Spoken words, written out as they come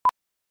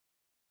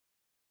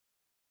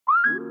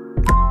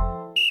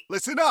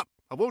Listen up.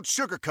 I won't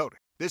sugarcoat it.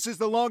 This is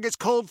the longest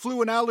cold,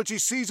 flu, and allergy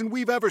season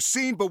we've ever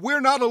seen, but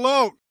we're not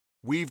alone.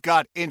 We've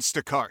got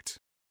Instacart.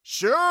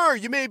 Sure,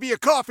 you may be a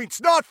coughing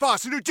snot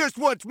faucet who just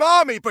wants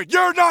mommy, but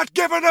you're not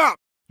giving up.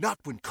 Not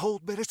when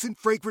cold medicine,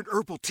 fragrant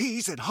herbal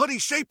teas, and honey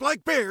shaped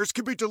like bears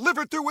can be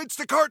delivered through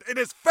Instacart in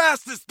as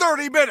fast as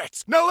 30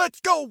 minutes. Now let's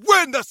go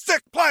win the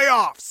sick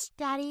playoffs.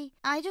 Daddy,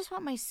 I just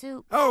want my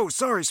soup. Oh,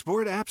 sorry,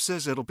 Sport. App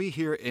says it'll be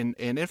here in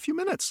a few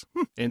minutes.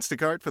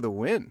 Instacart for the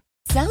win.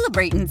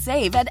 Celebrate and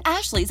save at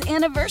Ashley's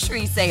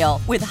Anniversary Sale.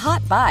 With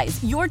Hot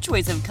Buys, your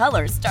choice of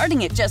colors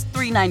starting at just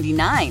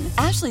 $3.99.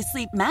 Ashley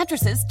Sleep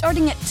mattresses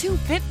starting at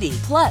 $2.50.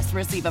 Plus,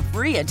 receive a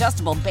free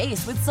adjustable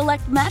base with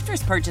select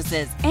mattress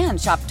purchases. And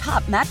shop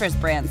top mattress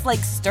brands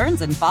like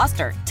Stearns &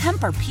 Foster,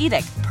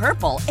 Tempur-Pedic,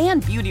 Purple,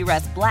 and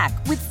Beautyrest Black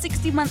with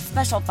 60-month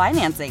special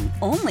financing.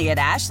 Only at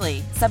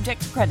Ashley.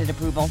 Subject to credit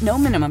approval. No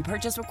minimum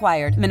purchase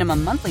required.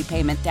 Minimum monthly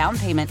payment, down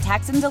payment,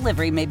 tax, and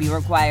delivery may be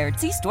required.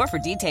 See store for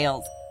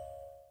details.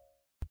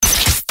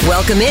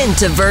 Welcome in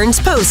to Vern's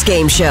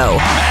Postgame Show.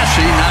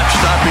 Massey not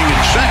stopping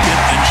in second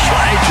and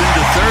slides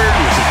into third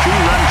with a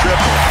 2-run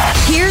triple.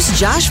 Here's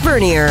Josh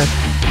Vernier.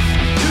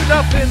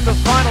 2-0 the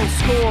final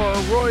score.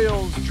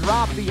 Royals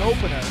drop the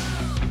opener.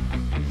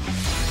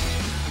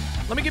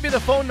 Let me give you the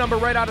phone number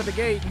right out of the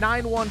gate.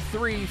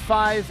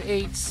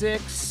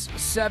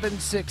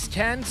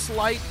 913-586-7610.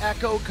 Slight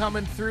echo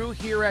coming through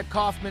here at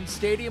Kauffman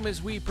Stadium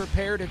as we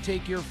prepare to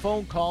take your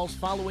phone calls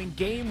following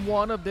Game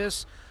 1 of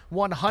this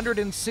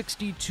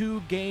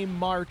 162-game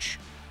march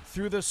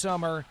through the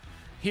summer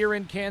here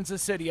in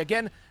Kansas City.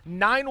 Again,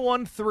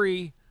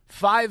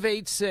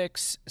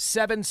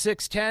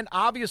 913-586-7610.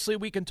 Obviously,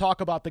 we can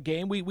talk about the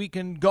game. We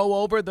can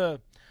go over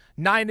the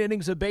 9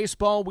 innings of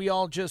baseball we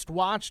all just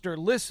watched or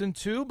listened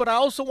to, but I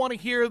also want to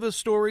hear the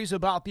stories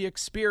about the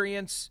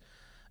experience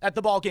at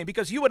the ball game,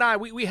 because you and I,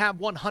 we have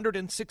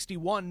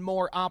 161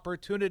 more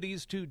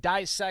opportunities to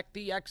dissect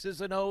the X's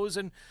and O's,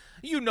 and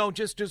you know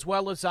just as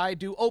well as I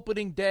do,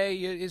 opening day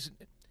is,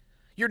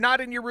 you're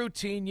not in your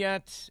routine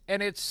yet,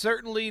 and it's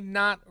certainly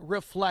not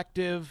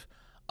reflective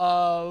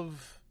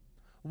of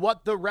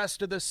what the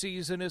rest of the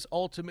season is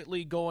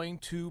ultimately going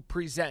to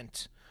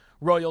present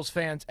Royals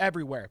fans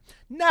everywhere.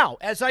 Now,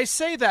 as I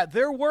say that,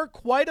 there were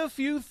quite a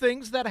few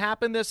things that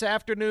happened this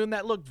afternoon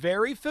that looked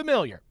very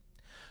familiar.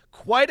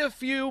 Quite a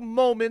few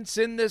moments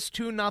in this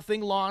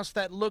 2-0 loss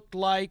that looked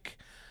like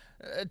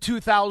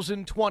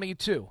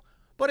 2022.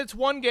 But it's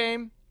one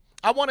game.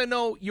 I want to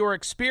know your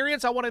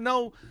experience. I want to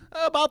know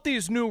about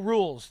these new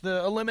rules,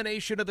 the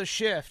elimination of the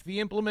shift, the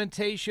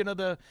implementation of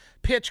the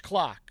pitch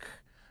clock,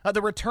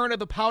 the return of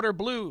the powder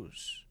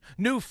blues,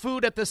 new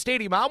food at the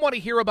stadium. I want to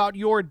hear about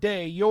your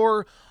day,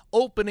 your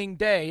opening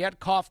day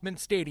at Kauffman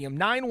Stadium.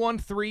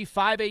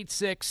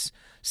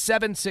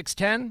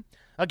 913-586-7610.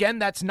 Again,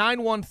 that's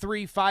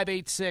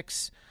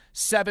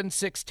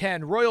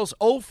 913-586-7610. Royals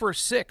 0 for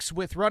 6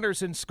 with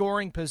runners in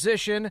scoring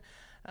position.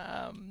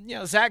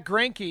 Zach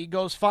Greinke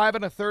goes 5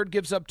 1/3,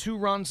 gives up 2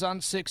 runs on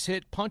 6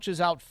 hits,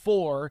 punches out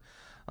 4,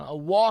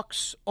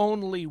 walks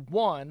only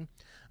 1.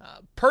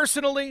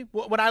 Personally,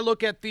 when I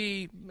look at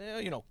the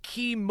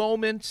key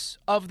moments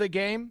of the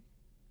game,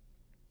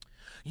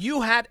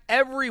 you had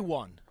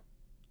everyone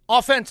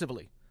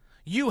offensively.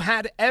 You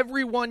had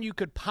everyone you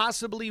could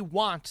possibly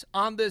want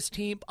on this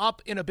team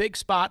up in a big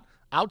spot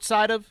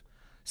outside of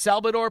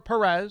Salvador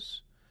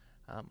Perez.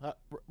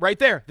 Right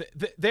there.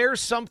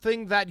 There's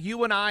something that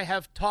you and I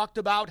have talked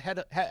about,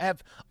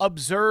 have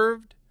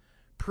observed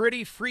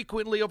pretty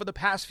frequently over the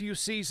past few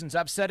seasons.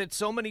 I've said it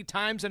so many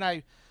times, and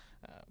I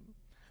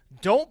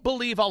don't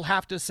believe I'll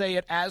have to say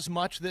it as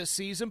much this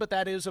season, but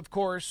that is, of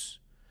course,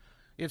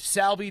 if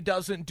Salvi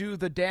doesn't do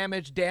the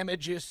damage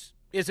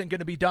isn't going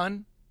to be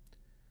done.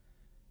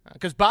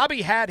 Because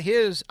Bobby had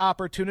his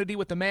opportunity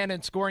with the man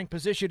in scoring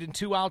position in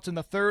 2 outs in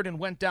the third and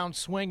went down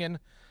swinging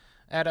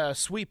at a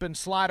sweep and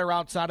slider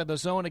outside of the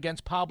zone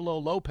against Pablo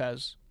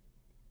Lopez.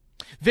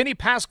 Vinny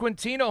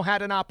Pasquantino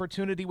had an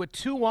opportunity with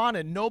 2 on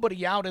and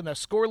nobody out in a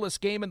scoreless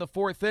game in the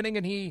 4th inning,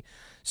 and he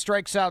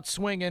strikes out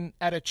swinging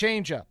at a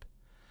changeup.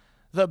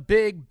 The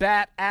big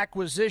bat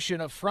acquisition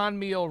of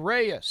Franmil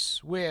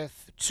Reyes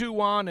with 2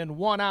 on and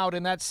 1 out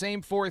in that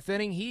same 4th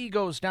inning. He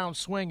goes down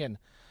swinging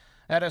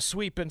at a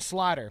sweep and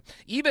slider.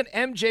 Even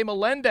MJ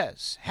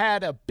Melendez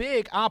had a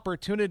big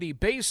opportunity.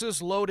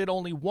 Bases loaded,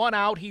 only 1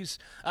 out. He's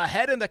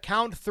ahead in the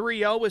count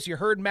 3-0, as you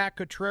heard Matt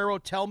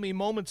Cottrero tell me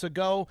moments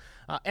ago.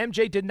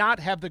 MJ did not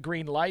have the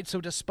green light, so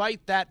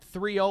despite that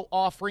 3-0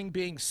 offering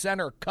being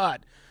center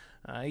cut,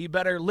 you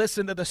better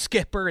listen to the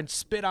skipper and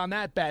spit on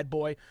that bad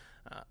boy.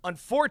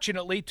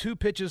 Unfortunately, 2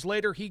 pitches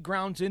later, he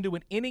grounds into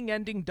an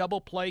inning-ending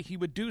double play. He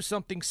would do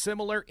something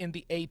similar in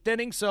the 8th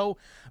inning. So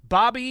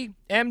Bobby,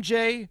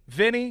 MJ,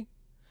 Vinny,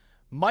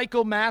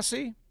 Michael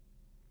Massey,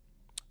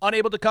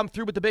 unable to come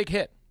through with the big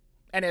hit.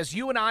 And as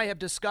you and I have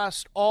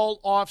discussed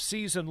all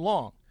off-season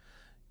long,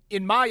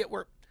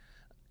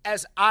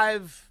 as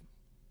I've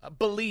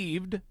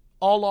believed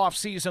all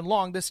off-season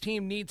long, this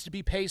team needs to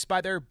be paced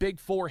by their big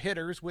 4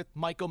 hitters with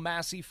Michael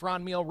Massey,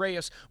 Franmil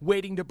Reyes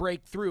waiting to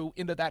break through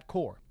into that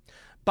core.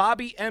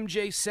 Bobby,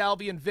 MJ,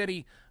 Salvi, and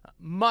Vinny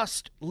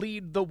must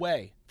lead the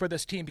way for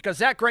this team because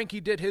Zach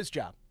Greinke did his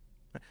job.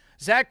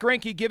 Zach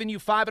Greinke giving you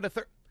 5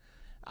 1/3.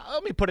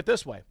 Let me put it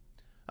this way.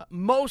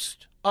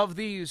 Most of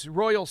these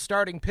Royals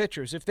starting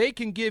pitchers, if they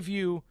can give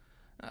you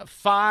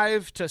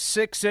 5 to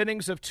 6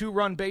 innings of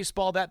 2-run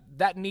baseball,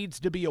 that needs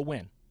to be a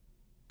win.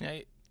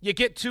 You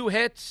get 2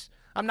 hits.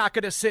 I'm not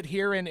going to sit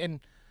here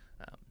and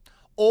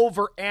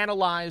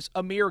overanalyze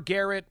Amir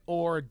Garrett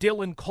or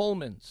Dylan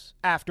Coleman's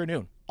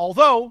afternoon,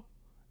 although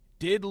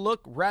did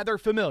look rather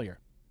familiar.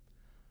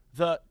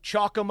 The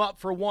chalk 'em up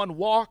for 1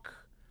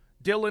 walk,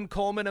 Dylan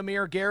Coleman,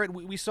 Amir Garrett,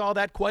 we saw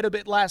that quite a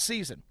bit last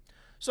season.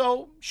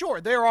 So,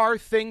 sure, there are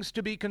things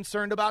to be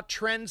concerned about,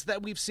 trends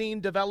that we've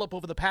seen develop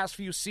over the past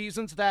few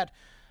seasons that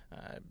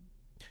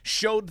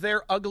showed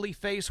their ugly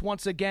face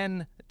once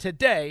again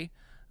today.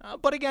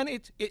 But again,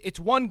 it's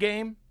one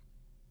game.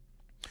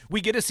 We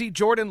get to see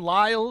Jordan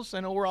Lyles. I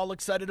know we're all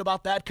excited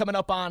about that coming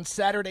up on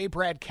Saturday.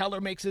 Brad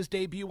Keller makes his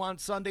debut on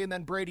Sunday, and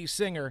then Brady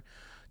Singer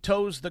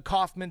toes the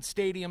Kauffman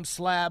Stadium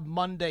slab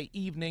Monday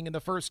evening in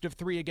the first of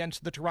 3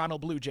 against the Toronto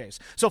Blue Jays.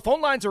 So phone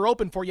lines are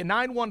open for you,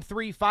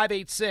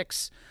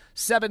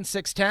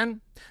 913-586-7610.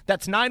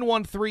 That's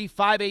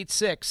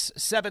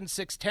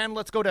 913-586-7610.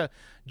 Let's go to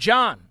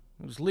John,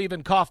 who's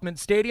leaving Kauffman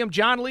Stadium.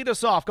 John, lead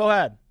us off. Go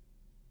ahead.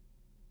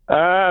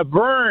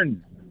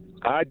 Vern,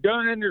 I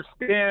don't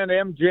understand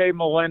MJ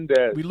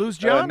Melendez. We lose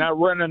John? Not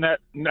running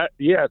that.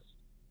 Yes.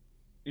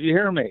 You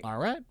hear me? All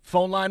right.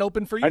 Phone line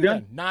open for you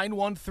then.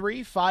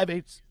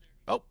 913-58.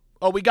 Oh,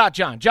 we got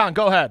John. John,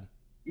 go ahead.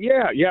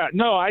 Yeah.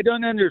 No, I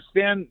don't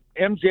understand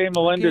MJ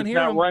Melendez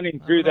not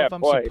running through that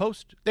play.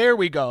 There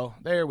we go.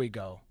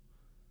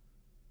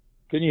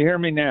 Can you hear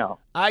me now?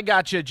 I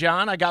got you,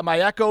 John. I got my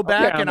echo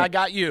back, and I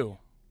got you.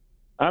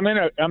 I'm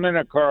in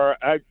a car.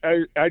 I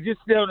just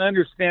don't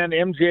understand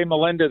MJ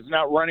Melendez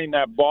not running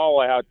that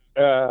ball out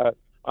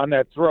on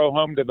that throw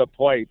home to the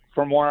plate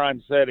from where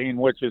I'm sitting,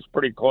 which is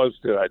pretty close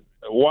to it.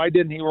 Why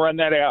didn't he run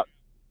that out?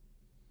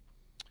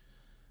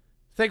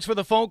 Thanks for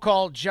the phone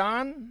call,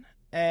 John.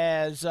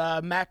 As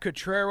Matt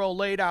Cottrero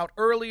laid out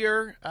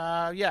earlier,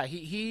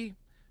 he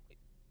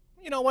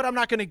you know what? I'm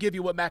not going to give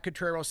you what Matt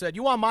Cottrero said.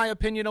 You want my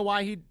opinion of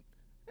why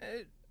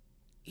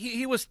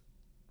he was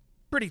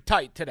pretty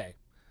tight today.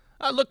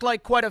 Looked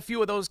like quite a few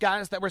of those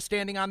guys that were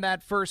standing on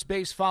that first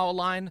base foul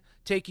line,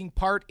 taking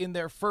part in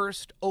their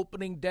first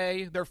opening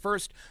day, their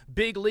first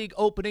big league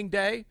opening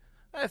day.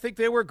 I think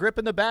they were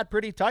gripping the bat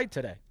pretty tight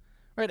today.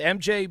 Right,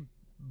 MJ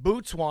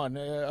boots one,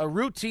 a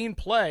routine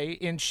play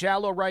in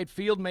shallow right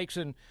field, makes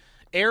an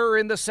error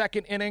in the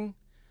second inning,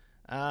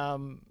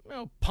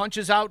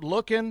 punches out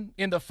looking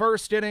in the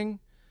first inning.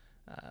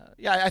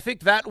 I think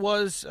that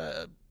was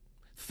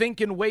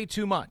thinking way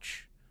too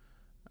much.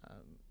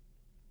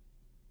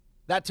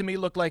 That to me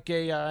looked like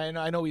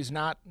I know he's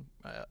not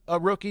a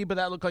rookie, but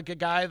that looked like a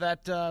guy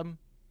that was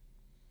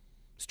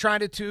trying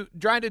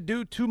to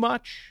do too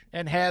much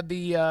and had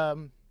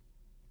the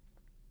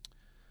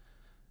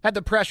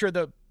pressure,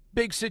 the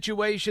big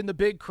situation, the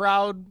big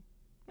crowd.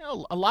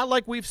 A lot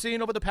like we've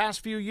seen over the past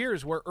few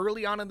years, where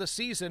early on in the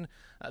season,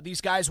 these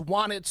guys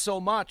want it so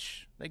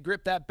much. They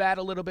grip that bat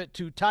a little bit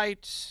too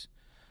tight.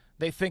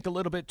 They think a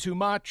little bit too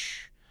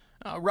much.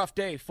 Rough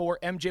day for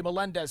MJ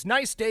Melendez.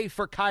 Nice day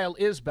for Kyle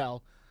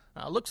Isbell.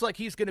 Looks like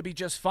he's going to be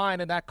just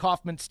fine in that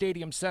Kauffman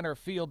Stadium center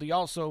field. He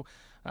also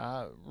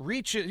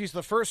he's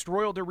the first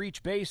Royal to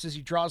reach base as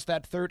he draws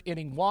that third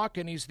inning walk,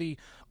 and he's the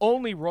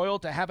only Royal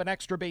to have an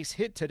extra base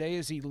hit today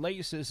as he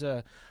laces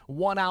a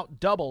one-out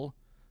double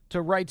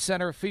to right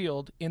center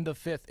field in the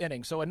fifth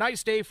inning. So a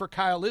nice day for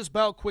Kyle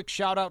Isbell. Quick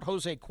shout-out,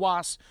 Jose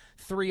Cuas,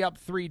 3 up,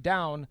 3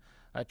 down,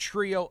 a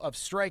trio of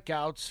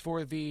strikeouts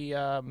for the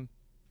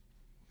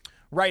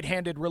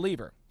right-handed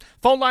reliever.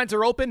 Phone lines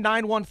are open,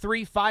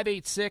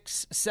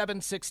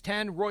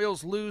 913-586-7610.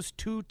 Royals lose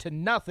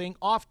 2-0.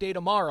 Off day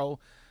tomorrow.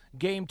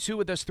 Game 2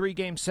 of this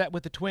 3-game set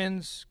with the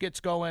Twins gets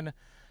going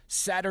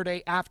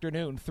Saturday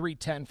afternoon,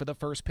 3:10 for the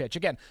first pitch.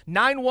 Again,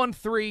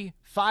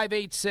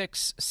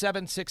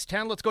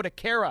 913-586-7610. Let's go to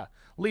Kara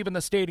leaving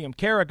the stadium.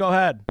 Kara, go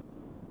ahead.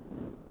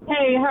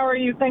 Hey, how are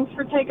you? Thanks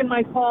for taking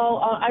my call.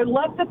 I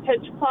love the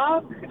pitch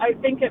clock. I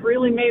think it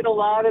really made a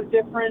lot of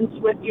difference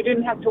you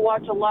didn't have to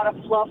watch a lot of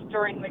fluff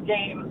during the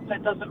game.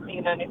 That doesn't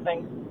mean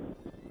anything.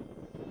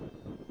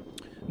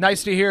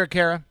 Nice to hear,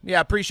 Kara. Yeah,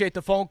 appreciate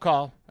the phone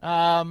call.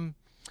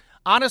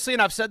 Honestly,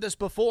 and I've said this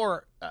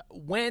before,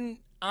 when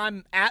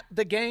I'm at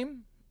the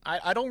game,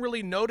 I don't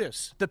really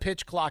notice the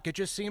pitch clock. It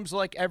just seems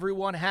like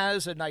everyone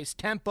has a nice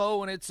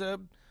tempo, and it's a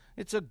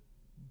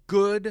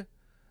good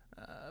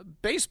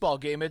baseball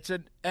game. It's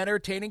an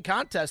entertaining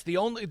contest. The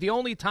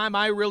only time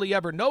I really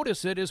ever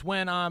notice it is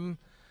when I'm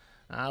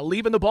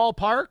leaving the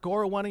ballpark,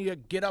 or when you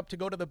get up to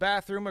go to the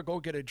bathroom or go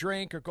get a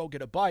drink or go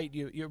get a bite.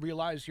 You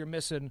realize you're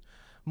missing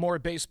more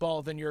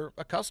baseball than you're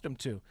accustomed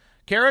to.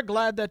 Kara,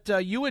 glad that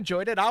you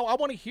enjoyed it. I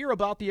want to hear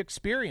about the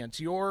experience,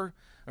 your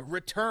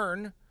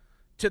return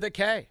to the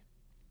K.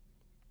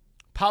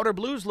 Powder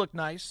blues look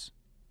nice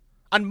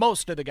on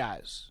most of the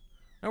guys.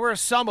 There were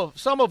some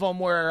of them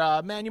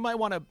where, man, you might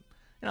want to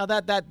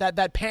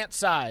that pant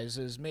size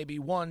is maybe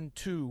 1,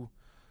 2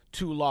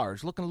 too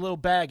large, looking a little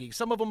baggy.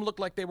 Some of them look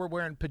like they were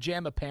wearing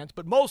pajama pants,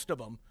 but most of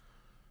them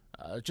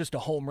just a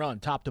home run,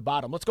 top to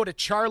bottom. Let's go to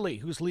Charlie,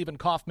 who's leaving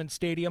Kauffman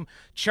Stadium.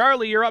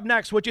 Charlie, you're up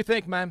next. What'd you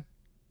think, man?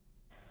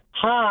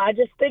 I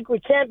just think we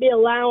can't be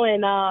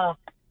allowing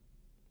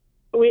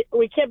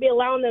we can't be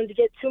allowing them to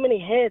get too many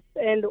hits,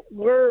 and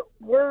we're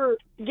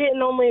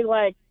getting only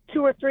like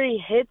 2 or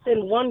 3 hits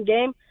in one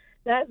game.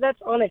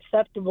 That's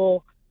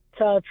unacceptable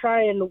to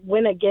try and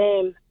win a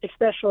game,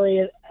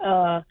 especially.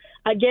 I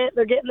get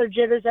they're getting their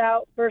jitters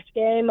out first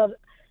game.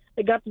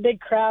 They got the big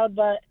crowd,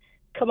 but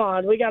come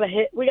on, we gotta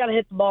hit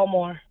the ball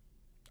more.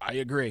 I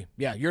agree.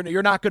 Yeah,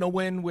 you're not going to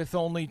win with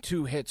only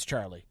 2 hits,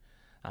 Charlie.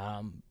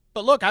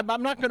 But look, I'm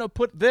not going to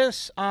put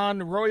this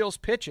on Royals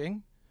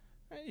pitching.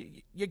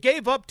 You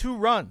gave up 2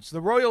 runs.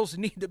 The Royals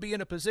need to be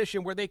in a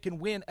position where they can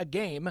win a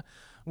game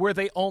where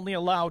they only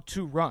allow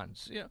 2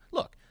 runs.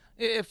 Look,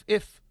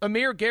 if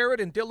Amir Garrett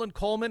and Dylan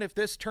Coleman, if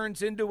this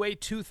turns into a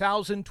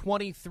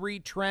 2023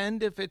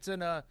 trend, if it's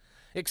an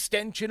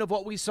extension of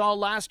what we saw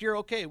last year,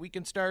 okay, we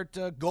can start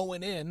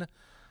going in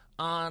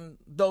on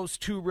those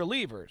 2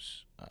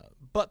 relievers.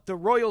 But the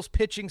Royals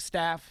pitching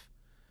staff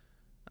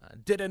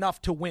did enough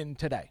to win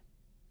today.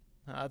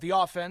 The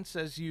offense,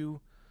 as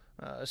you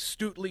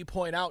astutely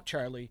point out,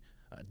 Charlie,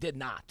 did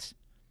not.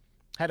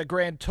 Had a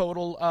grand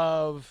total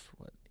of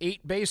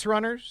 8 base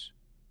runners,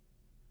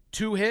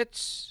 2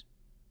 hits,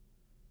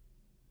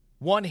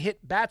 1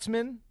 hit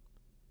batsman,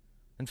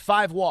 and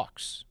 5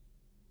 walks.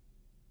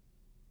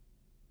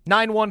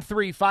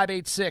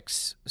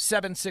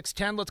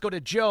 913-586-7610. Let's go to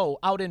Joe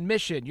out in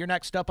Mission. You're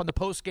next up on the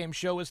postgame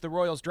show as the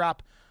Royals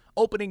drop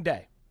opening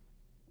day.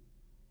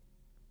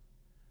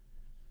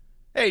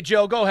 Hey,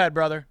 Joe, go ahead,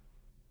 brother.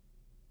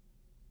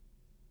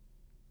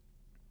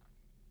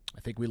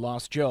 I think we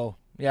lost Joe.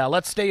 Yeah,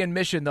 let's stay in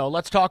Mission, though.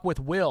 Let's talk with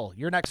Will.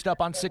 You're next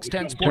up on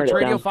 610 Sports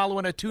Radio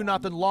following a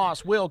 2-0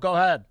 loss. Will, go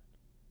ahead.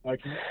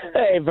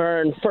 Hey,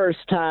 Vern. First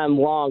time,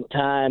 long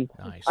time.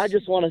 Nice. I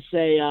just want to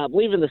say I'm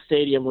leaving the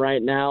stadium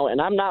right now, and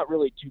I'm not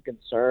really too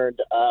concerned.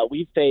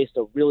 We faced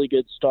a really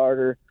good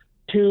starter,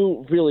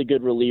 2 really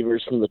good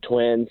relievers from the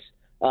Twins.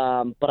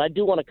 But I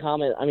do want to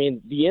comment. I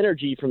mean, the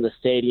energy from the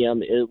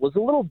stadium was a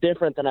little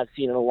different than I've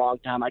seen in a long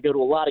time. I go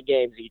to a lot of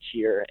games each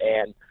year,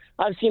 and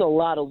I've seen a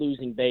lot of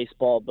losing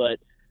baseball, but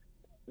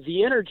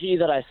the energy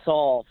that I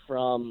saw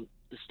from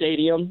the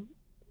stadium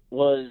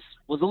was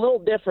a little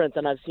different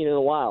than I've seen in a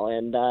while,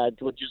 and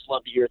would just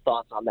love to hear your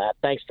thoughts on that.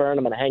 Thanks, Vern.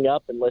 I'm going to hang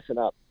up and listen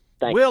up.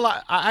 Thanks. Will,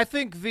 I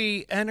think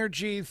the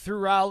energy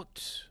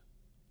throughout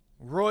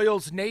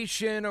Royals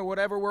Nation, or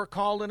whatever we're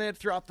calling it,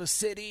 throughout the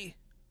city,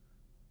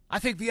 I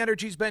think the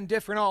energy's been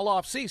different all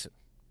offseason.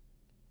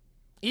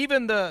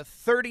 Even the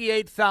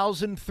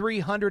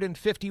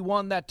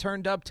 38,351 that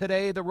turned up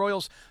today, the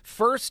Royals'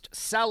 first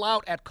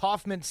sellout at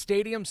Kauffman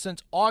Stadium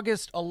since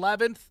August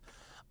 11th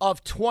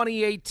of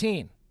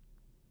 2018.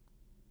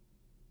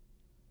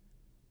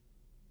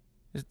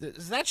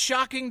 Is that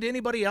shocking to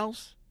anybody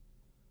else?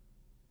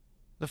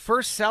 The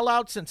first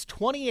sellout since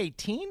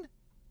 2018?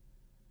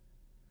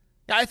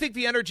 I think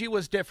the energy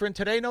was different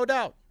today, no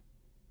doubt.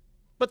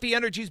 But the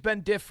energy's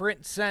been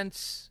different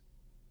since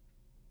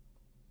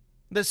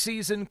the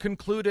season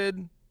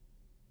concluded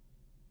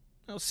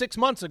 6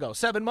 months ago,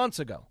 7 months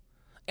ago.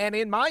 And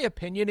in my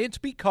opinion, it's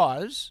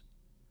because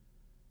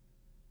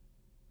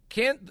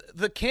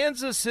the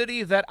Kansas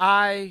City that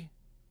I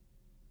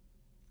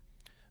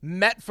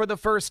met for the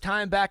first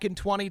time back in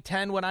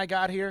 2010 when I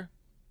got here,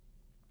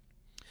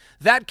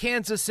 that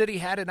Kansas City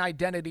had an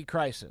identity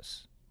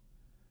crisis.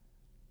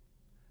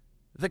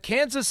 The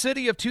Kansas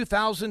City of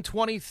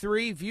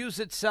 2023 views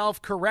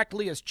itself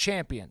correctly as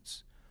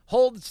champions,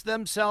 holds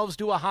themselves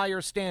to a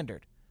higher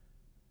standard.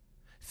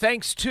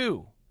 Thanks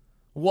to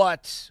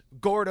what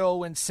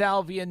Gordo and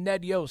Salvi and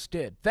Ned Yost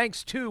did.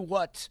 Thanks to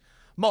what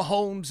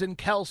Mahomes and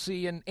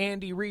Kelsey and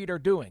Andy Reid are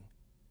doing.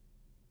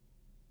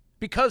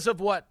 Because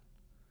of what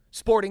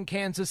Sporting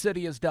Kansas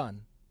City has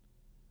done.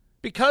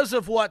 Because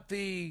of what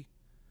the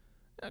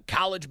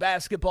college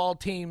basketball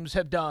teams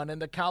have done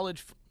and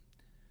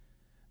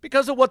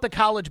because of what the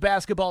college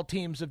basketball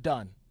teams have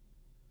done.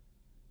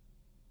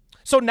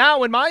 So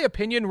now, in my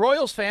opinion,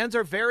 Royals fans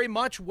are very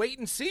much wait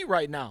and see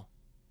right now.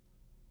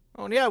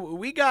 Oh, yeah,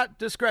 we got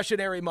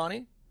discretionary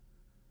money.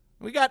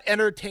 We got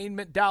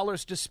entertainment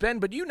dollars to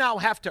spend, but you now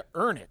have to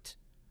earn it.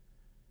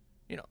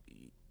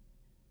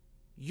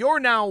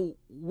 You're now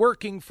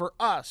working for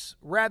us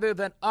rather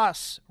than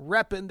us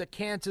repping the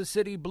Kansas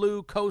City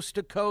Blue coast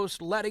to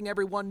coast, letting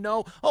everyone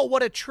know, oh,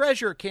 what a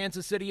treasure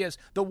Kansas City is.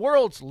 The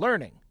world's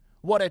learning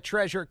what a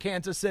treasure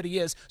Kansas City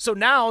is. So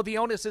now the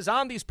onus is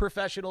on these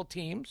professional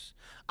teams,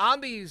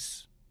 on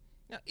these,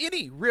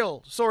 any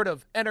real sort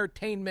of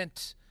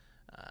entertainment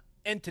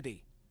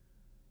entity,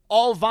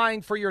 all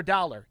vying for your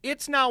dollar.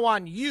 It's now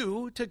on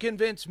you to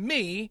convince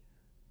me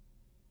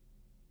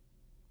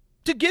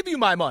to give you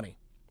my money.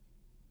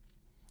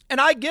 And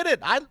I get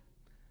it.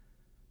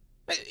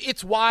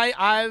 It's why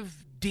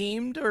I've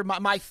deemed, or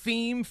my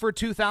theme for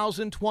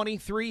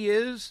 2023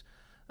 is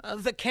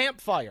the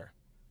campfire.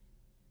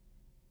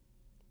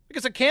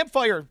 Because a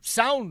campfire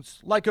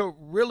sounds like a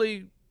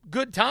really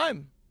good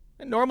time.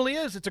 It normally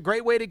is. It's a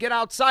great way to get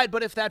outside.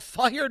 But if that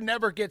fire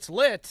never gets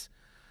lit,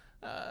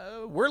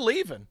 we're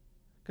leaving.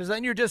 Because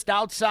then you're just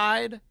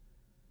outside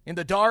in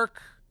the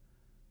dark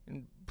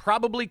and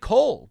probably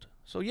cold.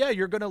 So, yeah,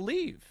 you're going to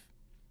leave.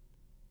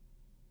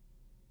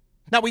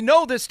 Now, we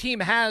know this team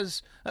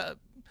has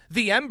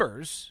the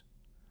embers.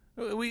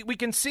 We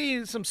can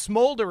see some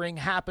smoldering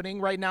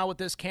happening right now with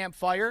this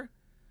campfire.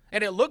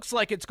 And it looks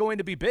like it's going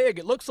to be big.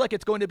 It looks like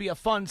it's going to be a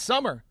fun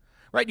summer.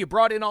 Right, you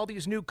brought in all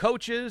these new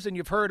coaches, and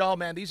you've heard, oh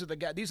man, these are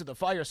the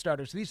fire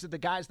starters. These are the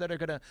guys that are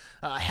going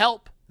to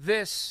help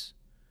this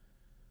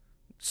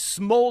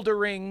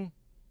smoldering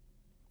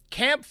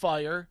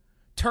campfire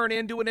turn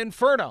into an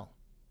inferno.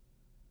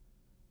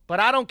 But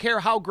I don't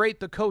care how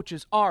great the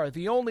coaches are.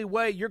 The only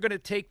way you're going to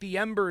take the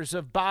embers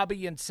of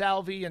Bobby and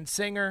Salvi and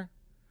Singer,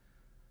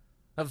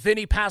 of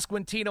Vinny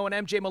Pasquantino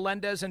and MJ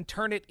Melendez, and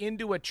turn it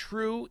into a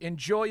true,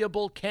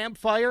 enjoyable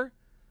campfire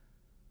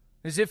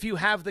is if you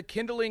have the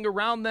kindling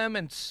around them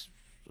and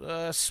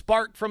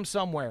spark from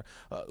somewhere.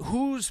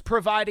 Who's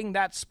providing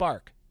that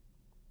spark?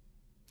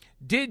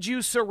 Did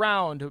you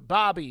surround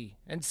Bobby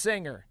and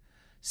Singer,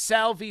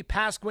 Salvi,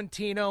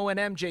 Pasquantino, and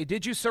MJ?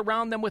 Did you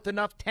surround them with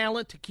enough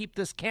talent to keep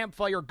this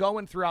campfire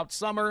going throughout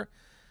summer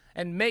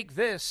and make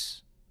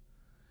this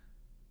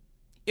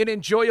an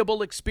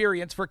enjoyable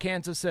experience for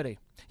Kansas City?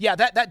 Yeah,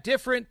 that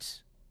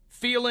different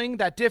feeling,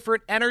 that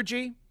different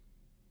energy,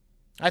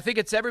 I think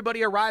it's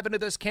everybody arriving at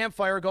this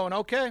campfire going,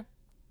 okay,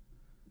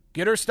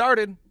 get her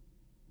started.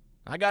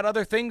 I got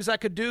other things I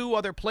could do,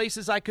 other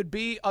places I could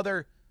be,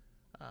 other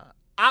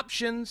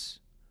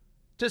options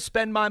to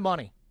spend my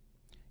money.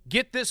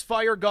 Get this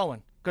fire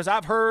going, because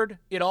I've heard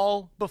it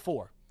all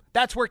before.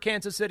 That's where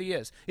Kansas City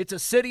is. It's a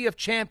city of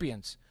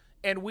champions,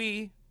 and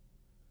we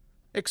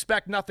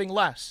expect nothing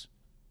less.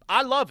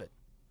 I love it.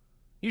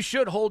 You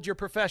should hold your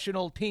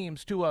professional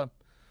teams to a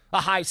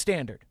high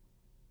standard.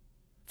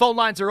 Phone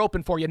lines are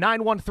open for you,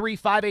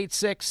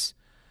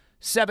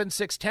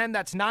 913-586-7610.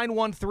 That's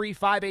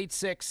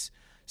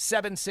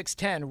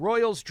 913-586-7610.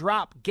 Royals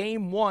drop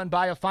game one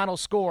by a final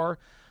score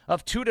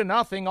of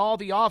 2-0. All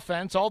the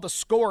offense, all the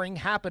scoring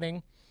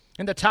happening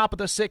in the top of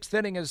the sixth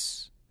inning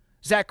as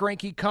Zach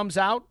Greinke comes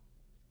out.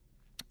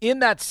 In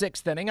that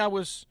sixth inning, I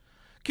was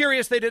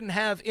curious they didn't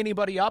have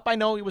anybody up. I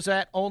know he was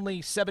at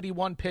only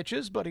 71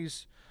 pitches, but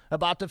he's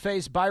about to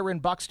face Byron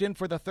Buxton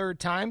for the third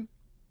time.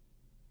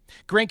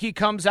 Greinke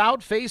comes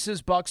out,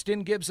 faces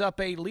Buxton, gives up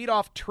a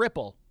leadoff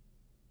triple.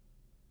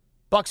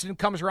 Buxton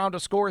comes around to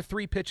score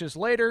 3 pitches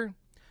later.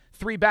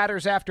 3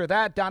 batters after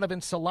that,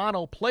 Donovan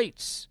Solano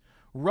plates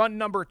run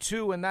number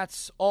 2, and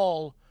that's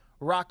all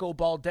Rocco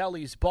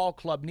Baldelli's ball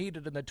club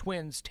needed, and the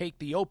Twins take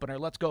the opener.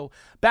 Let's go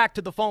back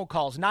to the phone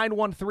calls,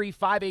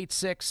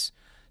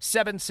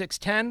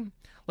 913-586-7610.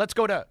 Let's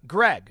go to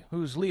Greg,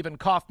 who's leaving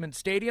Kauffman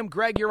Stadium.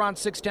 Greg, you're on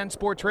 610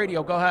 Sports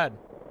Radio. Go ahead.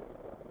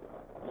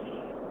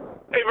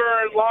 Hey,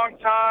 Vern, long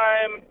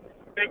time,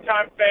 big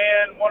time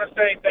fan. Want to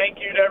say thank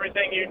you to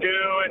everything you do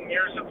and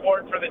your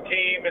support for the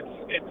team.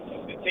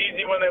 It's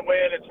easy when they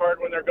win. It's hard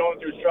when they're going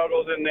through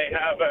struggles and they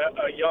have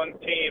a young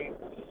team.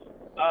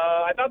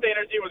 I thought the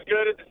energy was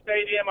good at the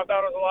stadium. I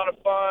thought it was a lot of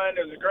fun.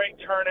 It was a great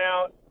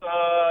turnout.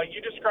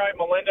 You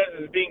described Melendez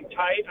as being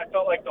tight. I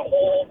felt like the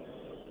whole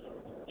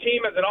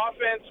team as an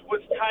offense was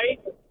tight.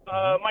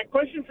 My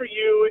question for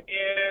you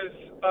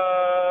is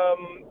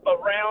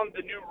around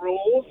the new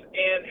rules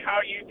and how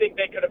you think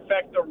they could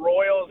affect the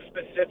Royals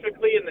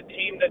specifically and the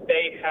team that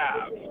they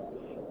have.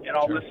 And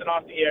I'll listen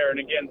off the air. And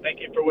again, thank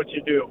you for what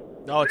you do.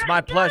 Oh, it's my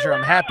pleasure.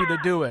 I'm happy to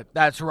do it.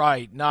 That's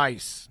right.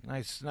 Nice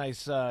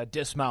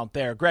dismount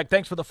there. Greg,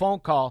 thanks for the phone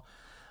call.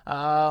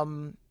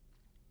 Well,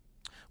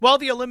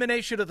 the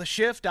elimination of the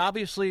shift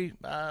obviously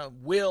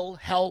will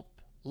help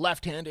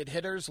left-handed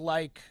hitters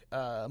like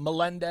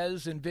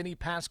Melendez and Vinny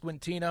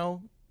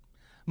Pasquantino,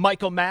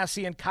 Michael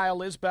Massey and Kyle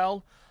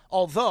Isbell,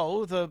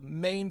 although the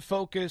main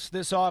focus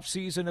this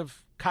offseason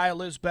of Kyle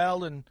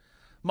Isbell and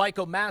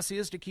Michael Massey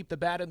is to keep the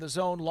bat in the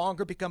zone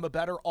longer, become a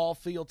better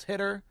all-field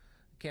hitter.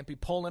 Can't be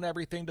pulling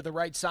everything to the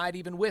right side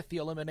even with the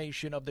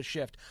elimination of the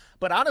shift.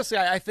 But honestly,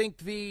 I think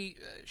the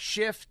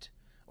shift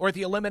or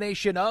the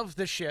elimination of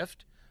the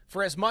shift,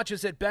 for as much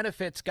as it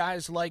benefits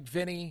guys like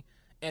Vinny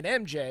and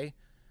MJ,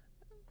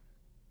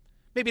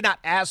 maybe not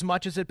as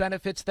much as it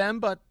benefits them,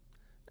 but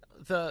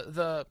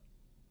the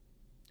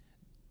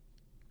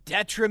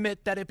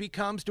detriment that it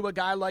becomes to a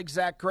guy like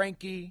Zach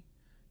Greinke,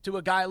 to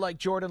a guy like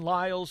Jordan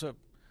Lyles, a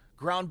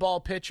ground ball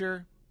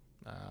pitcher,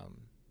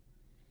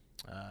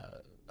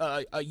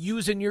 a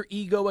using your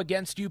ego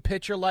against you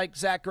pitcher like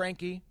Zach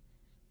Greinke.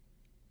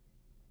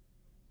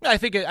 I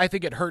think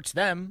it hurts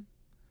them.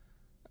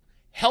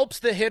 Helps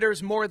the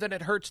hitters more than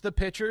it hurts the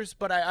pitchers,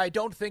 but I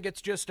don't think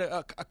it's just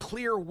a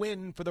clear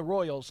win for the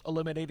Royals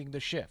eliminating the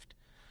shift.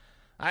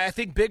 I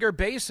think bigger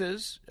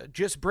bases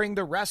just bring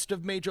the rest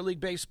of Major League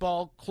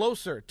Baseball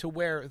closer to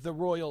where the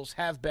Royals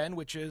have been,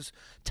 which is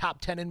top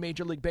 10 in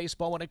Major League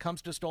Baseball when it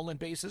comes to stolen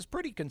bases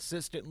pretty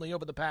consistently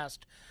over the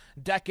past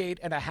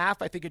decade and a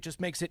half. I think it just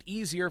makes it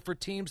easier for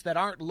teams that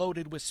aren't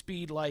loaded with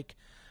speed like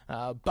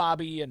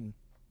Bobby and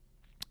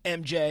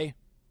MJ,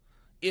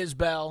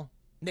 Isbell,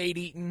 Nate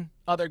Eaton,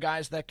 other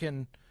guys that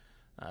can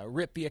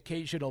rip the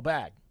occasional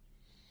bag.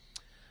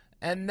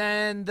 And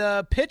then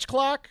the pitch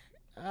clock,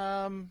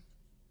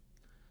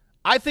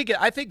 I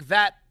think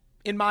that,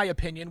 in my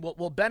opinion,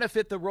 will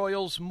benefit the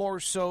Royals more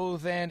so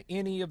than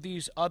any of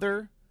these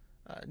other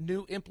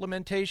new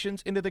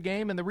implementations into the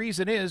game. And the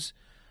reason is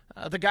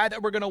the guy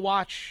that we're going to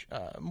watch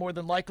more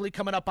than likely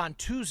coming up on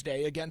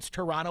Tuesday against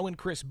Toronto and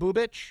Chris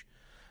Bubich,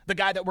 the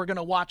guy that we're going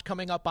to watch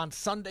coming up on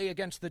Sunday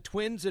against the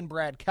Twins and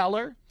Brad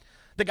Keller,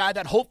 the guy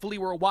that hopefully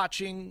we're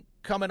watching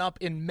coming up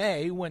in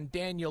May when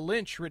Daniel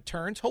Lynch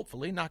returns,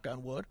 hopefully, knock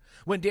on wood,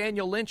 when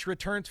Daniel Lynch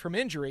returns from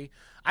injury.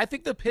 I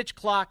think the pitch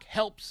clock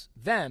helps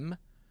them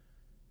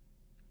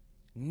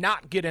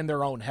not get in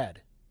their own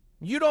head.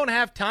 You don't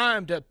have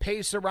time to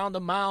pace around the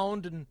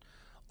mound and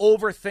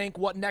overthink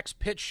what next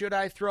pitch should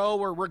I throw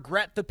or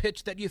regret the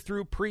pitch that you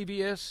threw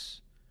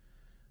previous.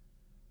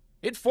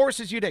 It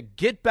forces you to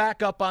get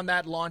back up on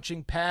that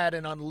launching pad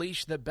and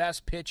unleash the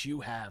best pitch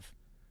you have.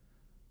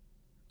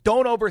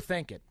 Don't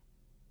overthink it.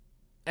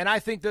 And I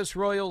think this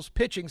Royals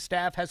pitching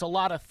staff has a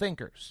lot of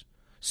thinkers,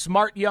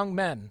 smart young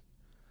men.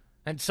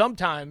 And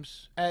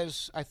sometimes,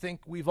 as I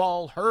think we've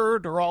all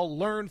heard or all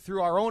learned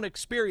through our own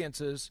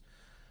experiences,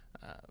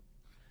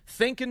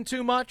 thinking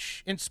too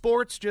much in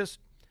sports just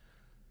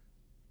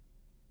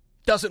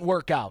doesn't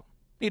work out.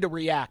 You need to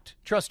react.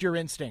 Trust your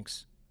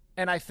instincts.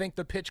 And I think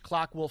the pitch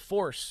clock will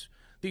force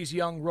these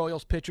young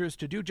Royals pitchers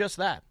to do just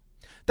that.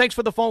 Thanks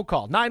for the phone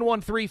call.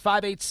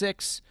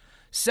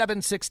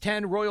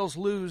 913-586-7610. Royals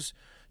lose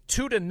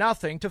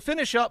 2-0. To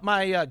finish up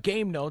my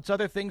game notes,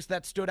 other things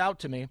that stood out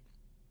to me.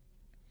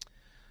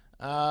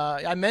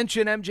 I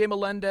mentioned MJ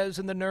Melendez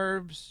and the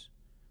nerves.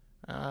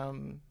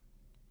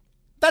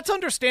 That's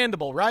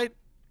understandable, right?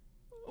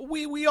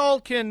 We all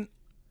can.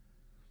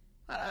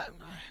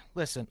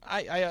 Listen,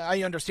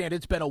 I understand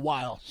it's been a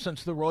while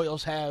since the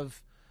Royals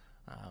have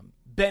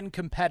been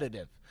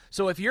competitive.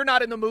 So if you're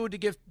not in the mood to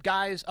give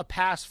guys a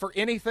pass for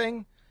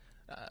anything,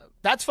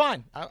 that's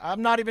fine.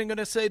 I'm not even going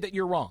to say that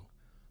you're wrong.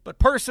 But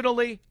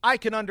personally, I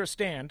can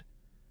understand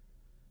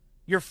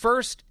your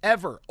first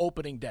ever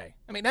opening day.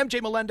 I mean,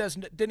 MJ Melendez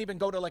didn't even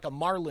go to like a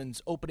Marlins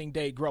opening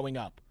day growing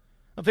up.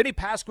 Vinny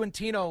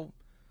Pasquantino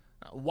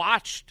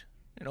watched,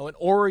 an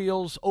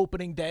Orioles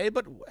opening day,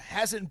 but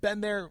hasn't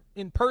been there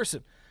in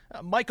person.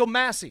 Michael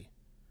Massey,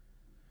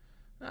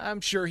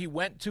 I'm sure he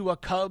went to a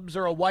Cubs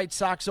or a White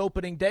Sox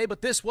opening day,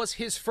 but this was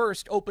his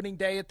first opening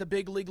day at the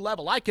big league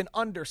level. I can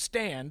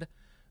understand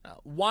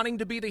wanting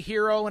to be the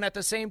hero and at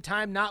the same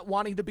time not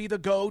wanting to be the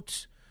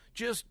GOAT,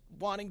 just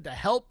wanting to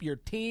help your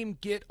team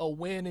get a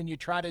win, and you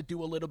try to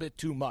do a little bit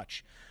too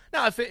much.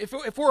 Now,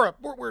 if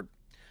we're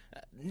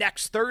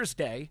next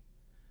Thursday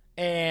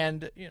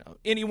and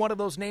any one of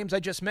those names I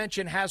just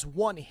mentioned has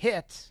one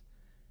hit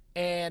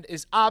and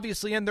is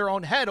obviously in their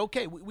own head,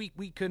 okay,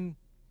 we can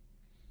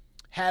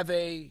have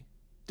a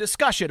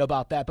discussion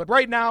about that. But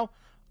right now,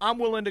 I'm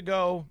willing to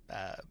go.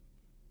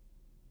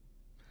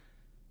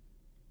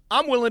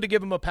 I'm willing to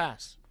give him a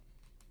pass.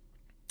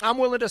 I'm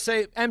willing to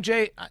say,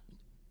 MJ,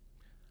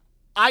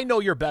 I know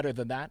you're better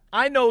than that.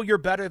 I know you're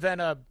better than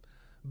a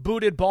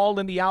booted ball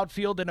in the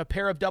outfield and a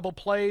pair of double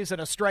plays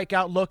and a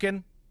strikeout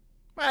looking.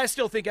 I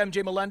still think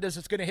MJ Melendez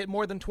is going to hit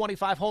more than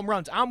 25 home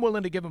runs. I'm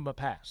willing to give him a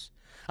pass.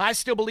 I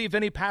still believe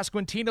Vinny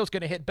Pasquantino is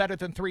going to hit better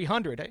than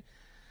 300.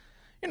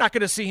 You're not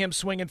going to see him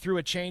swinging through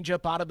a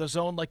changeup out of the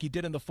zone like he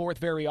did in the fourth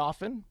very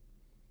often.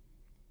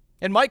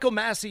 And Michael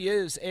Massey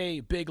is a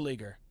big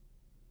leaguer.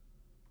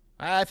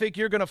 I think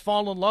you're going to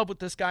fall in love with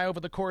this guy over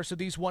the course of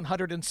these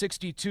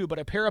 162, but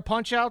a pair of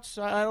punch-outs,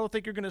 I don't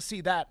think you're going to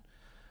see that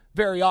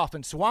very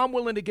often. So I'm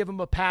willing to give him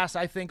a pass.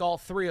 I think all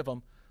three of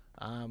them.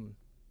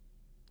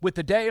 With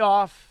the day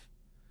off,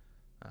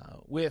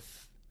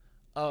 with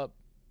a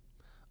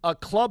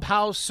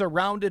clubhouse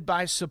surrounded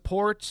by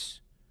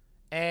support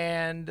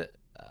and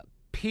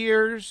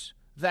peers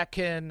that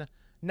can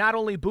not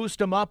only boost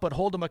them up but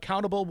hold them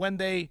accountable when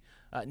they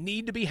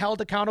need to be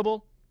held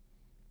accountable,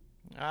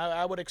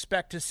 I would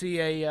expect to see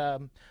a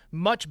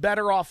much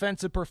better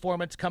offensive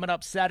performance coming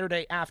up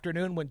Saturday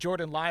afternoon when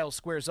Jordan Lyles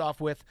squares off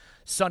with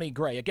Sonny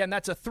Gray. Again,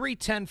 that's a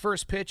 3:10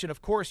 first pitch, and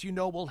of course,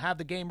 we'll have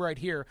the game right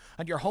here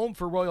on your home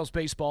for Royals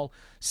baseball,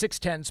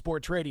 610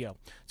 Sports Radio.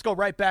 Let's go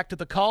right back to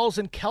the calls,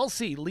 and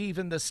Kelsey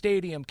leaving the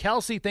stadium.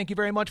 Kelsey, thank you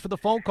very much for the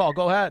phone call.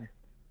 Go ahead.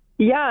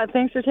 Yeah,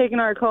 thanks for taking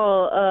our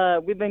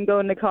call. We've been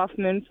going to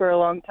Kaufman for a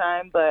long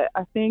time, but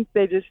I think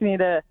they just need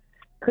to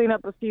clean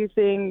up a few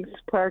things.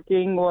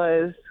 Parking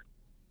was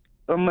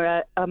a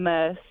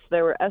mess.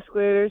 There were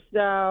escalators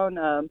down.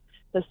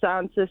 The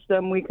sound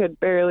system, we could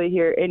barely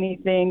hear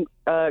anything.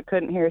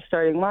 Couldn't hear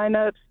starting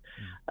lineups.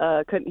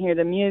 Couldn't hear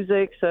the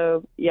music.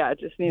 So, yeah,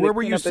 just need to. Where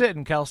were you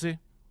sitting, Kelsey?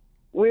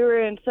 We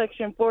were in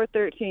section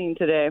 413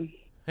 today.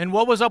 And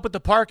what was up with the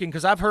parking?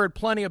 Because I've heard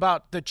plenty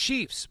about the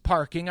Chiefs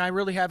parking. I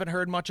really haven't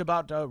heard much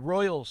about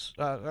Royals,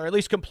 or at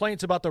least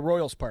complaints about the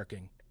Royals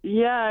parking.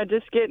 Yeah,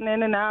 just getting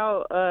in and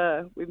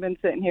out. We've been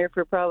sitting here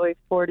for probably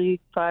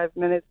 45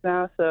 minutes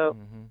now. So,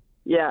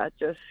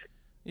 just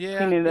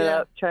cleaning it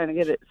up, trying to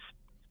get it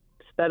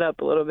sped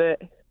up a little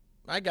bit.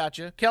 I got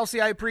you. Kelsey,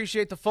 I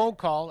appreciate the phone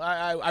call.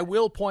 I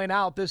will point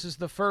out this is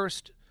the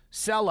first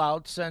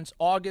sellout since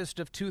August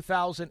of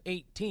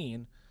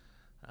 2018.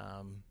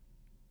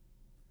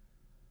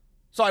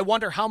 So I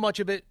wonder how much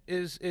of it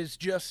is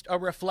just a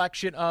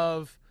reflection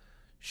of,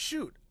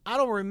 shoot, I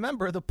don't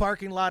remember the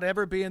parking lot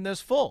ever being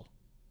this full.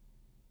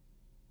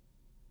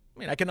 I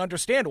mean, I can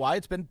understand why.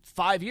 It's been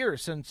 5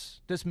 years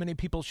since this many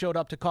people showed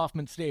up to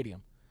Kauffman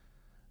Stadium.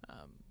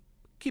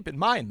 Keep in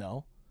mind,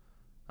 though,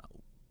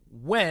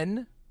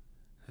 when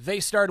they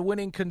start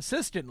winning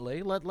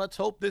consistently, let's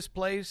hope this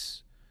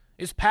place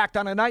is packed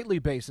on a nightly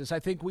basis. I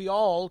think we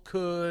all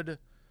could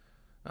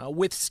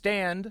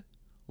withstand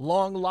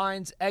long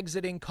lines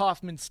exiting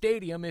Kauffman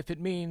Stadium if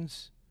it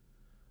means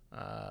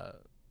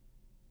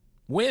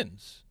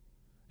wins,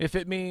 if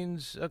it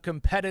means a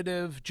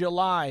competitive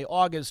July,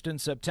 August,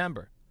 and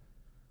September.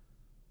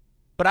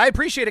 But I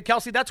appreciate it,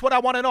 Kelsey. That's what I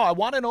want to know. I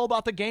want to know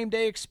about the game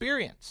day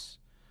experience.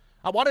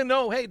 I want to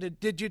know, hey,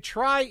 did you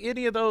try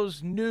any of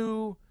those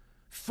new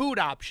food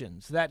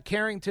options that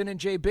Carrington and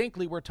Jay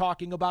Binkley were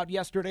talking about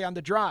yesterday on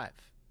the drive?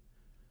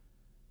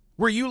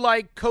 Were you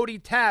like Cody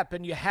Tapp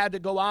and you had to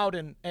go out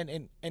and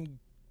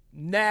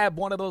nab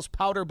one of those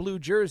powder blue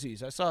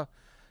jerseys? I saw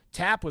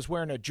Tapp was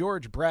wearing a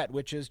George Brett,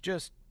 which is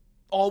just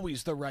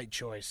always the right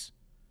choice.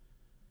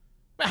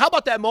 How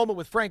about that moment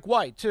with Frank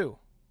White, too?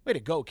 Way to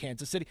go,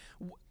 Kansas City.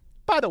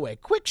 By the way,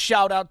 quick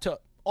shout-out to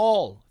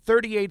all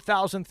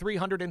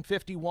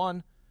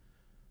 38,351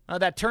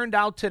 that turned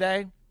out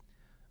today.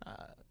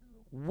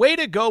 Way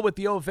to go with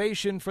the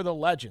ovation for the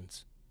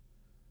legends.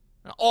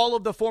 All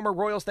of the former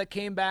Royals that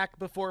came back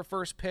before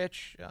first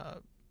pitch.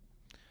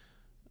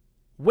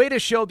 Way to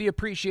show the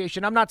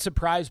appreciation. I'm not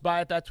surprised by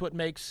it. That's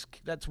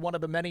one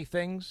of the many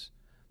things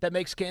that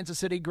makes Kansas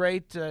City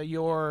great.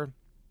 Your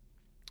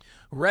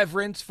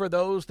reverence for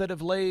those that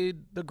have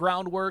laid the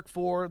groundwork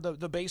for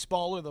the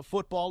baseball or the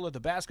football or the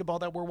basketball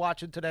that we're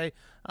watching today.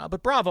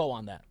 But bravo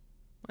on that.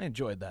 I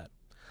enjoyed that.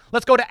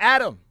 Let's go to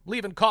Adam,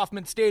 leaving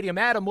Kauffman Stadium.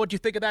 Adam, what'd you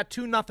think of that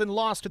 2-0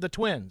 loss to the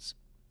Twins?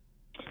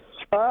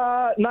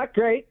 Not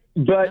great,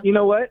 but you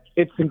know what?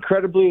 It's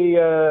incredibly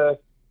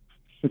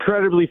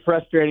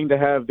frustrating to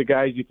have the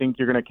guys you think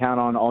you're going to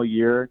count on all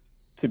year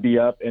to be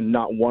up and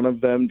not one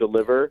of them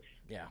deliver.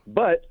 Yeah.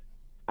 But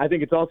I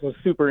think it's also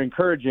super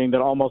encouraging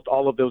that almost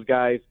all of those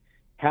guys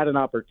had an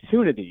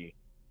opportunity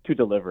to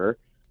deliver.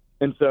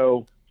 And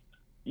so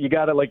you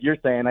got to, like you're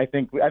saying, I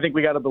think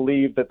we got to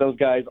believe that those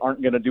guys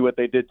aren't going to do what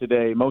they did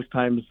today. Most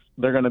times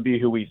they're going to be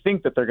who we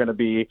think that they're going to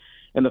be.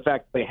 And the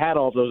fact that they had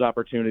all of those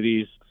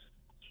opportunities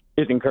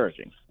is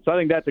encouraging. So I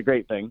think that's a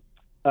great thing.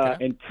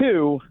 Okay. And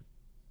two,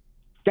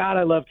 God,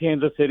 I love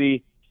Kansas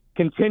City.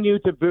 Continue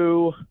to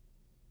boo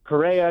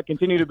Correa,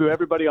 continue to boo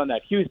everybody on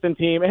that Houston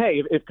team.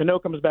 Hey, if Cano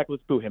comes back,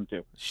 let's boo him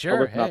too.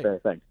 Sure. Hey. Not there.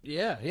 Thanks.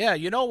 Yeah.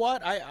 You know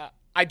what?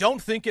 I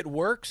don't think it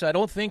works. I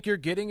don't think you're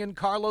getting in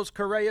Carlos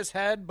Correa's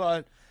head,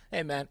 but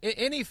hey, man,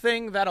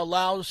 anything that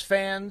allows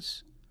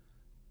fans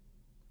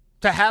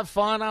to have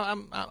fun,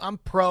 I'm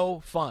pro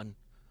fun.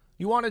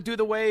 You want to do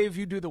the wave,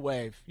 you do the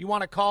wave. You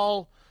want to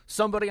call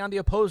somebody on the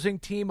opposing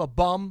team a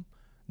bum,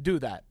 do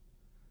that.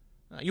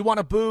 You want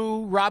to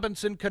boo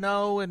Robinson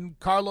Cano and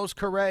Carlos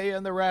Correa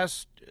and the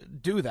rest,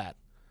 do that.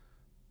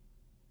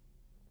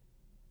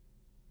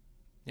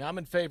 Yeah, I'm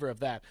in favor of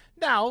that.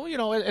 Now,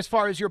 as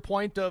far as your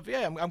point of,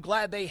 I'm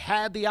glad they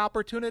had the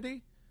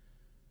opportunity.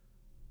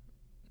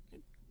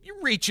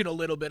 You're reaching a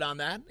little bit on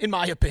that, in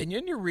my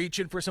opinion. You're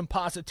reaching for some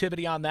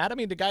positivity on that. I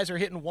mean, the guys are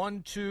hitting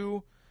 1,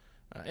 2,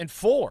 and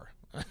 4.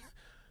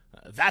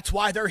 That's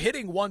why they're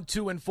hitting 1,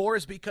 2, and 4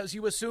 is because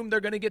you assume they're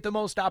going to get the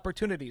most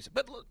opportunities.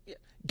 But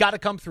got to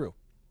come through.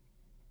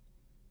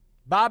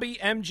 Bobby,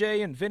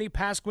 MJ, and Vinny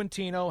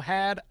Pasquantino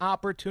had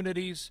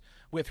opportunities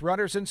with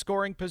runners in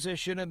scoring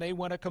position, and they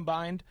went a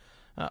combined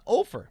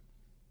 0 for.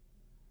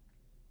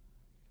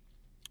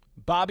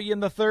 Bobby in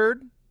the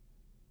 3rd,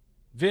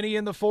 Vinny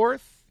in the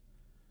 4th,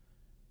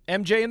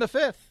 MJ in the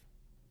 5th.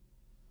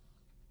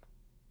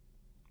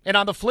 And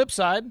on the flip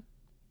side,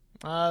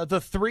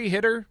 the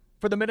 3-hitter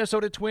for the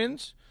Minnesota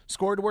Twins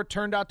scored what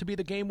turned out to be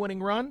the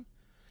game-winning run.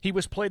 He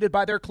was plated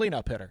by their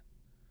cleanup hitter.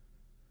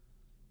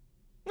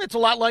 It's a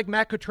lot like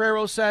Matt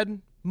Cotrero said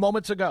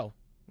moments ago.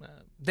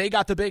 They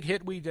got the big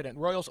hit, we didn't.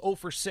 Royals 0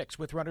 for 6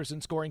 with runners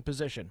in scoring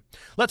position.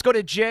 Let's go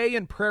to Jay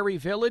in Prairie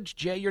Village.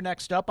 Jay, you're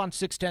next up on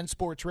 610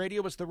 Sports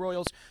Radio as the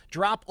Royals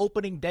drop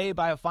opening day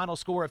by a final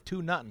score of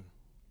 2-0.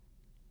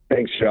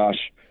 Thanks,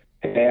 Josh.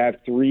 Hey, I have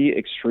 3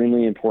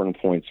 extremely important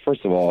points.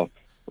 First of all,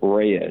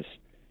 Reyes.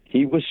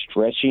 He was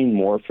stretching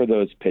more for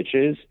those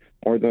pitches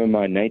more than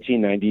my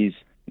 1990s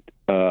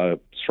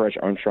Stretch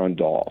Armstrong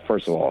doll.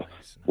 First of all,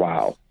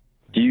 wow.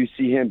 Do you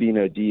see him being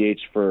a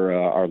DH for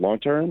our long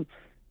term?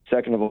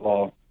 Second of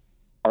all,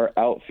 our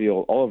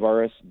outfield,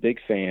 Olivares, big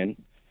fan.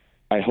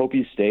 I hope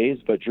he stays,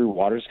 but Drew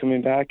Waters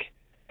coming back.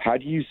 How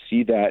do you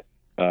see that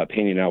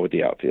painting out with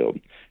the outfield?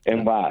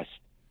 And last,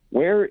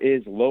 where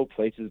is Low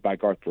Places by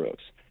Garth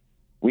Brooks?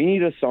 We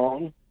need a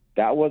song.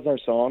 That was our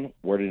song.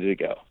 Where did it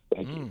go?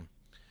 Thank you.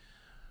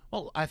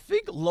 Well, I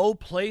think Low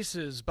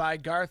Places by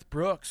Garth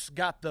Brooks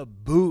got the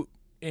boot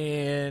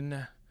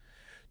in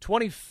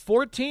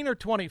 2014 or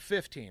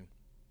 2015.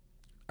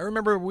 I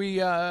remember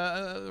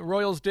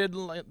Royals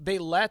they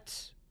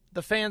let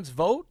the fans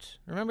vote.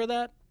 Remember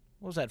that?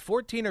 What was that,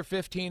 14 or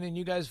 15? And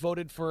you guys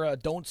voted for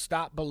Don't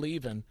Stop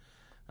Believin'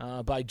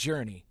 by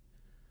Journey.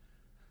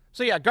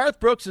 So, yeah, Garth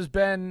Brooks has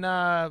been,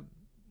 at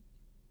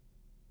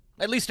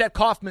least at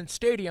Kauffman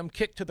Stadium,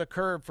 kicked to the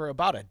curb for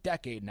about a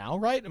decade now,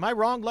 right? Am I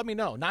wrong? Let me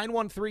know.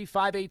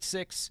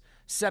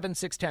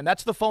 913-586-7610.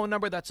 That's the phone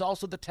number. That's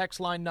also the text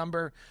line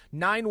number,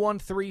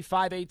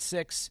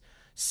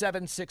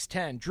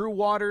 913-586-7610. Drew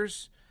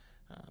Waters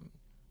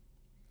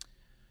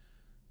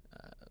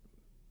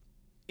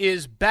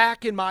is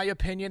back, in my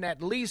opinion, at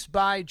least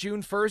by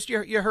June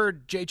 1st. You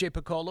heard J.J.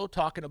 Piccolo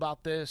talking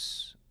about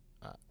this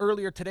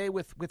earlier today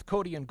with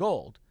Cody and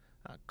Gold.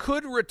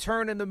 Could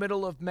return in the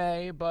middle of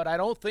May, but I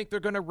don't think they're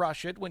going to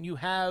rush it when you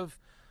have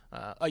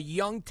a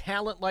young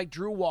talent like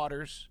Drew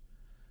Waters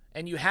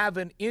and you have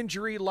an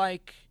injury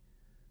like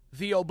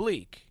the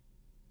oblique.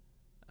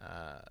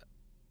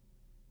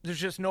 There's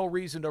just no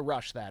reason to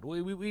rush that.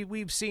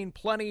 We've seen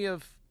plenty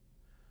of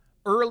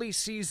early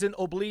season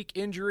oblique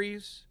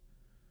injuries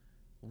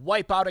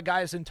wipe out a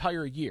guy's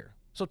entire year.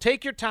 So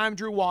take your time,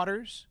 Drew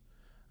Waters.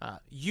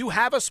 You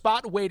have a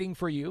spot waiting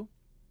for you.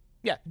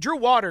 Yeah, Drew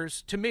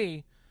Waters, to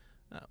me,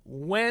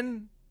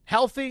 when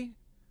healthy,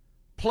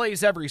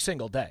 plays every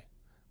single day.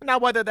 Now,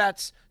 whether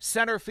that's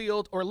center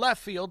field or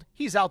left field,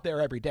 he's out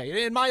there every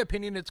day. In my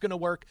opinion, it's going to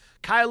work.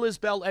 Kyle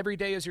Isbell every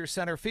day is your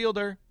center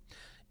fielder.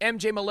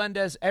 MJ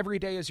Melendez every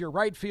day is your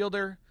right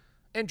fielder.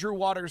 And Drew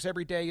Waters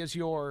every day is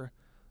your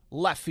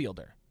left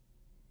fielder.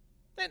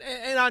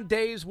 And on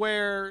days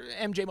where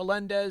MJ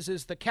Melendez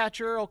is the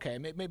catcher, okay,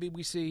 maybe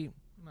we see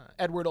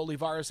Edward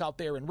Olivares out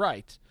there in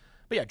right.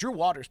 But yeah, Drew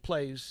Waters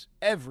plays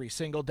every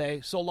single day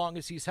so long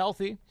as he's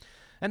healthy.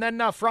 And then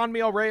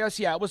Franmil Reyes,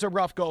 yeah, it was a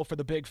rough go for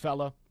the big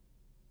fella.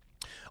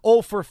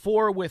 0 for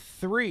 4 with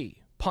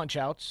 3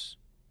 punch-outs.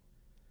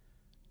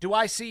 Do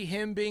I see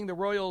him being the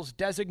Royals'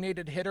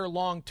 designated hitter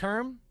long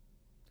term?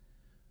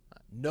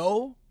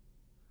 No.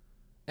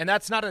 And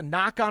that's not a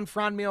knock on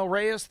Franmil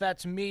Reyes.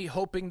 That's me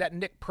hoping that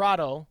Nick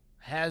Pratto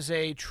has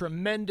a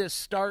tremendous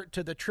start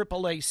to the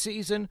AAA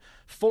season,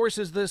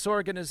 forces this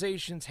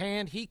organization's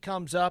hand. He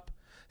comes up,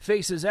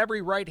 faces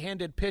every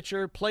right-handed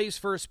pitcher, plays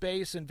first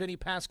base, and Vinny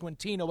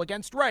Pasquantino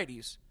against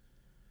righties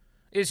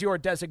is your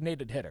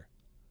designated hitter.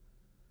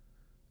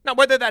 Now,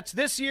 whether that's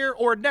this year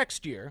or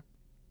next year,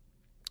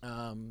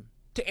 to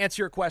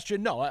answer your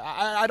question, no,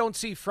 I don't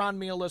see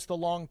Franmil as the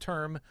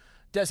long-term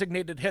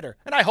designated hitter,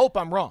 and I hope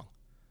I'm wrong.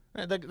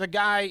 The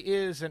guy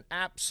is an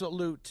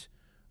absolute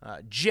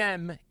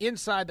gem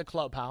inside the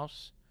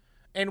clubhouse,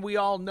 and we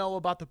all know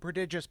about the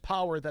prodigious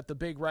power that the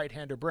big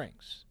right-hander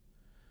brings.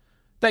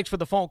 Thanks for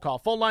the phone call.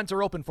 Phone lines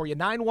are open for you.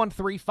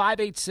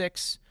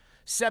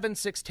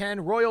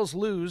 913-586-7610. Royals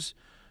lose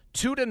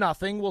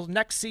 2-0. We'll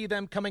next see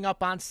them coming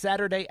up on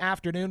Saturday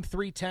afternoon,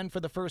 3:10 for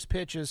the first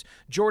pitch as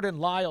Jordan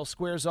Lyle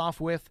squares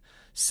off with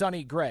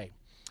Sonny Gray.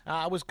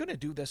 I was going to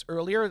do this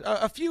earlier.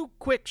 A few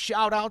quick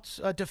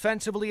shout-outs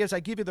defensively as I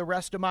give you the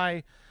rest of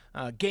my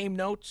game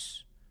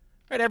notes.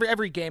 Right,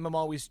 every game I'm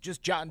always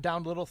just jotting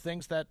down little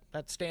things that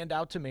stand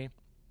out to me.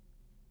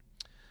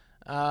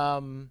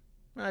 I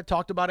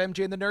talked about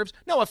MJ and the nerves.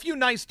 No, a few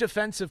nice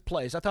defensive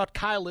plays. I thought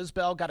Kyle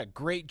Isbell got a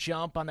great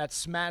jump on that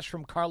smash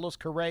from Carlos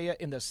Correa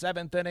in the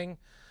 7th inning.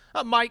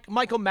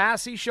 Michael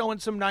Massey showing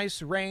some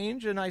nice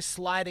range, a nice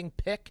sliding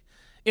pick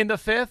in the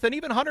 5th. And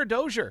even Hunter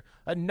Dozier,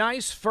 a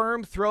nice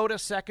firm throw to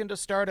second to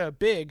start a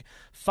big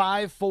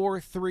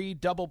 5-4-3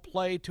 double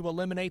play to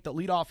eliminate the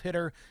leadoff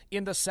hitter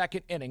in the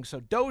 2nd inning. So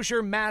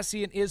Dozier,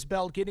 Massey, and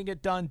Isbell getting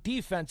it done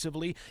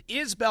defensively.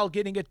 Isbell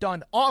getting it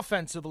done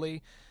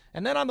offensively.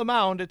 And then on the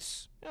mound,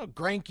 it's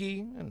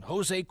Greinke and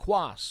Jose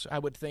Cuas, I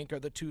would think, are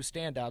the two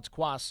standouts.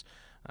 Cuas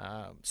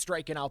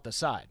striking out the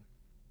side.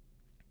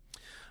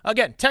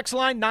 Again, text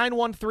line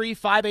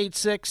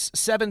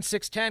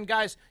 913-586-7610.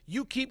 Guys,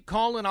 you keep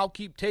calling, I'll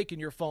keep taking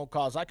your phone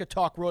calls. I could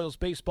talk Royals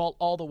baseball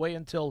all the way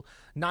until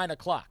 9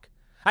 o'clock.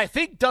 I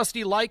think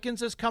Dusty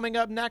Likens is coming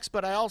up next,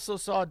 but I also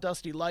saw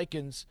Dusty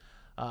Likens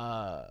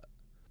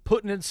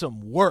putting in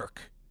some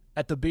work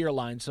at the beer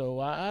line,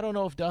 so I don't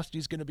know if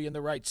Dusty's going to be in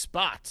the right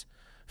spot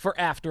for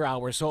after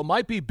hours. So it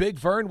might be Big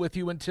Vern with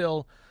you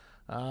until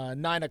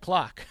 9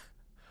 o'clock.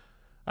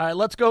 All right,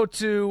 let's go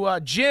to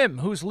Jim,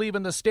 who's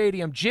leaving the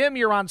stadium. Jim,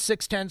 you're on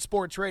 610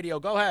 Sports Radio.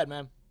 Go ahead,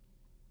 man.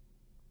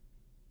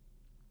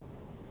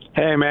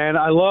 Hey, man,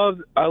 I love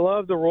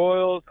the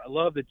Royals. I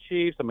love the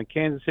Chiefs. I'm a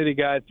Kansas City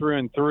guy through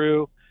and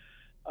through.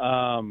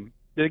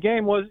 The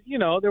game was,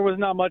 there was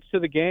not much to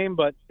the game,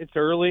 but it's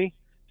early,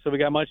 so we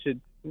got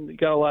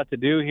a lot to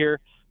do here.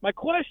 My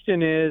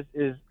question is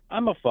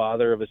I'm a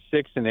father of a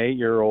 6 and 8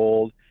 year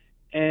old,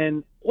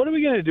 and what are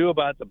we going to do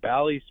about the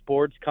Bally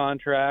Sports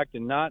contract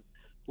and not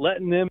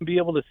letting them be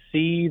able to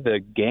see the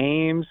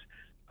games?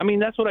 I mean,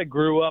 that's what I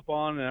grew up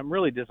on, and I'm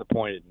really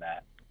disappointed in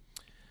that.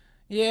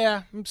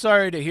 Yeah, I'm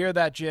sorry to hear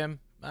that, Jim.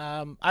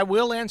 I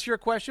will answer your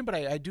question, but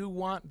I do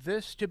want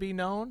this to be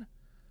known.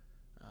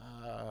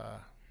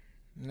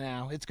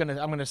 No,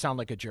 I'm gonna sound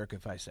like a jerk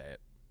if I say it.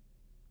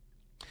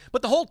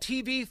 But the whole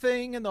TV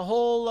thing and the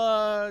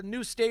whole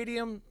new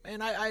stadium,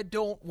 and I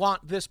don't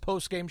want this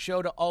post-game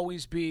show to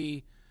always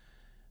be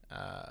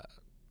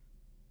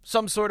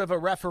some sort of a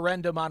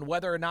referendum on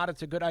whether or not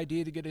it's a good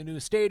idea to get a new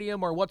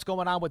stadium or what's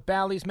going on with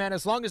Bally's, man.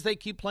 As long as they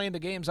keep playing the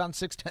games on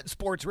 610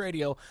 Sports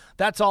Radio,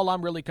 that's all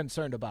I'm really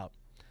concerned about.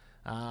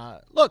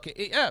 Look,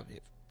 it's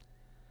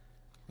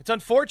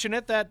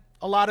unfortunate that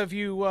a lot of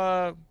you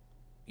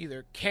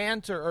either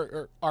can't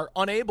or are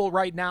unable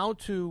right now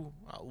to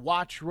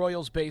watch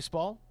Royals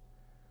baseball.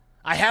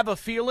 I have a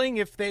feeling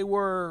if they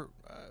were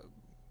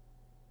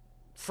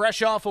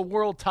fresh off a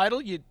world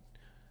title, you'd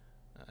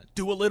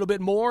do a little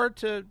bit more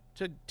to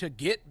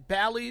get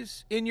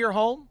Bally's in your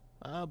home.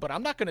 But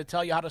I'm not going to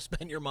tell you how to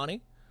spend your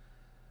money.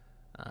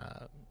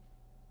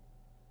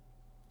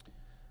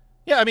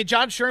 Yeah, I mean,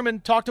 John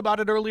Sherman talked about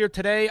it earlier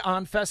today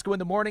on Fesco in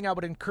the Morning. I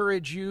would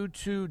encourage you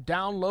to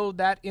download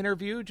that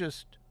interview.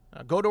 Just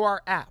go to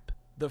our app,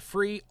 the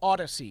free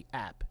Odyssey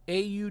app,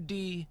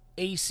 AUDACY.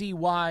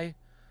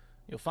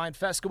 You'll find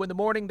Fesco in the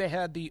Morning. They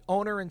had the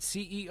owner and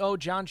CEO,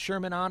 John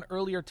Sherman, on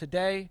earlier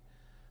today.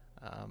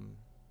 And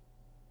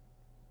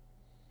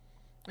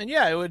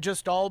yeah, it would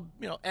just all,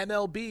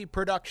 MLB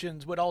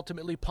Productions would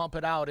ultimately pump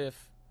it out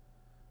if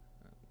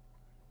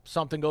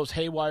something goes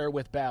haywire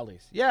with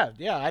Bally's. Yeah,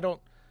 I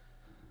don't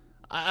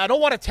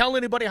want to tell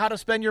anybody how to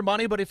spend your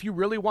money, but if you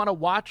really want to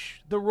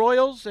watch the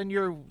Royals and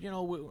you're,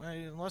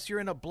 unless you're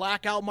in a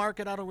blackout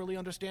market, I don't really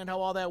understand how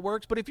all that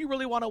works. But if you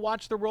really want to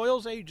watch the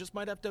Royals, you just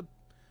might have to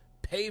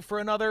pay for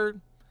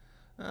another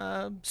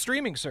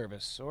streaming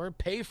service or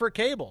pay for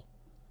cable.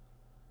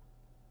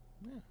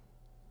 Yeah.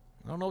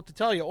 I don't know what to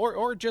tell you.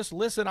 Or just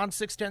listen on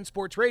 610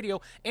 Sports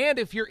Radio. And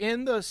if you're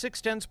in the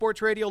 610 Sports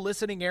Radio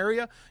listening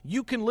area,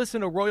 you can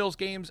listen to Royals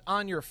games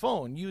on your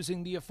phone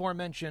using the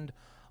aforementioned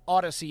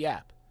Odyssey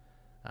app.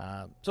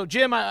 So,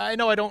 Jim, I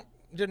know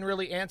didn't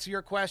really answer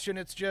your question.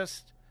 It's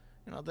just,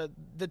 the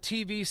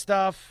TV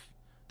stuff,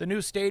 the new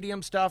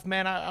stadium stuff,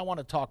 man, I want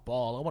to talk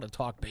ball. I want to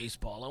talk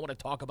baseball. I want to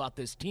talk about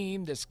this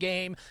team, this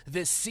game,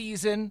 this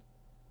season,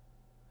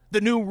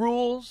 the new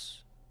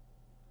rules.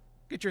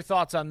 Get your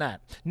thoughts on that.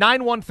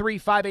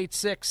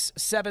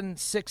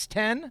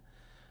 913-586-7610.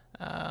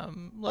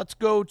 Let's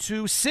go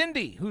to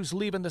Cindy, who's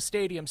leaving the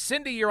stadium.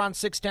 Cindy, you're on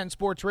 610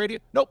 Sports Radio.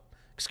 Nope.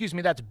 Excuse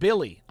me, that's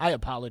Billy. I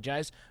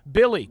apologize.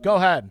 Billy, go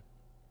ahead.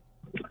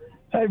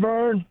 Hey,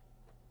 Vern.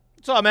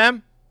 What's up,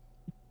 man?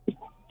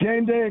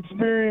 Game day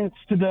experience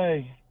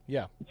today.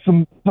 Yeah.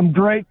 Some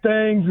great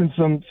things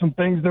and some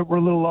things that were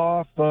a little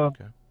off.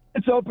 Okay.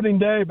 It's opening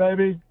day,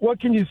 baby. What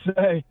can you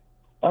say?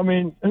 I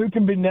mean, who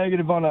can be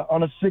negative on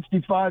a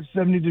 65,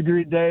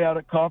 70-degree day out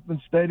at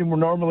Kauffman Stadium? We're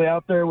normally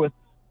out there with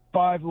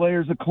 5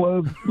 layers of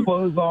clothes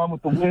on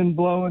with the wind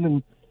blowing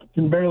and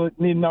can barely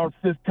need our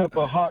 5th cup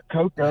of hot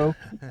cocoa.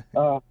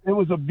 It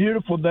was a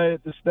beautiful day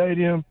at the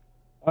stadium.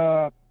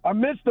 I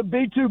missed the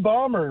B-2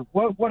 bomber.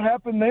 What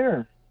happened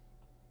there?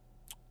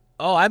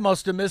 Oh, I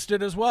must have missed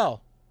it as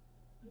well.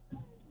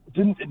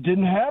 It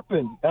didn't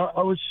happen.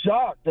 I was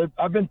shocked.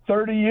 I've been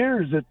 30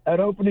 years at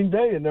opening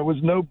day, and there was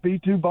no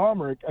B-2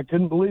 bomber. I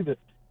couldn't believe it.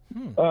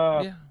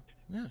 Yeah.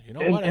 You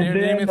know what? I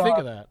didn't even think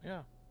of that.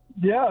 Yeah.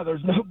 Yeah,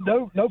 there's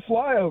no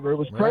flyover. It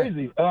was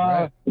crazy.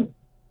 Right.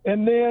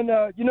 And then,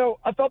 I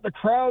thought the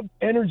crowd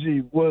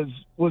energy was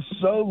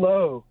so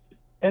low.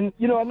 And,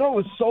 I know it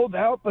was sold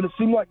out, but it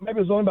seemed like maybe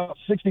it was only about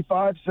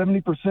 65,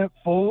 70%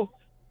 full.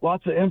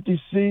 Lots of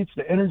empty seats.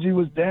 The energy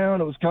was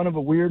down. It was kind of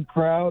a weird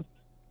crowd.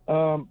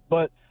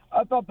 But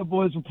I thought the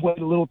boys were played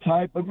a little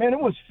tight. But, man, it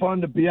was fun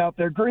to be out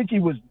there.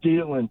 Greinke was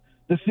dealing.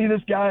 To see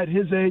this guy at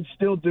his age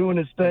still doing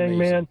his thing,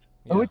 man.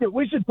 Yeah.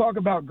 We should talk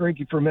about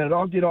Greinke for a minute.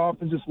 I'll get off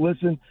and just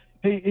listen.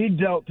 He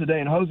dealt today,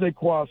 and Jose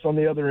Cuas on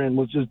the other end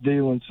was just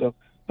dealing. So,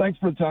 thanks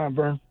for the time,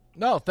 Vern.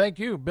 No, thank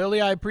you,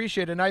 Billy. I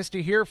appreciate it. Nice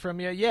to hear from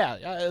you.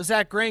 Yeah,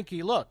 Zach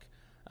Greinke, look,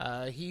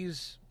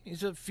 he's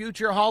a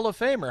future Hall of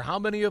Famer. How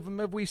many of them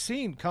have we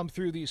seen come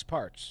through these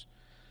parts?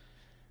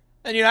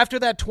 And, after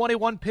that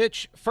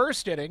 21-pitch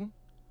first inning,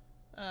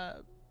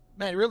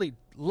 man, really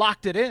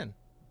locked it in.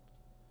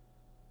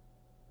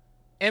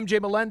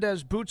 MJ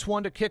Melendez boots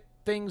one to kick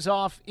things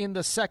off in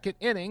the second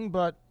inning,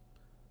 but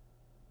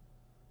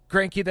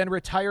Greinke then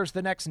retires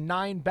the next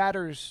 9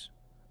 batters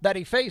that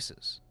he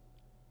faces.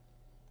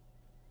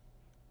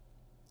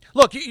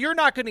 Look, you're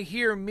not going to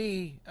hear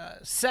me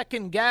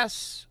second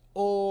guess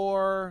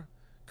or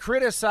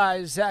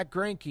criticize Zach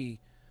Greinke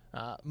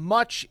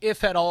much,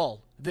 if at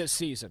all, this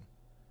season.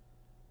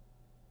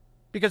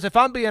 Because if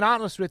I'm being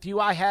honest with you,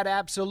 I had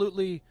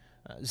absolutely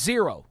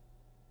zero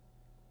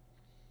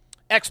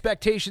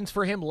expectations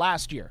for him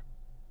last year.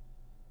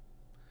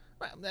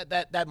 Well,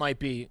 that might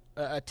be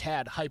a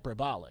tad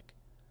hyperbolic.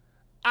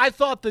 I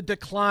thought the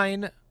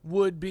decline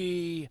would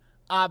be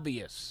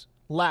obvious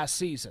last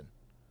season.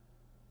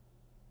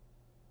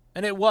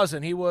 And it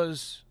wasn't. He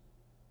was,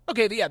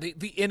 okay,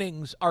 the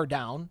innings are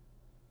down.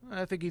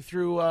 I think he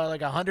threw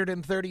like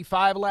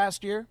 135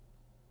 last year.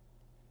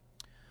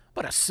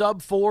 But a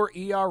sub-4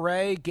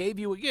 ERA gave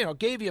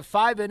you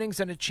 5 innings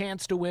and a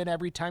chance to win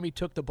every time he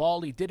took the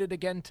ball. He did it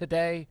again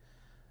today.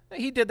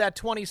 He did that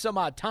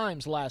 20-some-odd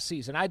times last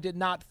season. I did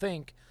not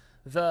think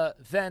the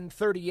then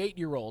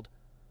 38-year-old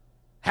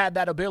had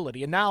that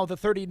ability. And now the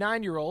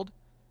 39-year-old,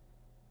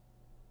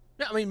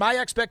 I mean, my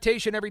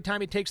expectation every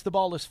time he takes the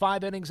ball is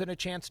 5 innings and a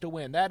chance to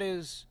win. That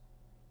is,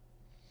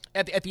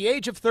 at the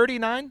age of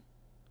 39,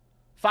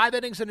 5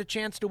 innings and a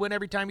chance to win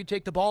every time you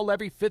take the ball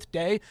every 5th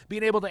day,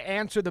 being able to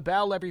answer the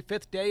bell every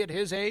 5th day at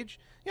his age.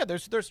 Yeah,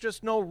 there's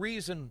just no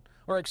reason,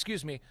 or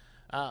excuse me,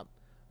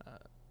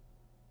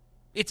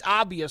 it's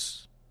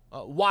obvious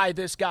why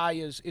this guy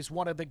is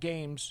one of the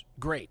game's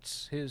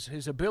greats.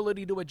 His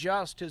ability to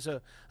adjust, his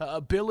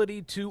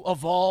ability to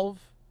evolve,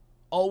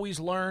 always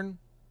learn,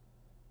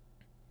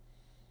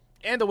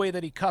 and the way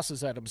that he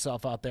cusses at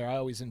himself out there. I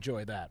always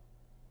enjoy that.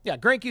 Yeah,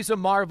 Greinke's a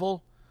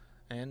marvel,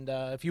 and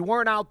if you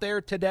weren't out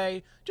there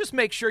today, just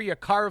make sure you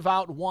carve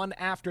out one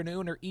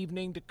afternoon or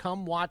evening to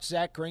come watch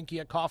Zach Greinke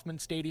at Kauffman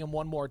Stadium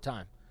one more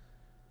time.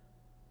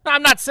 Now,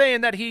 I'm not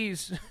saying that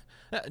he's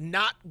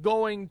not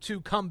going to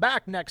come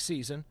back next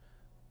season,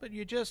 but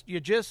you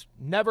just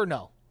never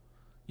know.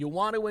 You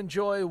want to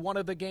enjoy one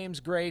of the game's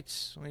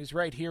greats. He's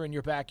right here in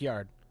your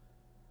backyard.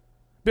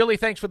 Billy,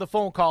 thanks for the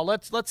phone call.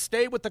 Let's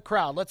stay with the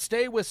crowd. Let's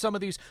stay with some of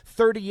these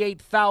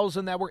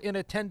 38,000 that were in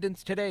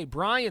attendance today.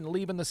 Brian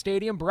leaving the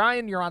stadium.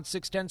 Brian, you're on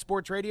 610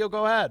 Sports Radio.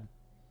 Go ahead.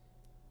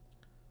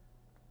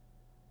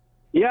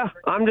 Yeah,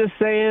 I'm just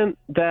saying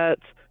that,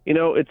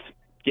 it's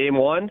game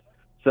 1,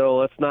 so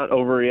let's not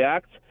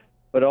overreact.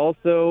 But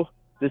also,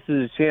 this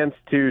is a chance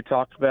to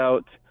talk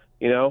about,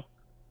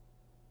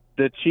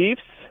 the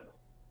Chiefs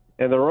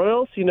and the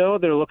Royals.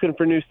 They're looking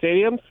for new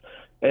stadiums.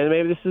 And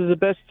maybe this is the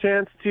best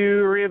chance to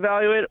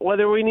reevaluate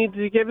whether we need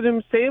to give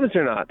them stadiums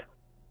or not.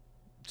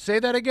 Say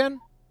that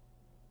again?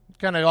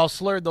 Kind of all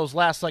slurred those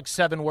last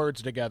 7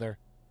 words together.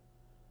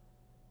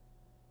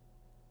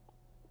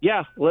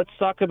 Yeah, let's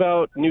talk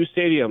about new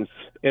stadiums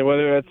and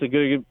whether that's a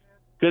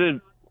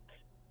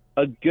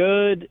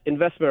good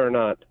investment or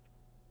not.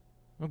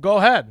 Well, go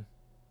ahead.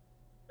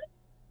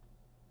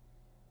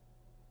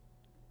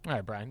 All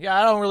right, Brian. Yeah,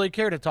 I don't really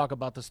care to talk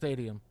about the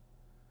stadium.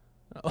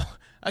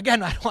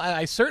 Again,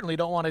 I certainly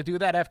don't want to do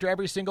that after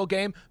every single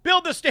game.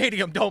 Build the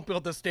stadium. Don't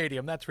build the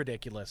stadium. That's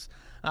ridiculous.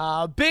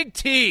 Big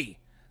T,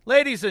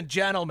 ladies and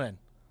gentlemen.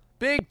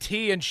 Big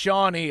T and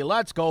Shawnee.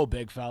 Let's go,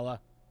 big fella.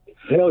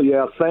 Hell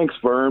yeah. Thanks,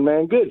 Vern,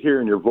 man. Good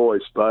hearing your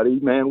voice, buddy.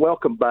 Man,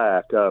 welcome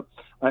back.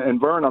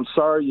 And, Vern, I'm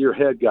sorry your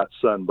head got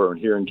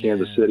sunburned here in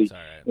Kansas City,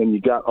 and you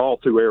got all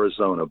through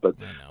Arizona. But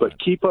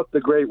keep up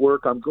the great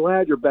work. I'm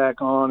glad you're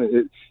back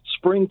on.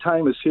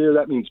 Springtime is here.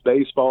 That means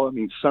baseball. It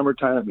means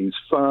summertime. It means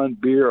fun,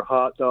 beer,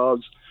 hot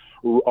dogs,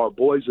 our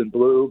boys in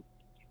blue.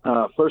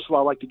 First of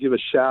all, I'd like to give a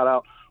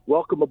shout-out.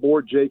 Welcome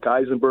aboard Jake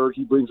Eisenberg.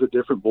 He brings a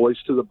different voice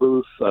to the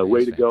booth.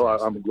 Way to go.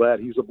 I'm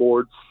glad he's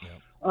aboard.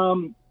 Yeah.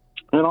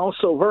 And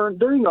also, Vern,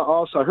 during the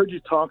offs, I heard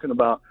you talking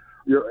about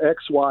your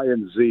X, Y,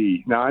 and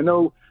Z. Now, I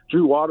know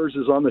Drew Waters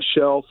is on the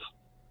shelf,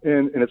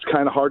 and it's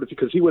kind of hard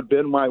because he would have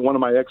been one of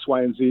my X,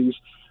 Y, and Zs.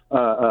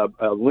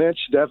 Lynch,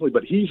 definitely,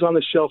 but he's on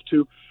the shelf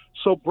too.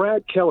 So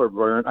Brad Keller,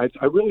 Vern,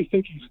 I really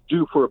think he's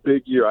due for a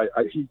big year.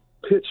 He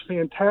pitched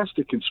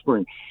fantastic in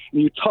spring.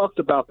 And you talked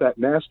about that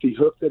nasty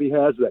hook that he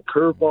has, that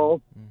curveball,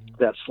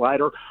 that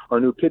slider. Our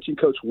new pitching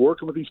coach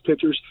working with these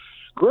pitchers.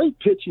 Great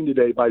pitching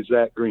today by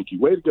Zach Greinke.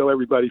 Way to go,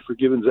 everybody, for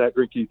giving Zach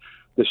Greinke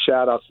the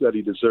shout-outs that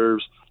he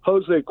deserves.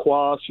 Jose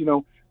Cuas,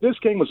 this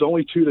game was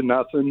only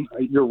 2-0.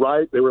 You're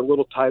right. They were a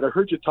little tight. I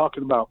heard you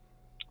talking about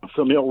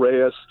Famil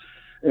Reyes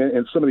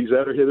and some of these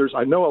other hitters.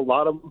 I know a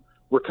lot of them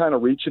were kind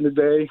of reaching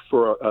today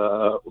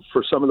for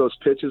some of those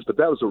pitches, but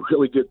that was a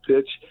really good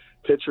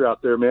pitcher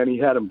out there, man. He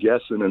had them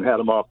guessing and had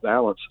them off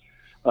balance.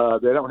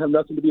 They don't have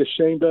nothing to be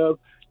ashamed of.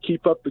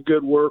 Keep up the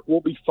good work. We'll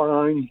be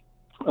fine.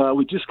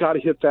 We just got to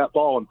hit that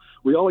ball. And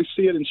we always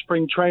see it in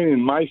spring training.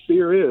 My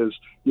fear is,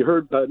 you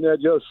heard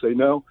Ned Yost say,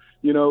 no,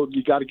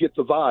 you got to get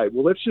the vibe.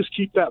 Well, let's just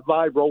keep that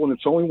vibe rolling.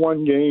 It's only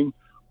one game.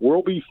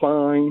 We'll be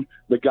fine.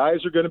 The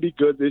guys are going to be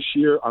good this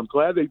year. I'm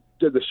glad they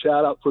did the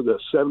shout-out for the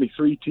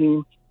 73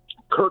 team.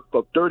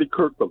 Dirty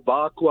Kirk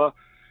Bavacqua.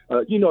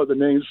 The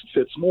names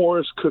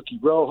Fitzmaurice, Cookie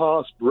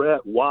Rojas,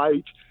 Brett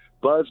White,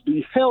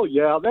 Busby. Hell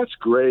yeah, that's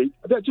great.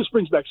 That just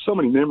brings back so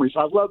many memories.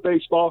 I love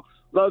baseball.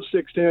 Love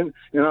 610,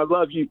 and I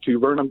love you too,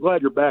 Vern. I'm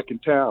glad you're back in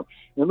town.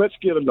 And let's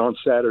get them on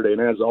Saturday. And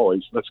as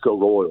always, let's go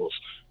Royals.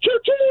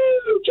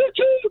 Choo-choo!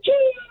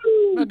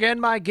 Choo-choo-choo! Again,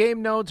 my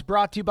game notes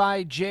brought to you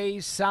by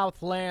Jay's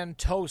Southland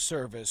Tow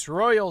Service.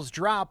 Royals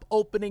drop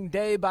opening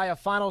day by a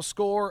final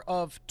score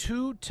of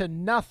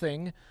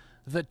 2-0.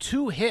 The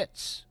 2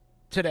 hits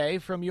today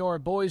from your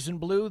boys in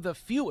blue, the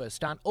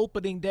fewest on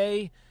opening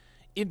day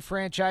in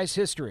franchise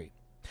history.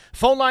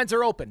 Phone lines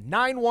are open,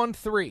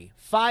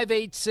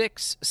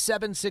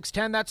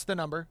 913-586-7610. That's the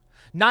number,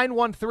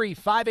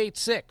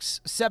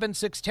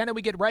 913-586-7610. And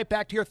we get right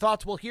back to your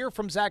thoughts. We'll hear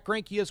from Zach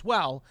Greinke as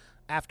well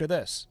after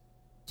this.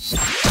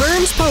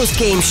 Vern's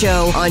Postgame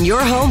Show on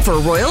your home for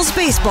Royals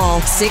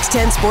baseball,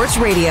 610 Sports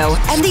Radio,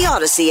 and the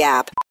Odyssey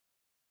app.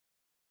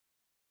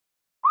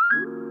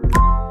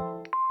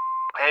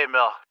 Hey,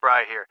 Mel,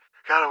 Bri here.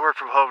 Gotta work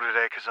from home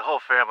today because the whole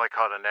family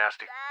caught a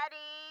nasty...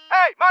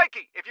 Hey,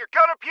 Mikey, if you're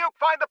gonna puke,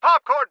 find the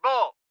popcorn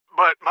bowl.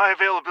 But my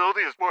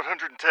availability is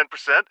 110%.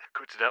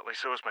 Coincidentally,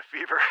 so is my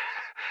fever.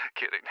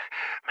 Kidding.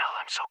 Mel,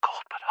 I'm so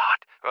cold but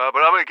hot.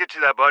 But I'm gonna get you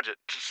that budget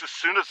just as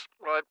soon as...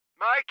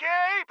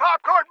 Mikey,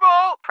 popcorn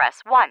bowl!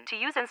 Press 1 to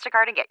use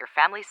Instacart and get your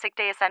family's sick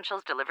day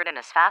essentials delivered in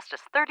as fast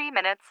as 30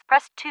 minutes.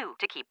 Press 2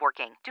 to keep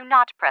working. Do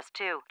not press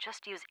 2.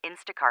 Just use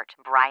Instacart,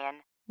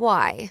 Brian.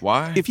 Why?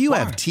 If you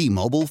have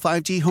T-Mobile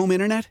 5G home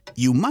internet,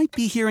 you might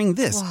be hearing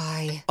this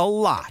Why? a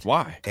lot.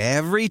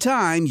 Every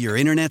time your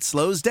internet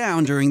slows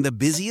down during the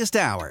busiest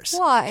hours.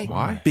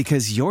 Why?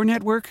 Because your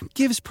network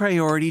gives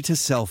priority to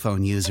cell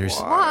phone users.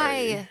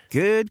 Why?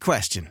 Good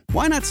question.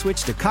 Why not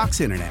switch to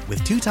Cox Internet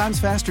with 2 times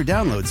faster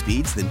download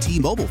speeds than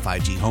T-Mobile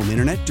 5G home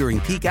internet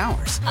during peak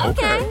hours?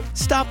 Okay.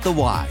 Stop the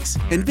whys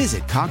and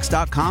visit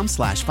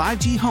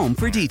cox.com/5G home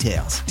for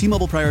details.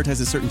 T-Mobile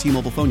prioritizes certain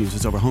T-Mobile phone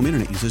users over home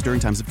internet users during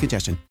times of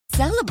congestion.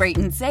 Celebrate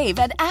and save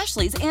at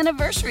Ashley's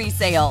Anniversary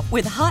Sale.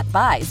 With Hot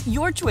Buys,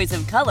 your choice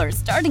of colors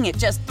starting at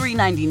just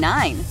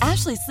 $3.99.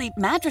 Ashley Sleep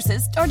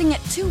mattresses starting at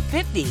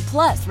 $2.50.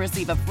 Plus,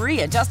 receive a free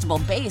adjustable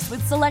base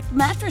with select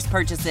mattress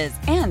purchases.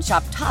 And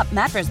shop top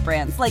mattress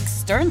brands like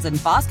Stearns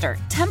 & Foster,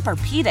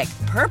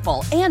 Tempur-Pedic,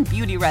 Purple, and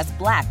Beautyrest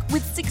Black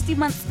with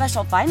 60-month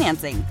special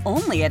financing.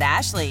 Only at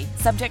Ashley.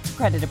 Subject to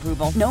credit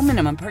approval. No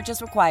minimum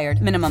purchase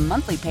required. Minimum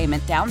monthly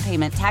payment, down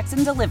payment, tax,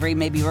 and delivery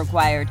may be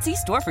required. See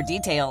store for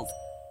details.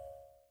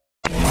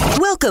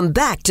 Welcome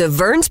back to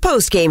Vern's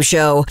Postgame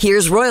Show.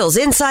 Here's Royals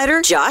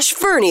insider Josh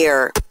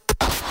Vernier.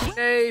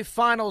 A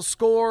final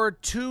score,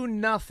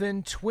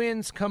 2-0.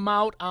 Twins come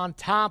out on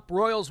top.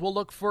 Royals will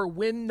look for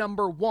win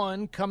number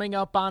 1 coming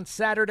up on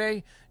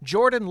Saturday.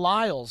 Jordan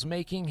Lyles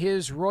making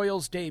his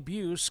Royals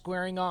debut,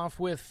 squaring off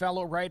with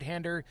fellow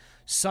right-hander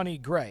Sonny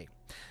Gray.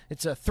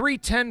 It's a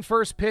 3:10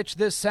 first pitch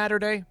this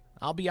Saturday.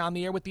 I'll be on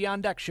the air with the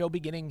On Deck Show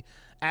beginning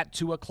at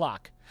 2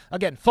 o'clock.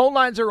 Again, phone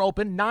lines are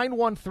open,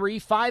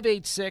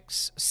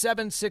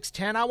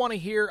 913-586-7610. I want to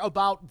hear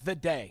about the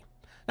day.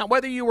 Now,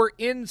 whether you were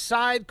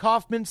inside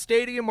Kauffman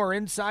Stadium or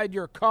inside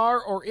your car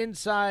or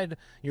inside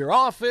your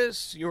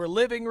office, your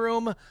living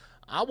room,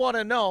 I want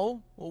to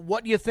know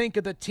what you think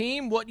of the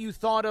team, what you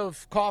thought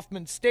of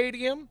Kauffman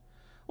Stadium,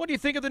 what do you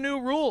think of the new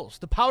rules,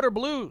 the powder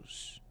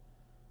blues,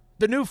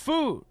 the new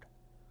food.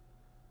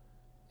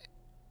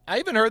 I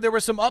even heard there were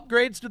some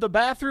upgrades to the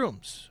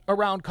bathrooms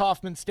around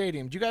Kauffman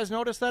Stadium. Did you guys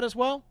notice that as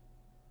well?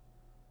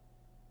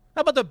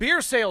 How about the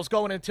beer sales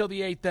going until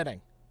the 8th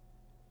inning?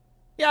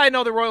 Yeah, I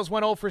know the Royals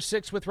went 0 for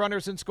 6 with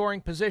runners in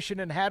scoring position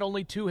and had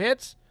only 2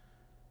 hits.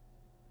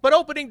 But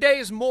opening day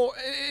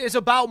is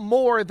about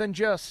more than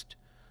just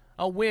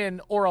a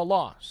win or a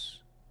loss.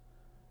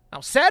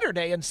 Now,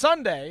 Saturday and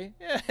Sunday,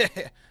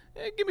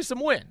 give me some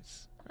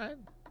wins. Right?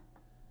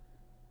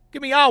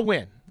 Give me a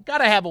win. Got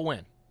to have a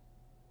win.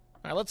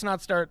 All right, let's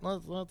not start.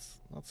 Let's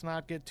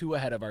not get too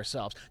ahead of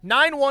ourselves.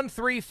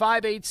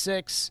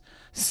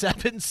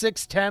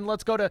 913-586-7610.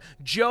 Let's go to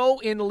Joe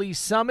in Lee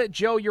Summit.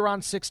 Joe, you're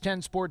on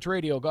 610 Sports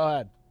Radio. Go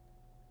ahead.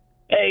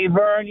 Hey,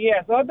 Vern.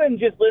 Yeah, so I've been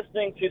just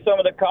listening to some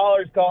of the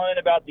callers calling in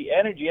about the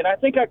energy, and I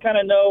think I kind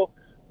of know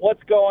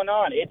what's going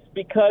on. It's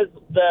because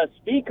the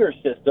speaker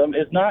system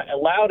is not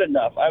loud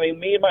enough. I mean,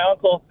 me and my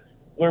uncle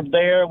were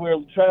there. We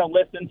were trying to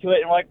listen to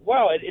it, and like,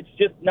 wow, it's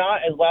just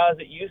not as loud as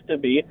it used to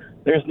be.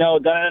 There's no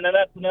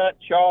nut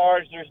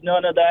charge. There's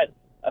none of that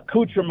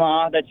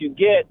accoutrement that you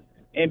get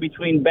in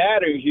between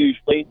batters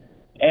usually,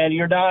 and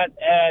you're not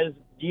as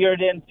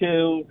geared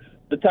into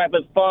the type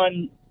of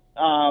fun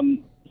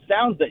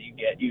sounds that you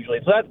get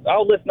usually. So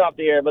I'll listen off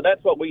the air, but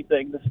that's what we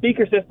think. The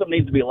speaker system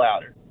needs to be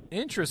louder.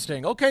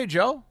 Interesting. Okay,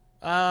 Joe.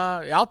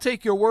 I'll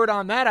take your word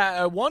on that.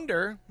 I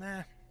wonder,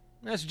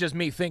 that's just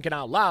me thinking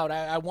out loud.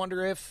 I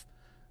wonder if,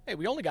 hey,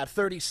 we only got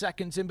 30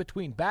 seconds in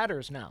between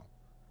batters now.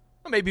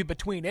 Well, maybe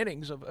between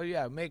innings,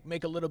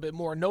 make a little bit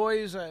more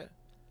noise.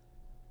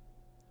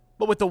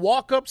 But with the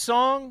walk-up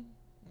song,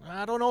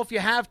 I don't know if you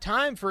have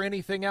time for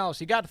anything else.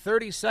 You got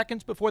 30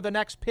 seconds before the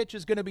next pitch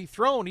is going to be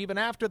thrown, even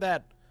after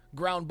that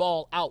ground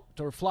ball out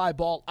or fly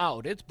ball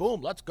out. It's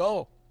boom, let's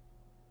go.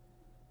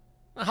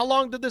 How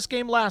long did this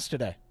game last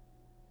today?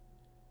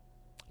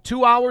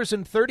 2 hours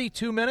and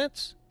 32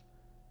 minutes?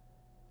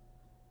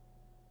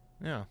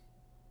 Yeah.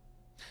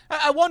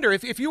 I wonder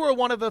if you were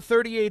one of the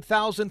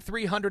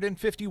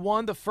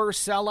 38,351, the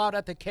first sellout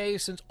at the K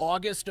since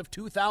August of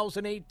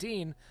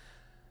 2018,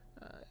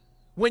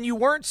 when you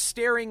weren't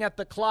staring at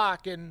the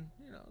clock and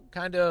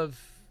kind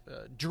of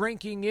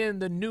drinking in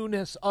the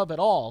newness of it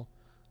all,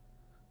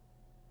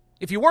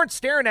 if you weren't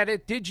staring at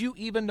it, did you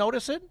even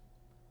notice it?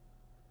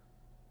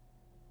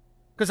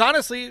 Because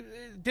honestly,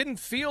 it didn't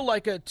feel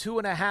like a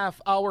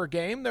 2.5-hour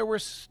game. There were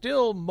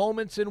still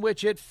moments in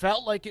which it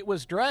felt like it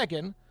was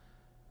dragging.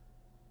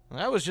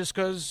 That was just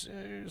because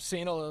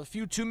seeing a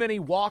few too many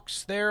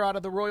walks there out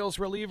of the Royals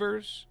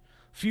relievers,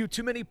 a few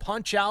too many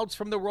punch-outs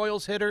from the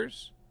Royals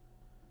hitters.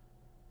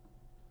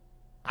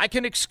 I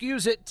can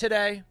excuse it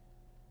today.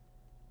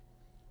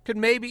 Could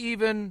maybe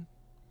even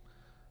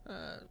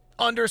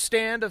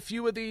understand a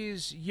few of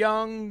these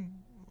young,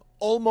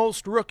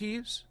 almost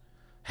rookies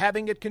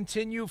having it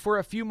continue for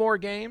a few more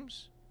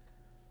games.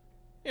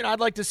 I'd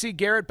like to see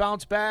Garrett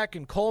bounce back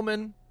and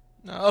Coleman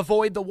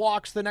avoid the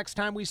walks the next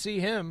time we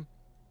see him.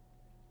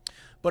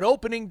 But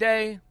opening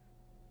day,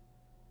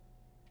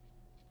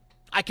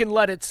 I can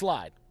let it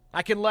slide.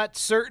 I can let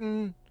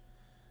certain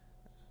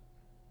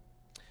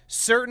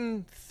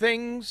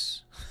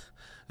things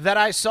that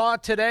I saw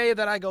today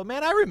that I go,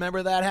 man, I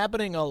remember that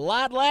happening a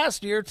lot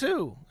last year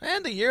too,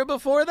 and the year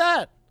before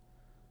that.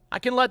 I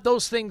can let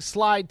those things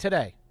slide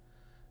today.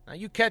 Now,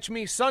 you catch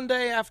me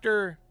Sunday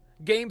after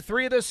Game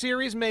 3 of the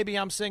series, maybe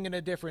I'm singing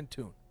a different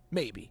tune.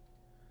 Maybe.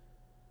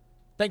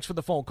 Thanks for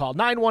the phone call.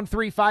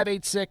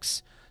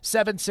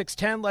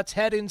 913-586-7610. Let's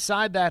head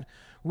inside that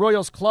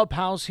Royals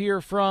clubhouse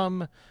here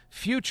from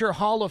future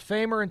Hall of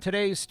Famer and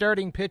today's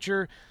starting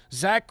pitcher,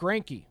 Zack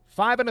Greinke.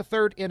 5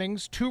 1/3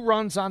 innings, 2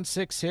 runs on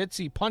 6 hits.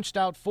 He punched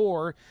out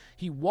 4.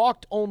 He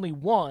walked only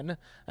 1.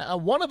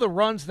 One of the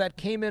runs that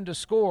came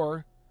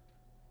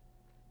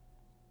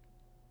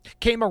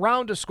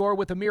around to score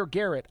with Amir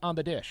Garrett on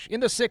the dish.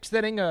 In the 6th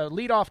inning, a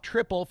leadoff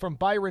triple from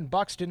Byron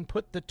Buxton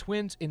put the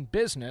Twins in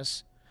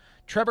business.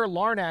 Trevor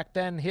Larnach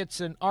then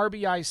hits an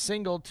RBI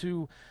single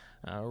to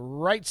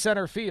right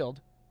center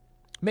field,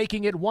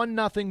 making it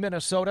 1-0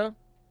 Minnesota.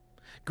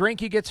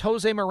 Greinke gets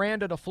Jose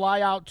Miranda to fly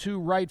out to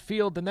right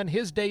field, and then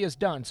his day is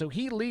done. So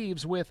he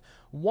leaves with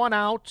 1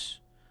 out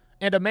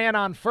and a man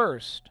on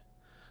first.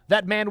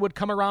 That man would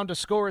come around to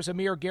score as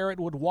Amir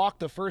Garrett would walk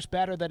the first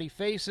batter that he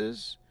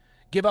faces,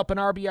 give up an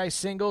RBI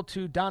single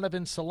to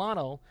Donovan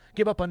Solano,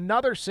 give up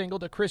another single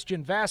to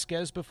Christian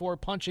Vasquez before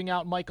punching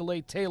out Michael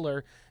A.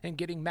 Taylor and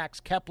getting Max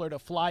Kepler to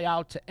fly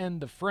out to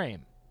end the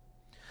frame.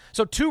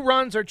 So 2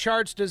 runs are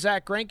charged to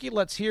Zack Greinke.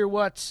 Let's hear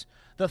what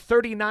the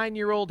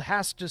 39-year-old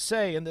has to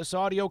say in this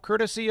audio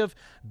courtesy of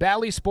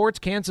Bally Sports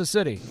Kansas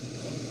City.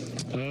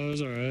 It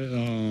was all right.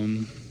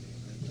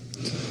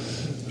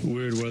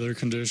 Weird weather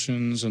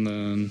conditions, and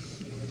then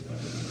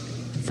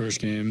first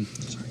game,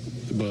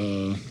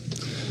 but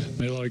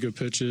made a lot of good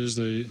pitches.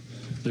 They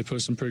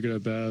put some pretty good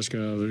at bats, got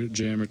out of a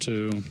jam or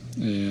two,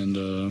 and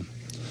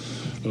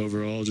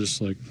overall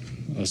just like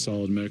a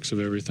solid mix of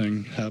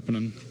everything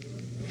happening.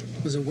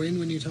 Was it wind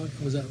when you talked?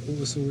 Was that what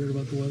was so weird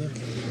about the weather?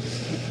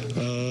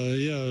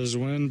 Yeah, it was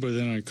wind, but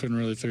then I couldn't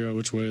really figure out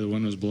which way the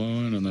wind was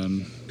blowing, and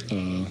then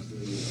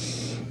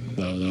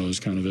that was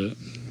kind of it.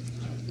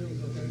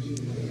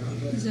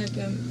 Zach,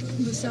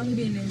 with Sally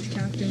being named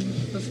captain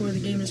before the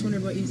game, I just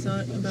wondered what you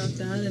thought about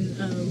that and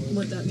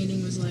what that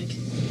meeting was like.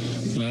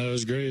 It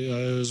was great.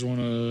 There's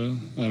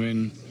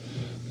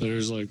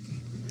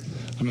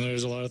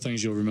a lot of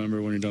things you'll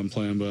remember when you're done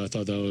playing, but I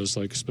thought that was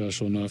like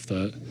special enough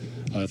that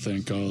I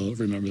think I'll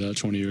remember that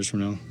 20 years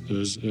from now. It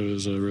was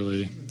a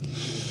really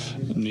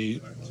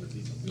neat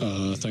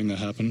thing that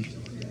happened.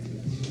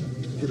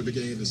 For the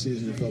beginning of the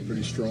season, you felt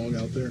pretty strong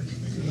out there?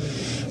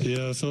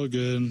 Yeah, I felt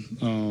good.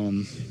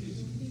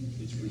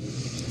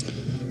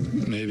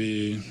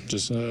 Maybe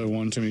just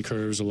one too many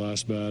curves the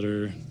last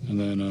batter, and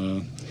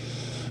then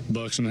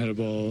Buxton hit a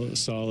ball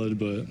solid,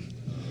 but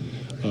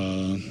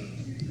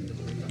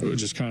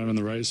just kind of in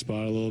the right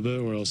spot a little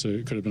bit, or else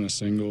it could have been a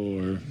single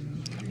or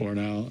an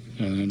out,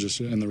 and then just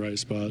in the right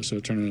spot, so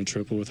it turned into a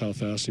triple with how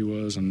fast he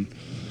was, and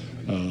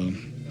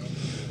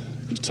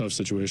tough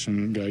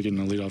situation, guy getting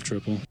a leadoff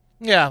triple.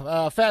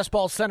 Yeah,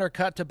 fastball center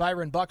cut to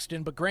Byron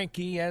Buxton, but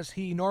Greinke, as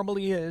he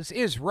normally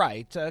is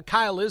right.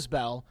 Kyle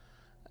Isbell,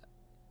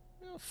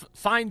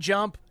 fine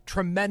jump,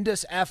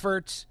 tremendous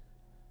effort,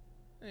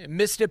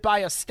 missed it by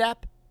a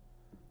step,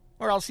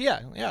 or else,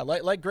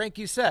 like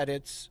Greinke said,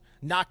 it's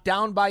knocked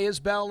down by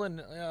Isbell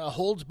and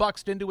holds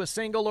Buxton to a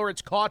single, or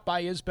it's caught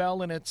by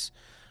Isbell and it's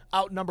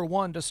out number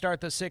 1 to start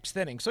the 6th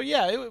inning. So,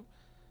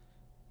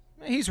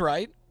 he's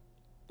right.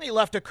 He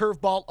left a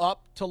curveball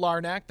up to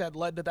Larnach that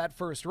led to that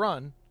first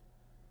run.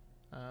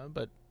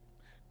 But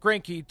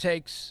Greinke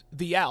takes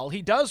the L.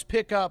 He does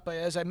pick up,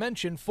 as I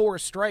mentioned, 4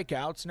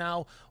 strikeouts,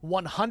 now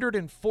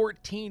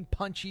 114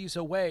 punchies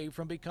away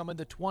from becoming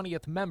the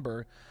 20th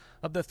member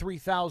of the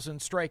 3,000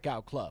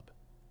 strikeout club.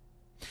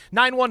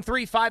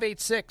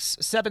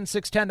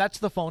 913-586-7610, that's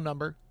the phone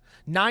number.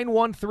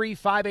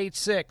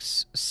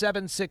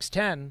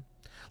 913-586-7610.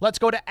 Let's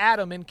go to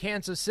Adam in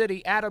Kansas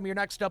City. Adam, you're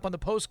next up on the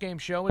postgame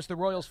show as the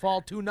Royals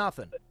fall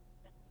 2-0.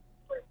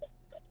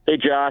 Hey,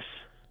 Josh.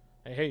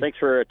 Hey. Thanks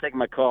for taking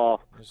my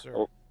call. Yes,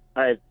 sir.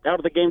 Out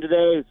of the game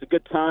today. It's a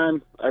good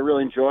time. I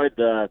really enjoyed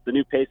the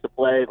new pace of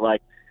play,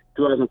 like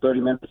 2 hours and 30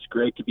 minutes.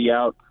 Great to be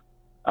out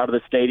of the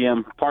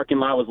stadium. Parking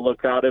lot was a little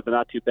crowded, but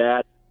not too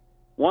bad.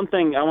 One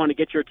thing I want to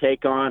get your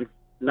take on,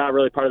 not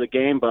really part of the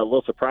game, but a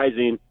little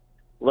surprising.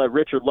 let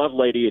Richard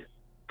Lovelady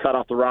cut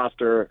off the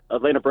roster.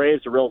 Atlanta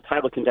Braves, a real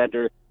title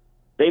contender,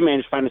 they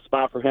managed to find a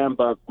spot for him,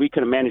 but we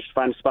couldn't manage to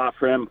find a spot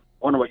for him.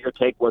 I wonder what your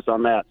take was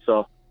on that.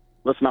 So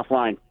listen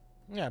offline.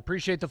 Yeah,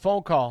 appreciate the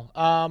phone call.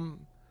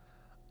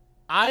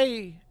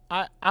 Has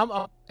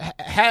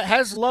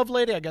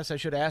Lovelady, I guess I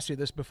should ask you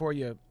this before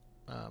you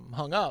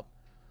hung up,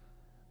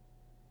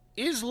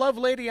 is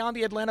Lovelady on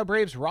the Atlanta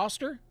Braves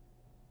roster?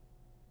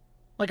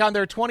 Like on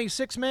their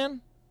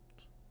 26-man?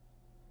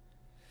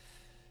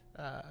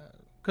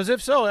 Because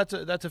if so,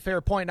 that's a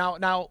fair point.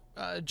 Now,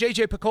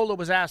 J.J. Picola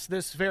was asked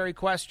this very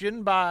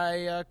question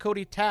by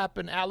Cody Tapp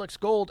and Alex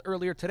Gold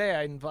earlier today.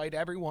 I invite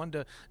everyone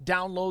to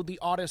download the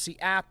Odyssey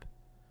app.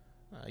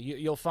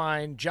 You'll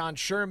find John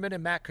Sherman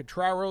and Matt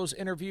Cotraro's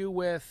interview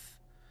with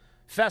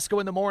Fesco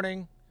in the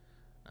morning.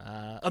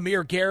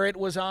 Amir Garrett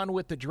was on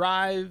with The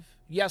Drive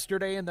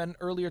yesterday, and then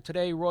earlier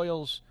today,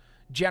 Royals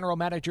general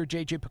manager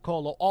J.J.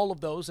 Picola. All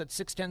of those at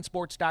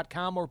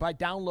 610sports.com or by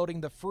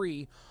downloading the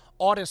free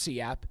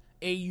Odyssey app,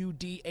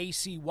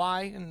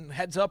 AUDACY. And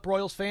heads up,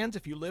 Royals fans,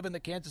 if you live in the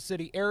Kansas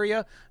City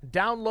area,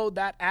 download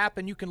that app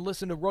and you can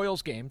listen to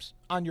Royals games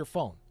on your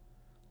phone.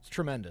 It's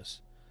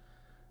tremendous.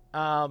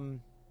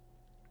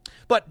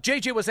 But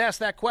JJ was asked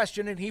that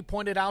question, and he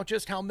pointed out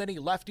just how many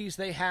lefties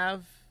they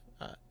have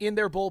in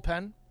their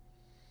bullpen.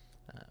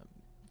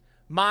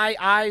 My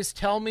eyes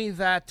tell me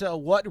that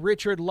what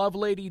Richard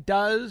Lovelady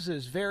does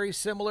is very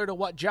similar to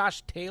what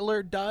Josh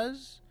Taylor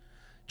does.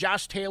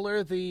 Josh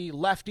Taylor, the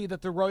lefty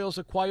that the Royals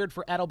acquired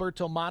for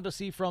Adalberto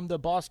Mondesi from the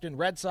Boston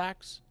Red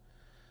Sox.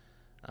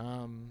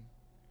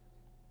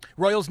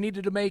 Royals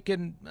needed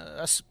to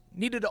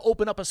needed to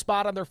open up a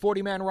spot on their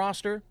 40-man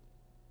roster.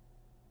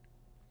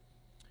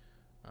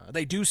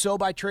 They do so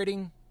by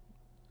trading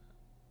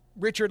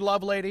Richard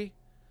Lovelady.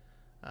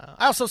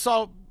 I also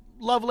saw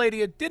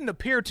Lovelady. It didn't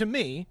appear to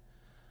me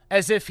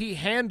as if he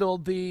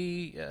handled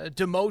the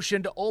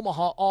demotion to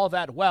Omaha all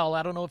that well.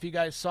 I don't know if you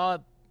guys saw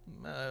it,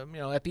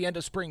 at the end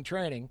of spring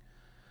training.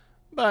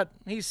 But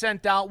he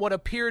sent out what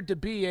appeared to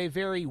be a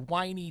very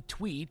whiny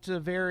tweet, a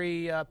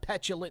very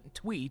petulant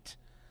tweet.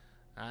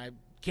 I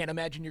can't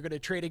imagine you're going to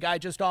trade a guy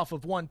just off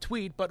of one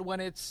tweet, but when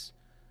it's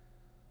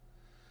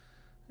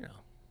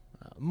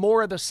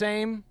more of the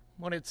same,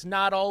 when it's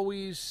not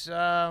always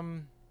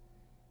the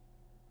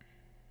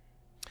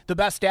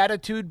best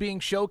attitude being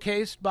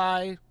showcased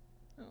by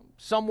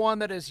someone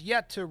that has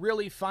yet to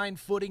really find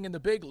footing in the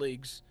big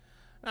leagues,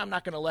 I'm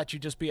not going to let you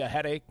just be a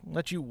headache,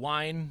 let you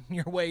whine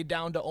your way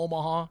down to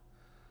Omaha,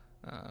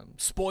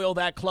 spoil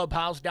that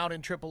clubhouse down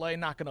in AAA.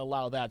 Not going to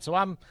allow that. So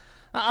I'm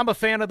a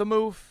fan of the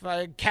move.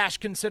 Cash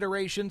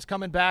considerations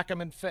coming back.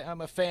 I'm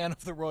a fan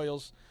of the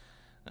Royals.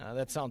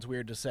 That sounds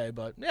weird to say,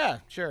 but yeah,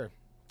 sure.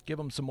 Give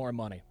them some more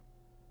money.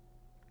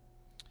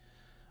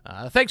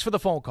 Thanks for the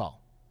phone call.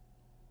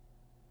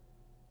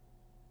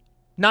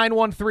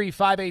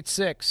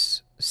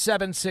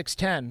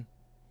 913-586-7610.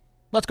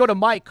 Let's go to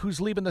Mike, who's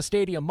leaving the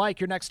stadium.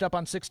 Mike, you're next up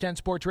on 610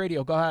 Sports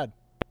Radio. Go ahead.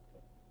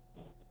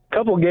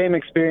 Couple game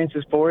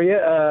experiences for you.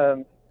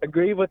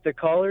 Agree with the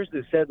callers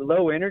that said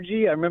low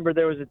energy. I remember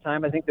there was a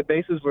time I think the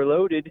bases were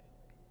loaded,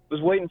 was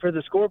waiting for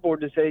the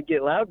scoreboard to say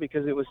get loud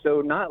because it was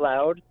so not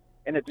loud.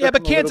 And it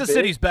but Kansas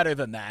City's better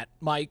than that,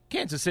 Mike.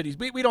 Kansas City's,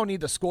 we don't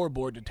need the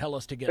scoreboard to tell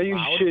us to get loud. You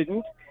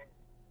shouldn't.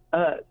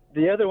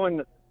 The other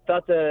one,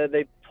 thought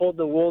they pulled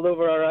the wool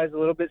over our eyes a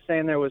little bit,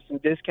 saying there was some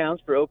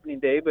discounts for opening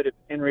day, but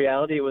in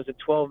reality it was a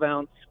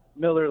 12-ounce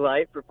Miller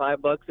Lite for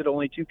 $5 at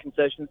only 2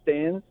 concession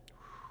stands.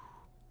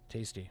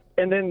 Tasty.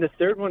 And then the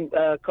third one,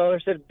 caller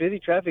said busy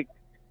traffic,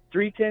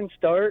 3:10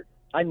 start.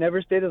 I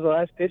never stayed as the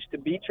last pitch to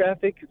beat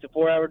traffic. It's a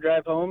 4-hour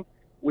drive home.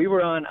 We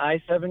were on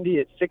I-70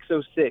 at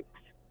 6:06,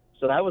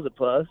 so that was a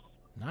plus.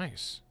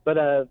 Nice.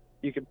 But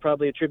you could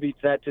probably attribute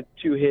that to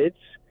 2 hits.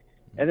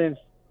 And then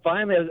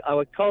finally,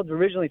 I called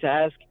originally to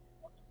ask,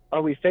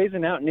 are we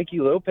phasing out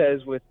Nicky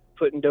Lopez with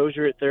putting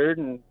Dozier at third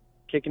and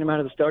kicking him out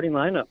of the starting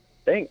lineup?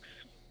 Thanks.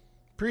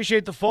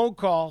 Appreciate the phone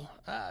call.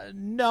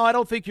 No, I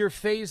don't think you're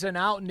phasing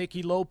out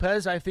Nicky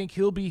Lopez. I think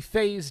he'll be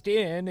phased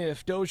in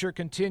if Dozier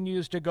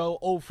continues to go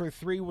 0 for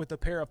 3 with a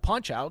pair of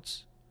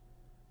punch-outs.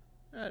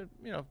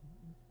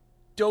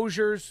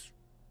 Dozier's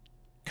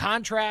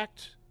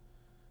contract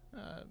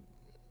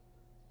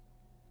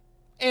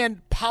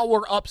and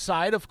power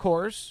upside, of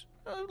course.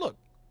 Look,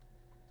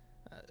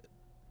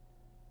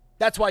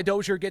 that's why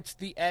Dozier gets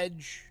the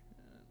edge.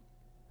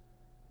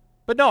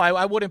 But no,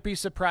 I wouldn't be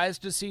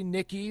surprised to see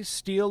Nicky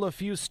steal a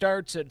few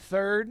starts at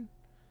third,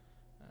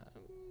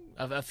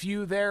 a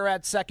few there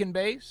at second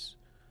base.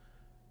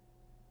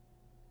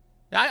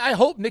 I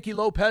hope Nicky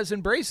Lopez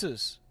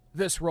embraces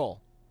this role.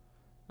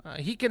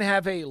 He can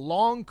have a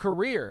long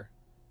career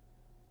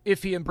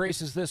if he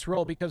embraces this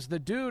role because the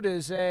dude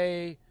is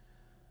a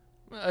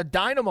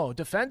dynamo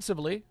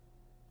defensively.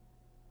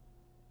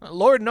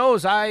 Lord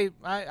knows I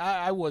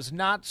was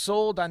not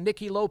sold on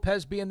Nicky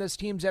Lopez being this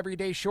team's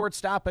everyday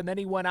shortstop, and then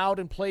he went out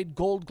and played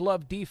Gold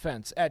Glove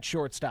defense at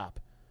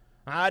shortstop.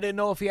 I didn't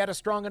know if he had a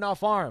strong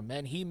enough arm,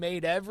 and he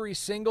made every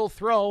single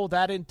throw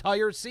that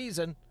entire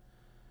season.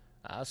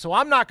 So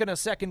I'm not going to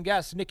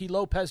second-guess Nicky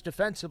Lopez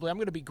defensively. I'm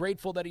going to be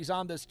grateful that he's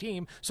on this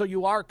team, so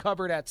you are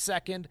covered at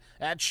second,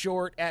 at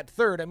short, at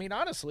third. I mean,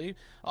 honestly,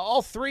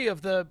 all three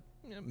of the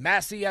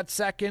Massey at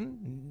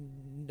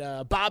second,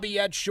 Bobby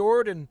at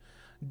short, and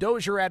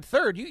Dozier at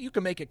third, you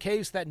can make a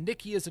case that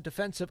Nicky is a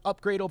defensive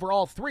upgrade over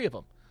all three of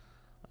them.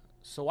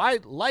 So I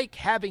like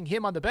having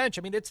him on the bench.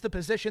 I mean, it's the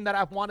position that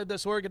I've wanted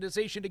this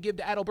organization to give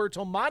to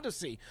Adalberto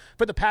Mondesi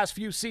for the past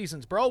few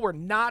seasons. Bro, we're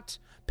not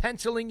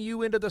penciling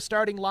you into the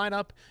starting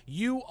lineup.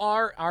 You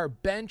are our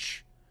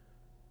bench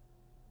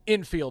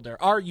infielder,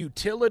 our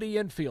utility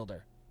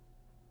infielder.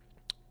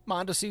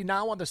 Mondesi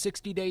now on the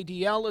 60-day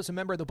DL as a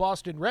member of the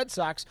Boston Red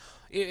Sox.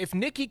 If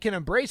Nicky can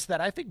embrace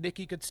that, I think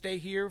Nicky could stay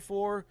here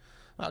for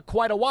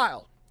quite a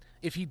while.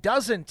 If he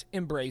doesn't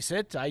embrace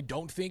it, I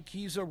don't think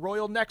he's a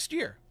Royal next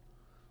year.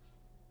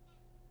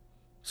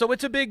 So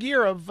it's a big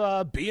year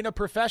of being a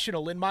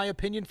professional, in my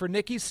opinion, for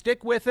Nicky.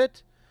 Stick with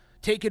it.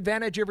 Take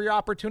advantage of your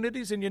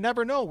opportunities, and you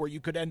never know where you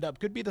could end up.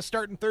 Could be the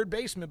starting third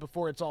baseman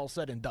before it's all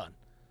said and done.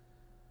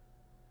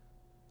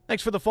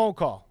 Thanks for the phone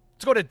call.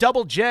 Let's go to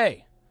Double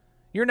J.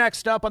 You're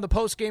next up on the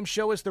postgame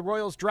show as the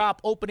Royals drop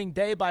opening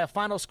day by a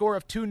final score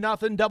of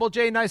 2-0. Double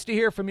J, nice to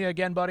hear from you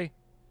again, buddy.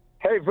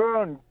 Hey,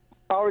 Vern.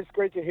 Always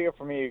great to hear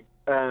from you.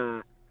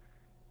 Tough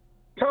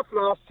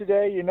loss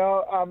today, you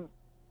know. I'm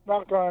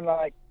not going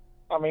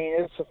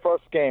it's the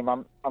first game.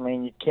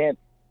 You can't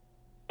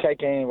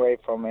take any away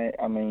from it.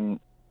 I mean,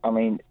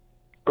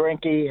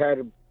 Greinke had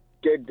a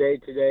good day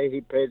today.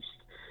 He pitched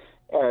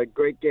a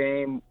great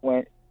game,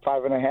 went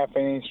 5.5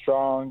 innings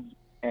strong,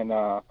 and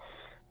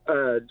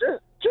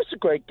just a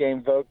great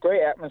game, though.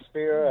 Great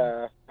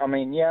atmosphere.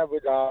 We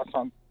lost.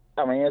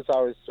 It's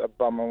always a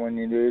bummer when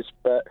you lose,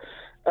 but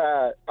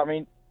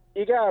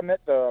you gotta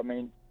admit, though.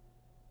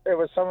 It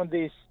was some of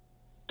these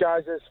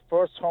guys'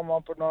 first home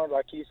opener,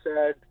 like you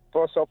said,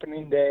 first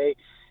opening day,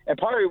 and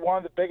probably one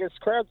of the biggest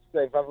crowds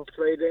they've ever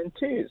played in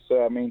too.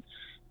 So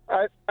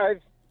I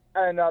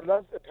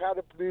love the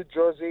powder blue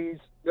jerseys.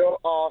 They're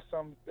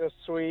awesome. They're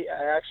sweet.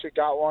 I actually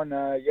got one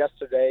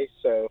yesterday,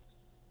 so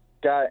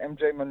got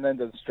MJ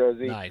Melendez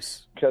jersey.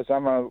 Nice. Because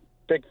I'm a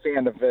big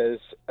fan of his.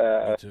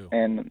 Me too.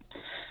 And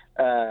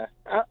I'm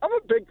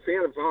a big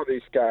fan of all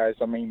these guys.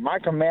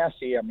 Michael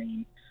Massey.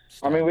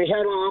 We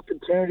had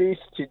opportunities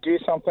to do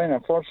something.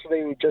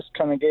 Unfortunately, we just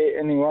couldn't get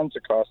any runs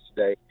across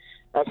today.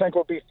 I think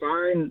we'll be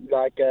fine,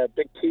 like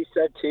Big T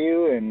said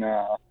too, and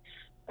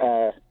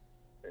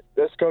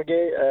let's go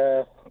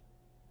get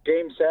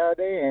game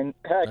Saturday, and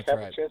heck, That's have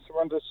right. a chance to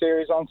run the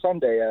series on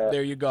Sunday.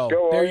 There you go.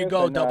 Go There you Warriors,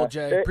 go, and, Double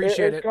J.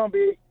 Appreciate it.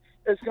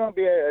 It's gonna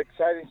be an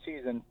exciting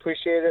season.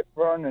 Appreciate it,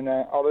 Vern, and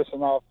all this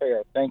and all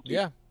fair. Thank you.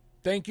 Yeah,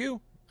 thank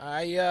you.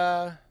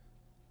 I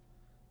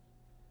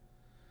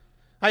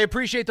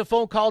appreciate the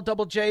phone call,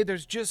 Double J.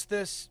 There's just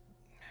this.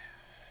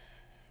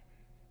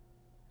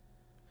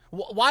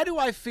 Why do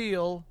I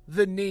feel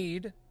the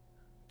need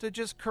to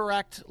just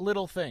correct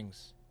little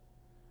things?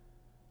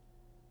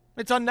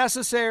 It's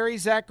unnecessary.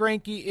 Zach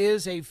Greinke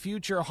is a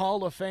future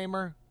Hall of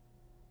Famer.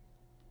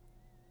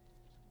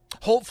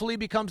 Hopefully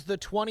becomes the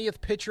 20th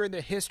pitcher in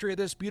the history of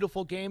this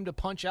beautiful game to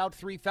punch out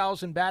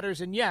 3,000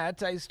 batters, and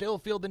yet I still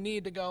feel the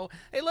need to go,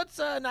 hey, let's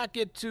not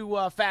get too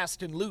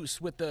fast and loose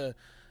with the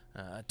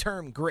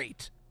term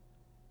great.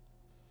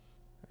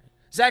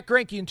 Zach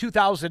Greinke in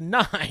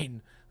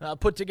 2009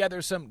 put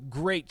together some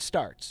great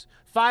starts.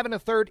 5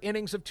 1/3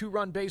 innings of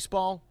 2-run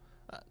baseball.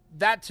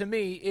 That, to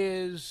me,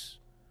 is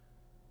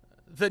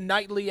the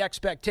nightly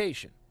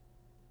expectation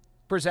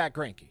for Zach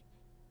Greinke.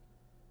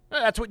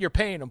 That's what you're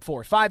paying him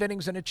for. 5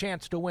 innings and a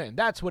chance to win.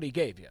 That's what he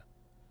gave you.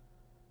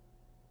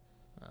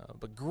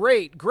 But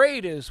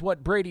great is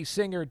what Brady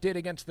Singer did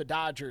against the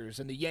Dodgers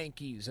and the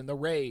Yankees and the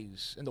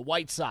Rays and the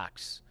White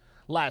Sox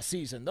last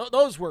season.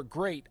 Those were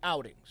great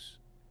outings.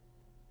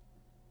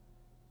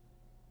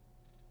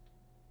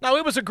 Now,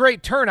 it was a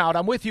great turnout.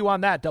 I'm with you on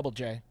that, Double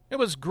J. It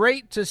was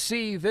great to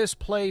see this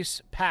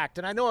place packed.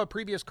 And I know a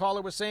previous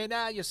caller was saying,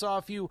 you saw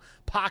a few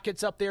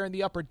pockets up there in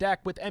the upper deck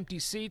with empty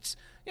seats.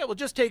 Yeah, well,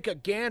 just take a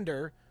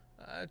gander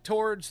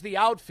towards the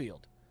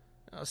outfield.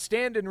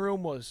 Standing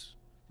room was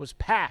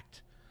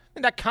packed.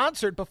 And that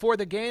concert before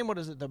the game, what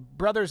is it, the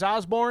Brothers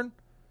Osborne?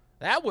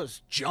 That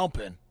was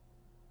jumping.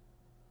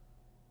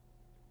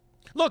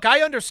 Look,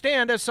 I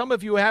understand, as some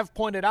of you have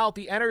pointed out,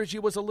 the energy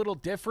was a little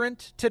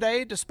different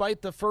today,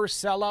 despite the first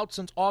sellout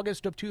since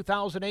August of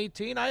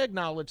 2018. I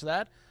acknowledge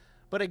that.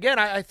 But again,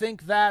 I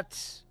think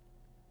that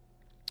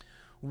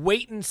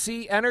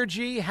wait-and-see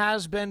energy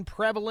has been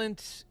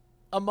prevalent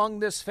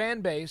among this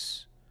fan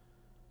base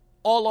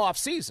all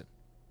off-season.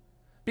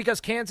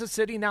 Because Kansas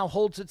City now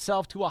holds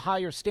itself to a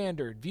higher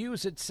standard,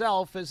 views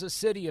itself as a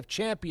city of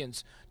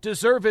champions,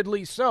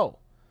 deservedly so.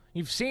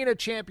 You've seen a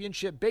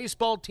championship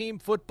baseball team,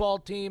 football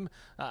team,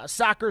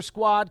 soccer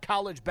squad,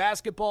 college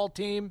basketball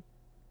team,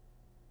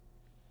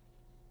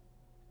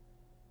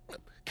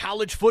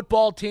 college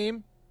football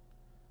team.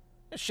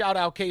 Shout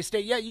out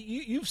K-State. Yeah,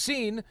 you've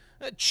seen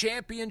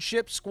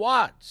championship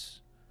squads.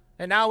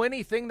 And now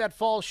anything that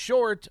falls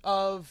short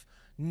of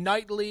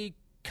nightly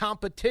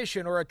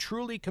competition or a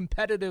truly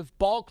competitive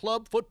ball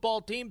club,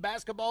 football team,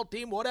 basketball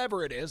team,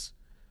 whatever it is,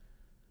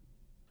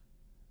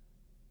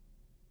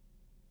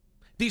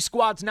 these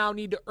squads now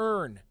need to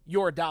earn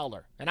your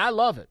dollar. And I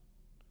love it,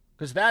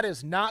 because that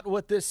is not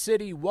what this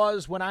city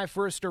was when I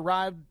first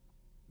arrived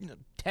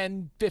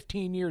 10,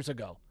 15 years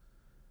ago.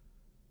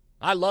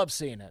 I love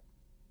seeing it.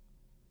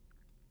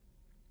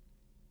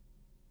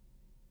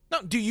 Now,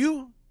 do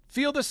you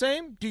feel the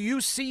same? Do you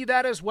see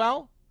that as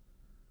well?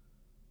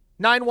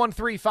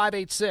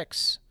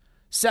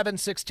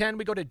 913-586-7610.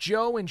 We go to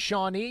Joe and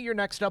Shawnee. You're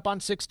next up on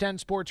 610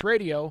 Sports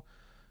Radio.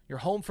 You're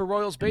home for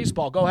Royals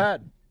baseball. Go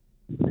ahead.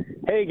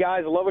 Hey,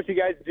 guys. I love what you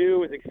guys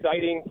do. It's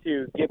exciting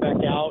to get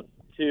back out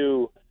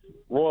to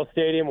Royal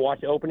Stadium,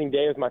 watch opening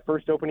day. It was my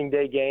first opening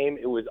day game.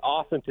 It was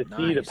awesome to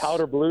see the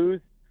powder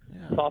blues.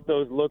 Yeah. Thought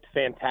those looked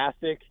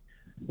fantastic.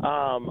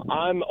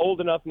 I'm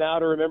old enough now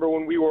to remember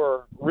when we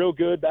were real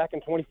good back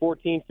in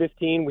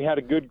 2014-15. We had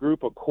a good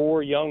group of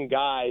core young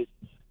guys.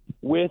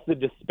 With the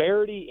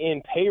disparity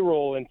in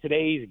payroll in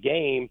today's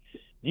game,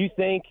 do you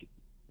think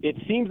it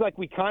seems like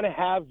we kind of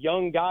have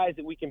young guys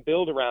that we can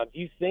build around? Do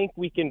you think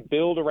we can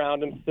build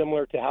around them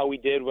similar to how we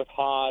did with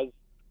Haas,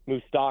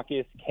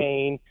 Moustakas,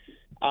 Kane?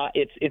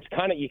 It's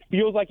kind of, it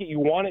feels like you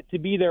want it to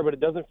be there, but it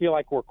doesn't feel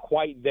like we're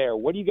quite there.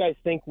 What do you guys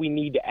think we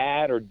need to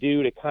add or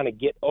do to kind of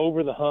get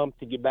over the hump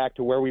to get back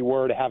to where we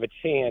were to have a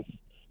chance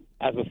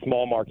as a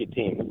small market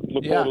team?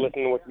 Look forward to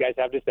listening to what you guys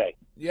have to say.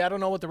 Yeah, I don't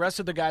know what the rest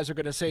of the guys are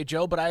going to say,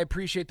 Joe, but I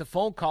appreciate the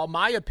phone call.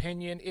 My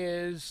opinion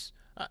is,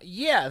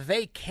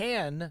 they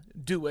can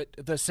do it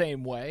the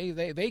same way.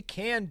 They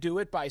can do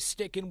it by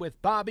sticking with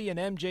Bobby and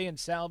MJ and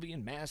Salvi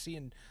and Massey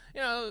and,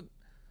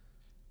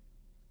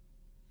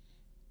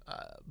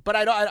 but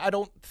I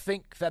don't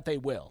think that they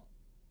will.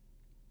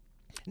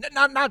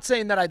 Not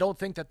saying that I don't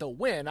think that they'll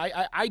win.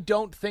 I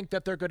don't think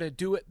that they're going to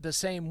do it the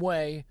same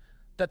way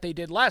that they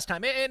did last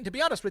time. And to be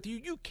honest with you,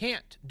 you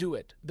can't do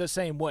it the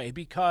same way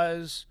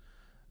because,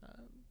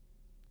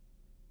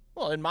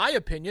 in my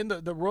opinion,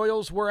 the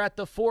Royals were at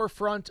the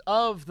forefront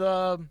of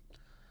the,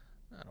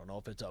 I don't know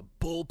if it's a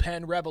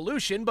bullpen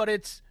revolution, but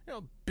it's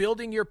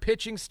building your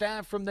pitching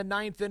staff from the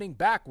ninth inning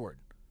backward.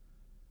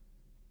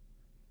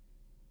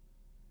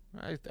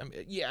 I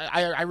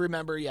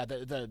remember,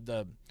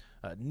 the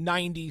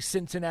 90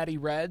 Cincinnati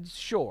Reds,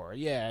 sure,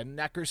 and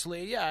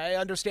Eckersley, I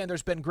understand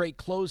there's been great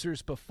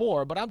closers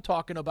before, but I'm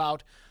talking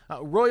about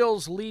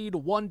Royals lead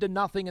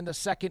 1-0 in the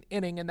second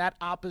inning, and that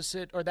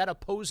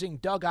opposing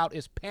dugout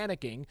is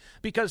panicking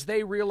because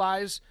they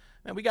realize,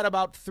 we got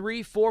about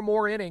 3-4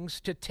 more innings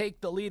to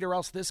take the lead or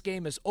else this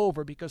game is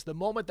over, because the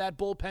moment that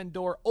bullpen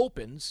door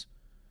opens,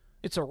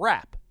 it's a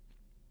wrap.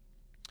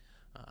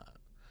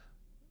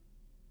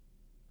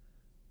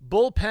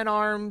 Bullpen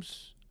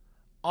arms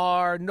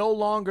are no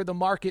longer the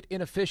market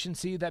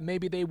inefficiency that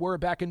maybe they were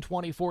back in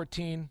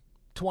 2014,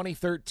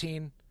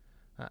 2013.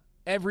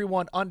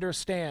 Everyone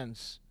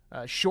understands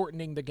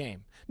shortening the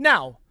game.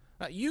 Now,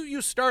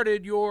 you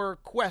started your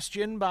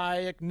question by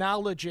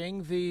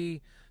acknowledging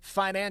the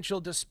financial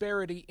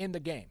disparity in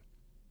the game.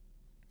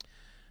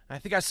 I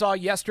think I saw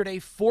yesterday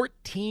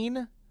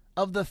 14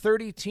 of the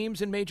 30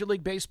 teams in Major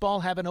League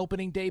Baseball have an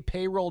opening day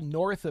payroll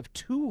north of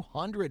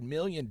 $200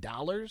 million.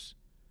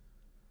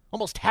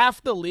 Almost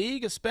half the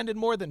league is spending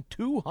more than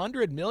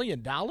 $200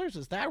 million.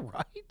 Is that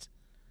right?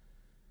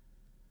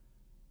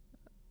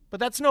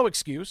 But that's no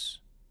excuse.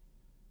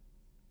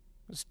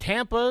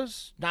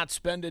 Tampa's not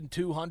spending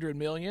 $200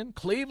 million.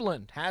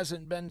 Cleveland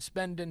hasn't been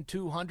spending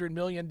 $200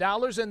 million.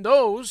 And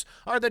those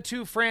are the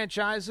two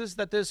franchises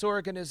that this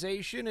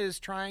organization is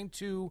trying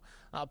to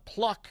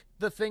pluck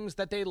the things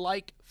that they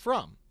like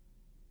from.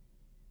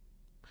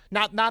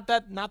 Not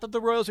that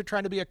the Royals are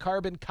trying to be a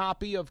carbon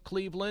copy of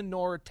Cleveland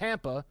nor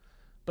Tampa,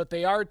 but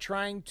they are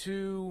trying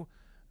to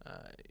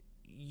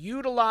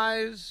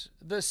utilize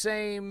the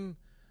same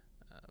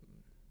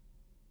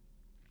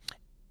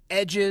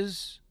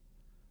edges,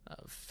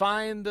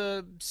 find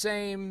the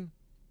same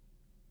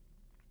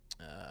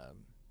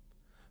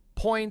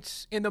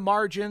points in the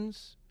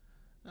margins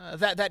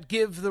that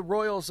give the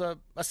Royals a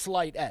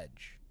slight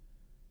edge.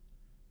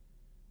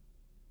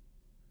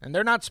 And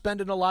they're not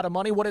spending a lot of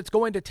money. What it's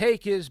going to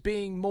take is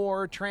being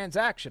more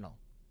transactional.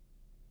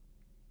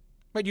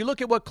 Right, you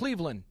look at what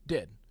Cleveland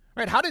did.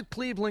 Right, how did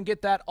Cleveland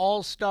get that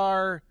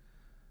all-star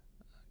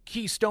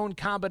keystone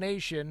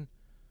combination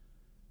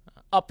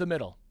up the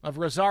middle of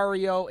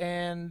Rosario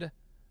and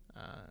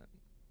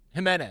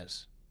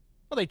Jimenez?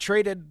 Well, they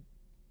traded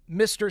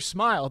Mr.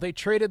 Smile. They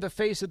traded the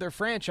face of their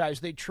franchise.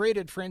 They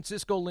traded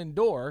Francisco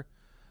Lindor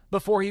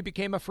before he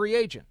became a free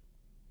agent.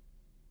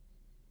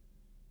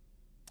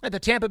 And the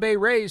Tampa Bay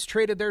Rays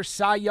traded their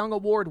Cy Young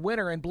Award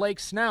winner in Blake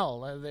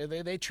Snell.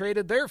 They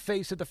traded their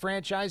face of the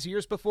franchise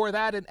years before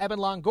that in Evan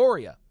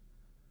Longoria.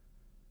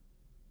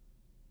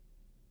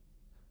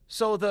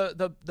 So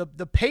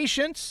the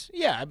patience,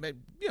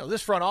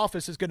 this front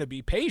office is going to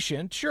be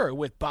patient, sure,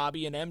 with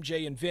Bobby and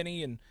MJ and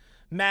Vinny and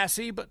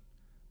Massey, but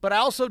I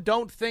also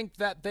don't think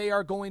that they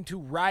are going to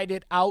ride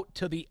it out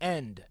to the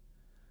end.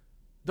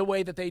 the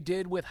way that they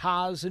did with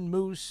Haas and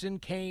Moose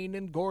and Kane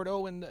and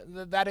Gordo and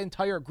that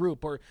entire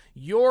group, or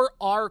you're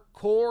our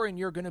core and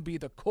you're going to be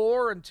the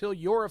core until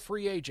you're a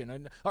free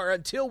agent or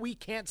until we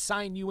can't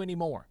sign you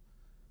anymore.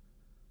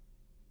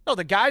 No,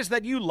 the guys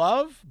that you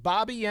love,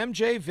 Bobby,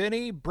 MJ,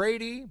 Vinny,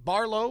 Brady,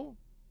 Barlow,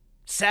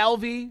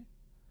 Salvi,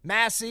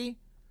 Massey,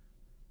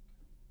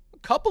 a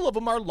couple of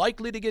them are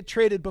likely to get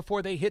traded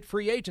before they hit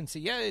free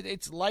agency. Yeah,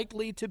 it's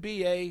likely to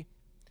be I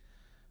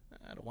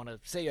don't want to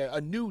say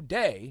a new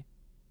day,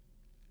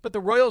 but the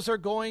Royals are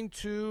going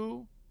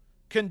to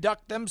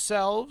conduct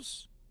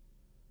themselves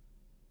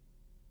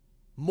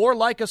more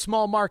like a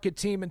small market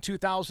team in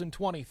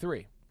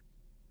 2023.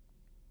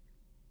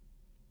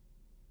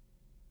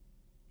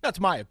 That's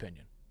my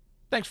opinion.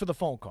 Thanks for the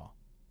phone call.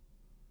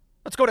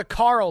 Let's go to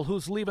Carl,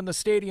 who's leaving the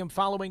stadium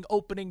following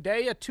opening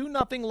day. A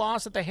 2-0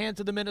 loss at the hands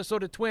of the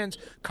Minnesota Twins.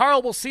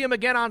 Carl, we'll see him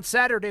again on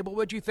Saturday, but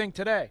what'd you think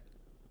today?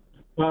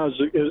 Well,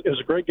 it was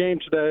a great game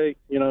today.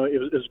 You know, it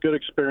was a good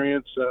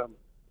experience.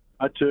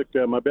 I took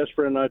my best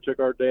friend and I took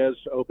our dad's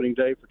opening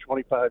day for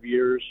 25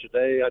 years.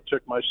 Today, I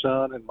took my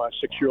son and my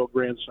 6-year-old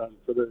grandson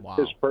for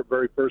his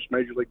very first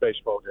Major League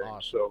Baseball game.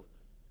 Awesome.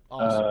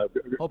 So,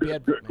 Hope you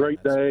had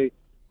great day.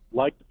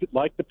 Like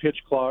the pitch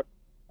clock.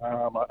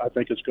 I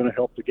think it's going to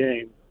help the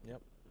game.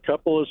 Yep.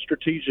 Couple of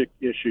strategic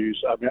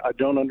issues. I mean, I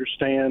don't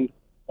understand.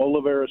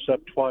 Olivares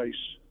up twice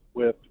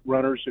with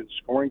runners in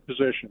scoring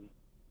position,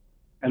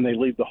 and they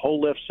leave the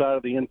whole left side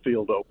of the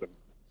infield open.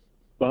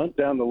 Bunt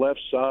down the left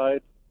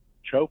side,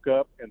 choke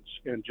up,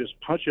 and just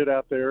punch it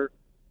out there.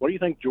 What do you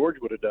think George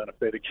would have done if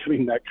they'd have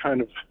given him that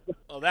kind of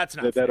that's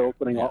not that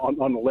opening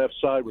on the left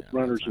side with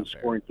runners in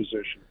scoring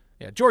position?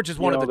 Yeah, George is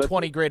one of the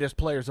 20 greatest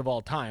players of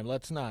all time.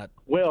 Let's not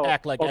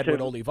act like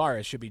Edwin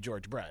Olivares should be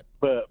George Brett.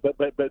 But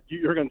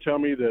you're going to tell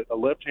me that a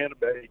left-handed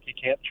bat, he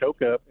can't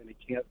choke up and he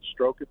can't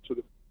stroke it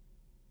to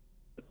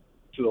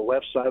the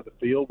left side of the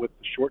field with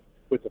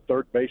the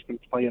third baseman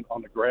playing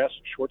on the grass,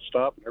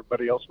 shortstop, and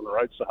everybody else on the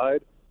right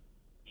side.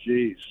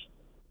 Jeez.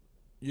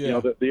 Yeah. You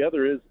know, the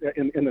other is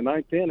in the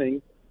ninth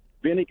inning,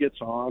 Vinny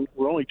gets on.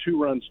 We're only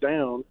 2 runs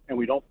down, and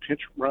we don't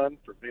pinch run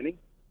for Vinny.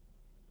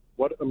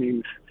 What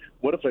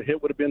if a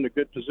hit would have been in a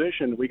good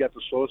position and we got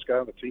the slowest guy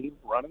on the team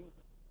running?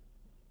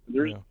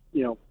 There's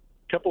a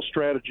couple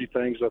strategy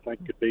things I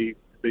think could be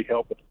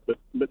helpful. But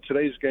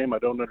today's game, I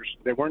don't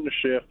understand. They weren't in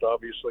the shift,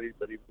 obviously,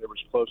 but they were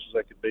as close as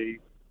they could be.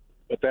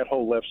 But that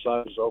whole left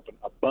side was open.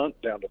 A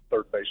bunt down to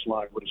third base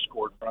line would have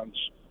scored runs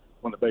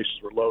when the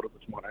bases were loaded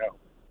with 1 out.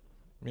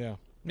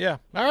 Yeah.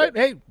 All right.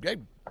 Hey,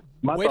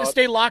 way to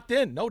stay locked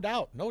in. No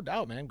doubt,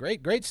 man.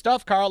 Great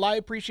stuff, Carl. I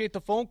appreciate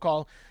the phone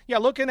call. Yeah,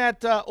 looking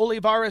at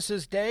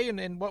Olivares' day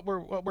and what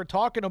we're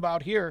talking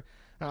about here,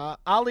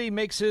 Ali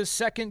makes his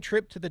second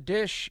trip to the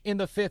dish in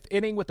the 5th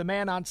inning with the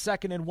man on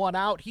second and 1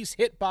 out. He's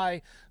hit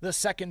by the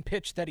second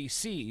pitch that he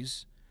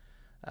sees.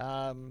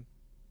 So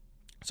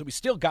he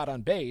still got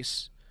on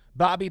base.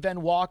 Bobby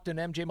then walked, and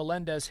MJ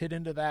Melendez hit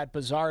into that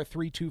bizarre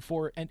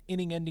 3-2-4 and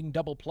inning-ending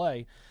double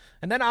play.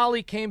 And then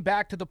Ali came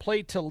back to the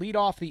plate to lead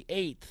off the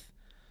 8th.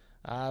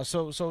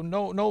 So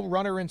no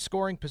runner in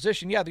scoring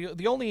position. Yeah,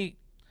 the only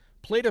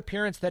plate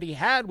appearance that he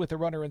had with a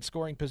runner in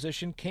scoring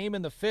position came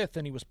in the 5th,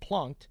 and he was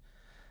plunked.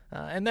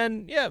 And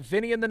then,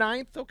 Vinny in the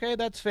 9th. Okay,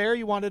 that's fair.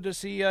 You wanted to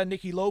see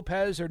Nicky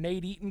Lopez or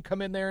Nate Eaton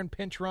come in there and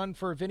pinch run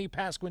for Vinny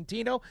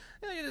Pasquantino.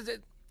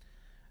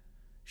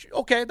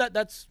 Okay,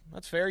 that's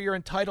fair. You're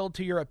entitled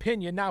to your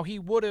opinion. Now, he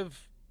would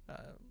have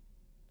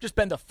just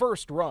been the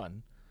first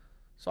run.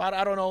 So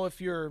I don't know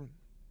if you're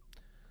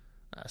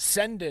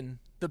sending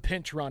the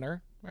pinch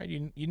runner, right?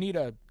 You need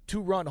a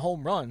 2-run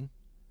home run.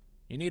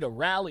 You need a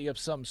rally of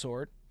some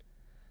sort.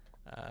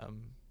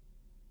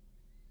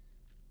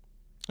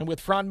 And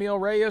with Franmil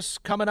Reyes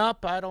coming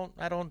up, I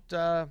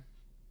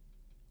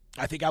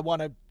think I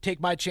want to take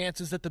my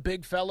chances that the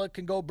big fella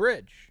can go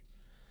bridge.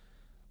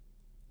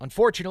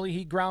 Unfortunately,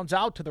 he grounds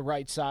out to the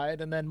right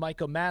side, and then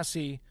Micah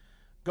Massey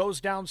goes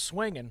down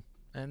swinging,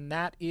 and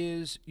that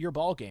is your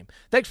ball game.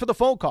 Thanks for the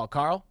phone call,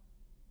 Carl.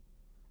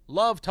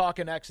 Love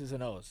talking X's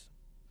and O's.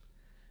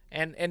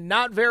 And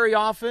not very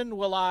often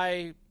will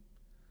I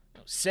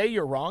say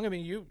you're wrong. I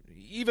mean,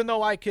 even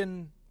though I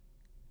can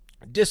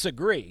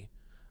disagree,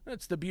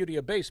 that's the beauty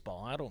of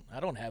baseball. I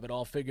don't have it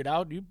all figured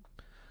out.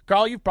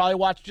 Carl, you've probably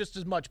watched just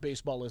as much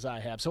baseball as I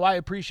have, so I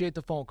appreciate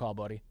the phone call,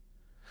 buddy.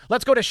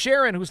 Let's go to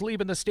Sharon, who's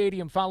leaving the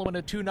stadium following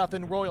a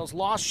 2-0 Royals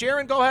loss.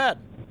 Sharon, go ahead.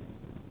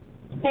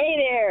 Hey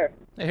there.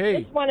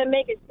 Hey. Just want to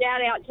make a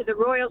shout out to the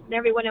Royals and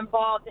everyone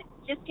involved that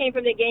just came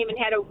from the game and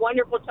had a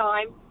wonderful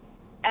time.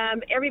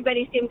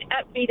 Everybody seemed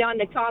upbeat on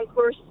the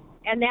concourse,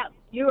 and that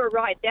you were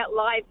right. That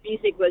live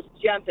music was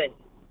jumping.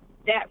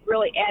 That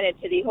really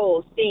added to the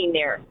whole scene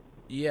there.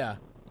 Yeah.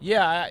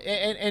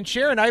 And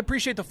Sharon, I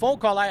appreciate the phone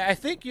call. I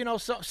think,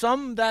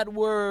 some that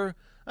were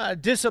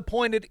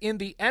disappointed in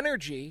the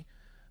energy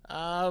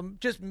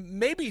just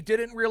maybe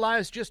didn't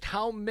realize just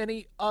how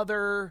many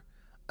other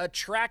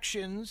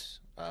attractions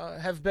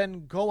have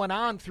been going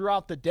on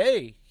throughout the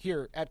day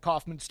here at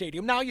Kauffman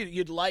Stadium. Now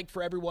you'd like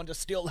for everyone to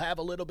still have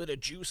a little bit of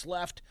juice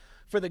left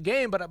for the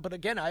game, but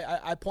again,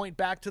 I point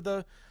back to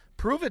the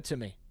prove it to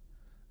me.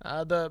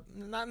 Not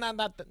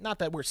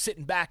that we're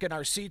sitting back in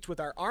our seats with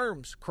our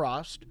arms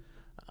crossed,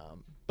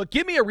 but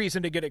give me a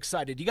reason to get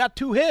excited. You got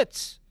 2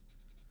 hits,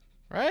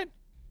 right?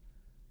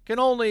 Can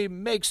only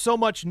make so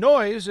much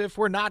noise if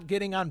we're not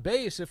getting on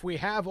base, if we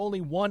have only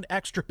 1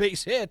 extra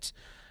base hit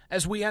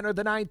as we enter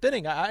the 9th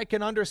inning. I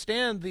can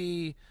understand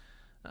the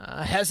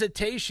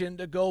hesitation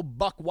to go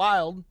buck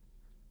wild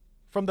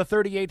from the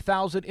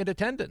 38,000 in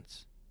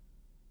attendance.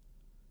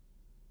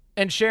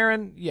 And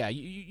Sharon, yeah,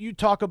 you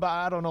talk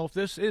about, I don't know if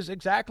this is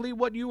exactly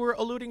what you were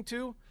alluding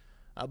to,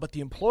 but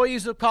the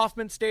employees of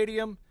Kauffman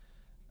Stadium,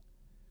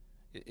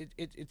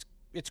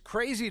 it's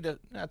crazy to,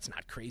 that's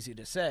not crazy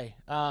to say,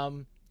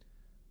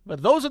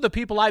 but those are the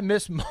people I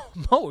miss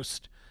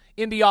most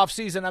in the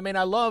offseason. I mean,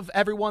 I love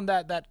everyone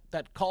that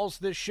calls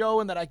this show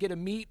and that I get to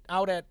meet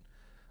out at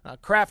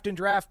Craft and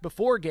Draft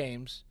before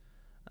games.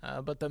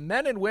 But the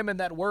men and women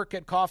that work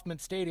at Kauffman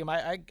Stadium,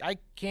 I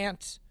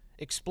can't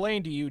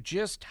explain to you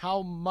just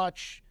how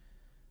much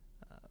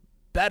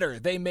better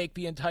they make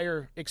the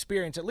entire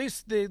experience, at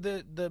least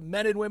the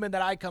men and women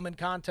that I come in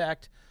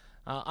contact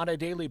on a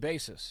daily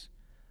basis.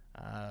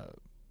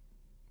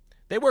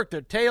 They work their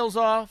tails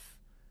off.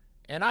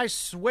 And I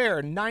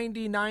swear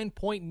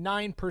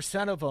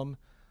 99.9% of them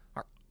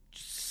are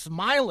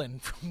smiling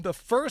from the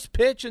first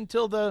pitch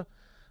until the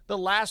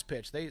last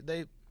pitch.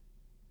 They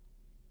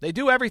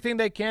do everything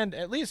they can,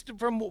 at least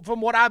from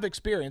what I've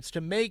experienced,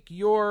 to make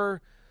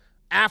your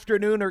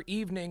afternoon or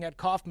evening at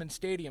Kauffman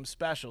Stadium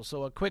special.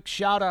 So a quick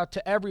shout out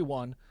to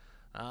everyone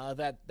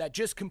that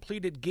just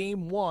completed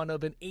Game 1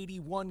 of an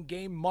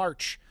 81-game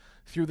march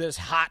through this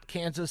hot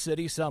Kansas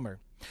City summer.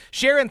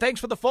 Sharon, thanks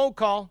for the phone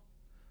call.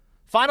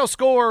 Final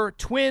score,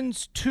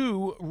 Twins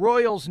 2,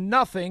 Royals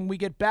nothing. We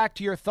get back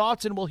to your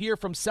thoughts, and we'll hear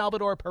from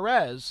Salvador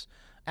Perez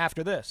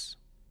after this.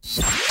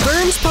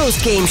 Vern's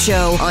Postgame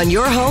Show on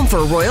your home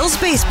for Royals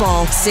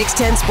baseball,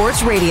 610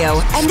 Sports Radio,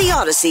 and the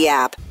Odyssey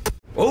app.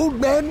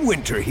 Old Man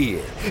Winter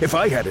here. If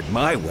I had it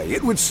my way,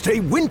 it would stay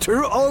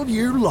winter all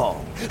year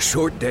long.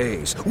 Short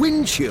days,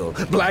 wind chill,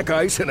 black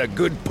ice, and a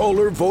good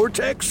polar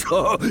vortex.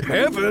 Oh,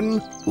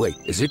 heaven. Wait,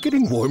 is it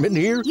getting warm in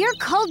here? Your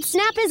cold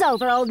snap is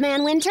over, Old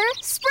Man Winter.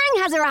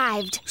 Spring has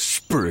arrived.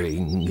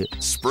 Spring.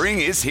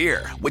 Spring is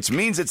here, which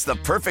means it's the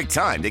perfect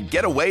time to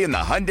get away in the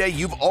Hyundai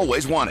you've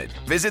always wanted.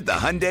 Visit the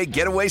Hyundai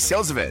Getaway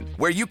Sales Event,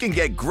 where you can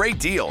get great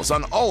deals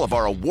on all of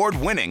our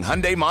award-winning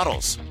Hyundai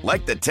models,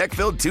 like the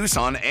tech-filled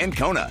Tucson and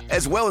Kona,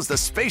 as well as the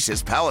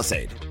spacious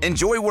Palisade.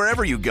 Enjoy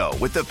wherever you go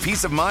with the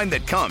peace of mind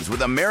that comes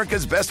with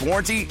America's best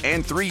warranty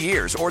and 3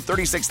 years or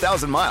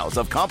 36,000 miles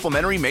of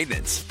complimentary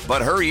maintenance.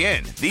 But hurry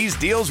in, these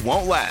deals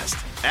won't last.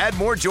 Add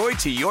more joy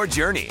to your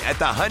journey at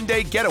the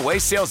Hyundai Getaway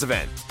Sales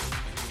Event.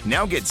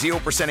 Now get 0%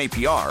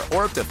 APR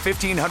or up to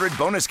 $1,500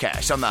 bonus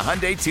cash on the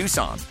Hyundai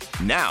Tucson.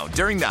 Now,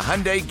 during the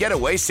Hyundai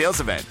Getaway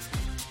Sales Event.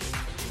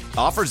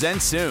 Offers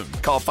end soon.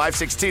 Call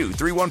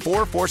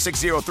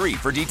 562-314-4603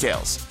 for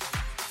details.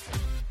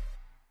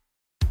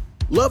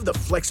 Love the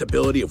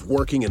flexibility of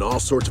working in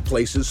all sorts of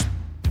places?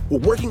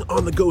 Well, working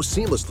on the go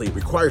seamlessly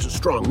requires a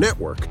strong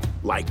network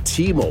like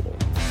T-Mobile.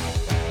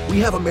 We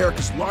have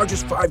America's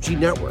largest 5G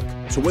network,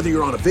 so whether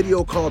you're on a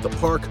video call at the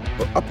park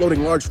or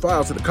uploading large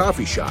files at a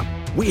coffee shop,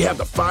 we have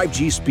the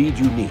 5G speed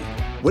you need.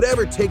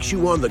 Whatever takes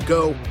you on the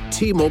go,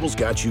 T-Mobile's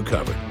got you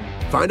covered.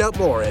 Find out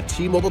more at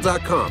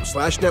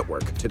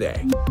T-Mobile.com/network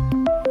today.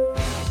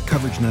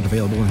 Coverage not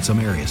available in some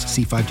areas.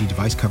 See 5G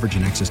device coverage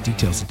and access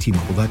details at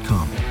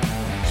T-Mobile.com.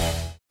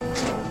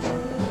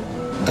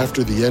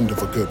 After the end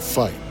of a good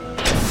fight,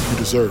 you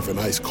deserve an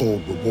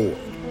ice-cold reward.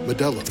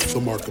 Modelo is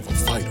the mark of a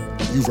fighter.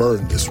 You've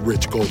earned this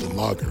rich golden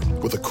lager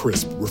with a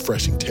crisp,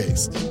 refreshing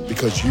taste.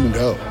 Because you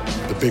know,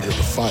 the bigger the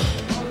fight,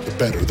 the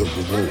better the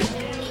reward.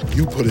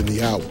 You put in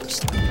the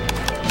hours,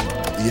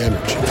 the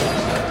energy,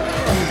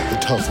 the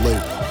tough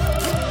labor.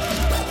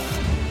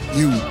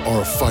 You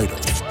are a fighter,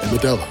 and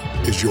Modelo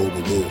is your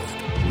reward.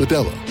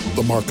 Modelo,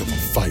 the mark of a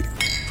fighter.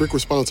 Drink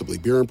responsibly.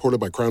 Beer imported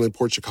by Crown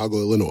Imports, Chicago,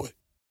 Illinois.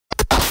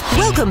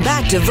 Welcome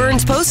back to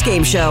Vern's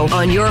Postgame Show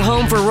on your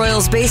home for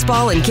Royals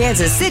baseball in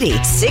Kansas City,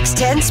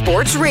 610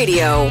 Sports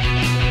Radio.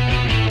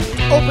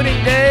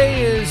 Opening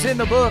day is in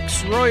the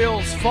books.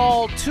 Royals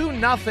fall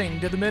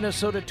 2-0 to the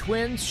Minnesota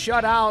Twins,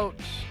 shut out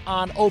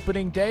on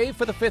opening day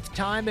for the 5th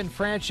time in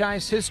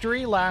franchise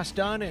history, last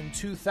done in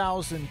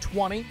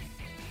 2020.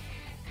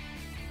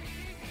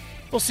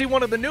 We'll see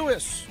one of the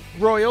newest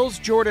Royals,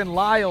 Jordan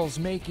Lyles,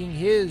 making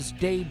his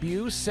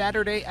debut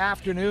Saturday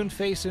afternoon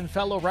facing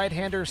fellow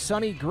right-hander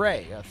Sonny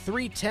Gray. A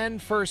 3:10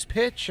 first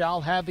pitch.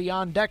 I'll have the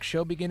On Deck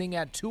show beginning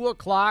at 2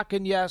 o'clock,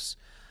 and yes,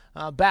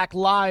 back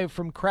live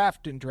from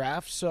Craft and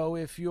Draft. So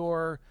if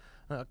you're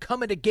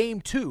coming to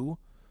Game 2,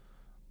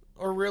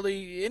 or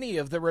really any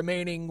of the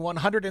remaining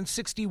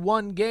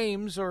 161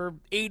 games, or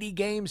 80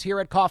 games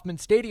here at Kauffman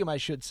Stadium, I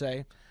should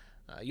say,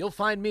 you'll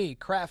find me,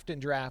 Craft and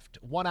Draft,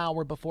 1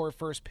 hour before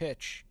first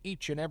pitch,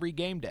 each and every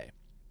game day.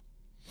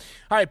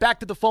 All right, back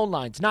to the phone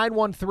lines.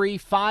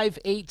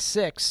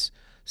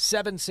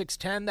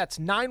 913-586-7610. That's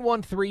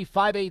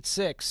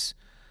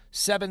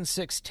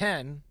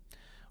 913-586-7610.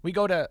 We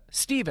go to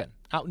Stephen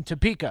out in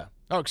Topeka.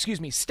 Oh, excuse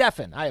me,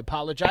 Stefan. I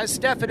apologize.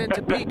 Stefan in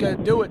Topeka.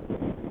 Do it.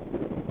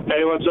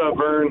 Hey, what's up,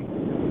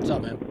 Vern? What's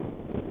up, man?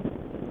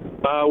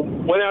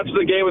 Went out to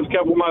the game with a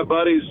couple of my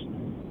buddies.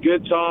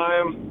 Good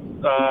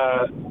time.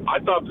 I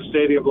thought the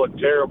stadium looked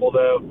terrible,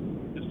 though.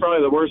 It's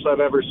probably the worst I've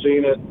ever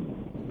seen it.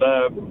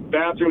 The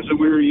bathrooms that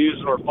we were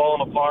using were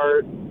falling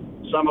apart.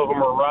 Some of them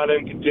were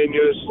running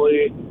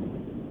continuously.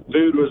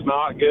 Food was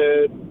not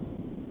good.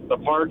 The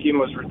parking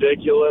was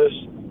ridiculous.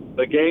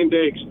 The game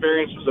day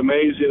experience was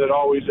amazing. It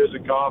always is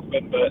at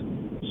Kauffman, but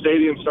the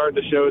stadium's starting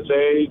to show its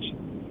age.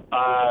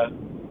 I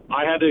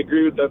had to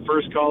agree with that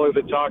first caller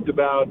that talked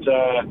about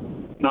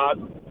not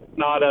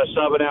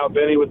subbing out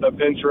Benny with a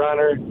pinch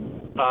runner.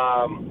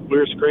 We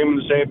were screaming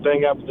the same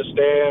thing up at the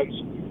stands,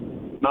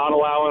 not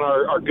allowing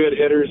our good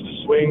hitters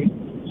to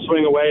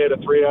swing away at a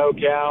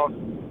 3-0 count,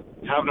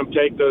 having them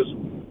take those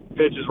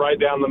pitches right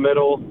down the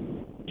middle.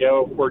 You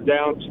know, we're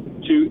down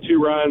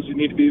two runs. We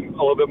need to be a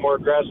little bit more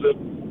aggressive.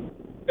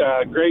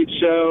 Great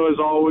show as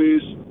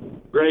always.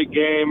 Great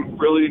game.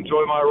 Really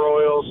enjoy my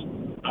Royals.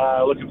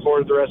 Looking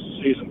forward to the rest of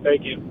the season.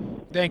 Thank you.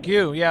 Thank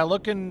you. Yeah,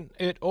 looking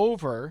it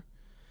over.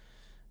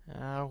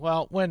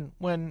 Well,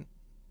 when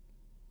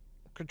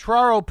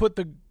Cotraro put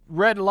the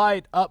red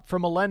light up for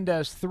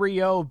Melendez,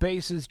 3-0,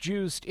 bases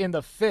juiced in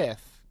the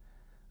 5th,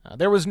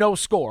 there was no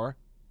score.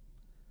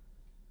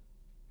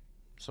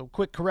 So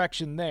quick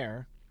correction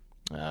there.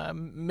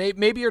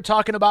 Maybe you're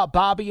talking about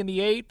Bobby in the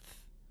 8th.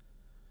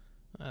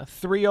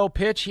 3-0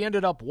 pitch. He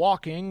ended up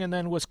walking and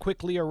then was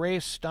quickly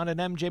erased on an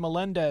MJ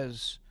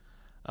Melendez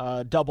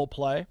double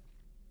play.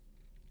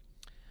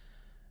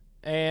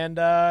 And,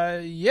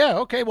 yeah,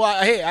 okay.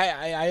 Well, hey,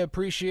 I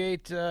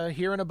appreciate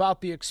hearing about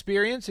the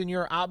experience and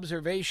your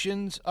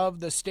observations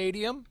of the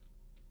stadium.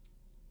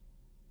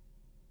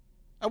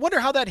 I wonder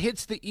how that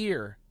hits the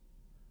ear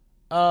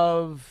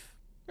of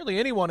really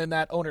anyone in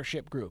that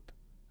ownership group.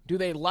 Do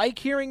they like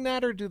hearing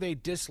that or do they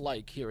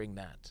dislike hearing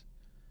that?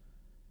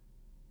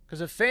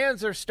 Because if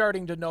fans are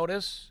starting to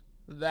notice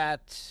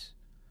that,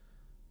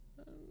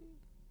 I'm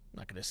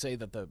not going to say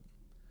that the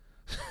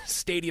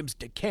stadium's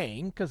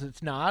decaying, because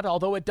it's not,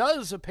 although it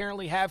does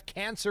apparently have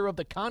cancer of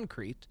the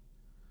concrete.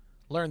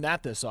 Learned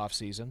that this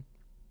offseason.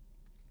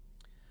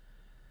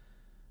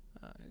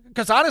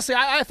 Because honestly,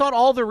 I thought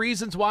all the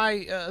reasons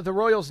why the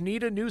Royals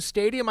need a new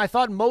stadium, I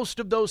thought most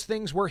of those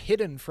things were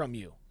hidden from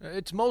you.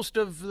 It's most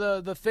of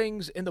the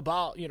things in the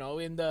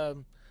in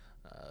the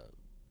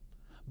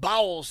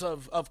bowels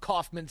of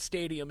Kauffman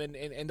Stadium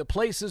and the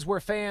places where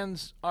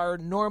fans are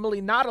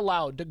normally not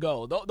allowed to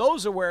go.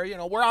 Those are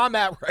where I'm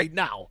at right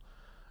now.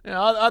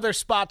 Other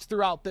spots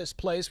throughout this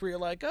place where you're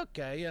like,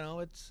 okay,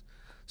 it's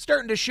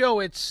starting to show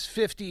it's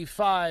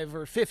 55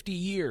 or 50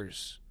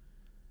 years.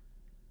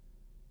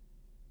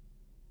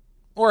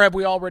 Or have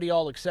we already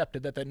all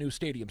accepted that new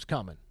stadium's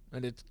coming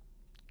and it's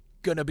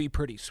going to be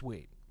pretty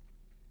sweet?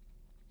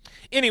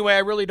 Anyway, I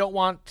really don't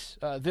want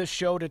this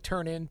show to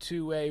turn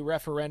into a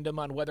referendum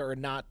on whether or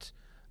not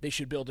they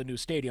should build a new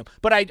stadium.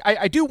 But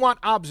I do want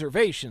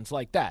observations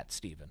like that,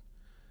 Stephen.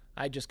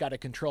 I just got to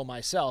control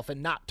myself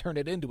and not turn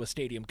it into a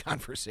stadium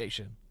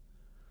conversation.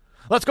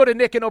 Let's go to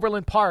Nick in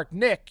Overland Park.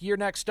 Nick, you're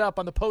next up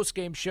on the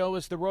postgame show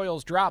as the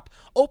Royals drop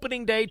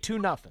opening day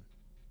 2-0.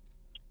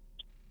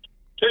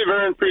 Hey,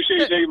 Vern, appreciate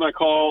you taking my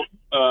call.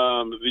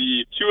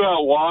 The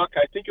 2-out walk,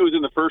 I think it was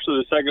in the first or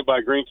the second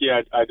by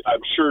Greinke.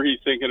 I'm sure he's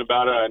thinking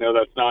about it. I know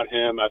that's not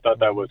him. I thought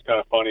that was kind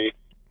of funny.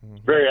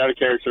 Very out of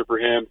character for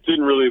him.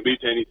 Didn't really lead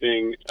to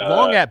anything.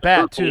 Long at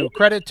bat, too.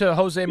 Credit to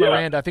Jose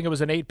Miranda. I think it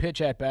was an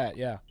 8-pitch at bat,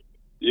 yeah.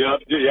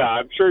 Yeah,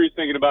 I'm sure he's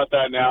thinking about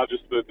that now,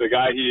 just the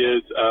guy he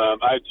is.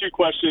 I have two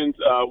questions.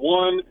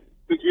 One,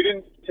 since we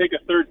didn't take a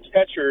third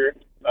catcher,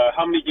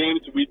 how many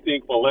games do we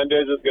think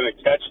Melendez is going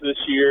to catch this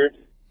year?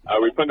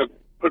 We're putting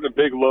a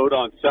big load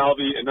on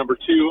Salvi. And number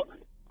two,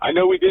 I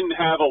know we didn't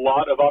have a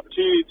lot of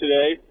opportunity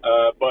today,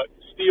 but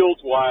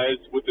steals-wise,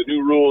 with the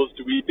new rules,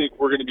 do we think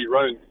we're going to be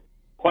running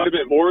quite a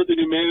bit more of the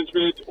new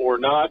management or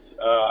not?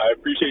 I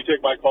appreciate you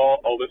taking my call.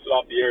 I'll listen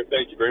off the air.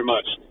 Thank you very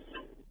much.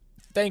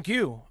 Thank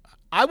you.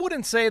 I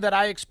wouldn't say that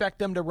I expect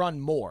them to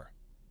run more.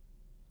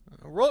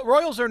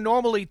 Royals are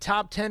normally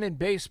top 10 in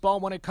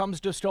baseball when it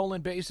comes to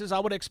stolen bases. I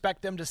would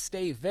expect them to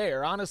stay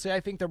there. Honestly, I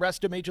think the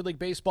rest of Major League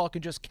Baseball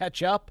can just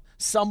catch up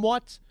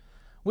somewhat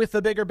with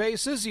the bigger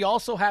bases. You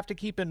also have to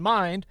keep in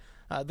mind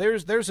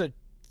there's a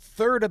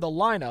third of the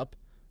lineup,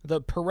 the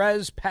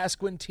Perez,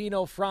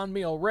 Pasquantino,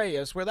 Franmil,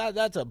 Reyes, where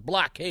that's a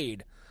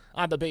blockade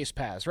on the base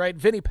paths, right?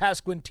 Vinny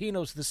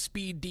Pasquantino's the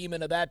speed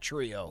demon of that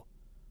trio.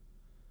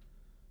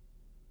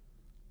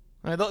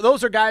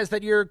 Those are guys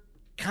that you're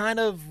kind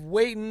of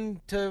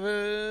waiting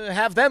to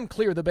have them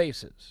clear the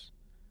bases.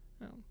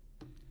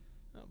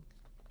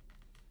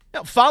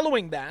 Now,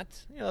 following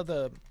that,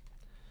 the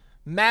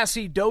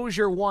Massey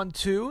Dozier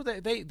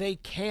 1-2, they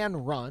can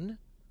run.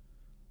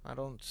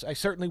 I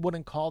certainly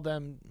wouldn't call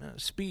them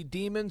speed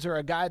demons or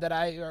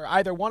or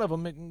either one of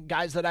them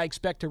guys that I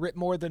expect to rip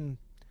more than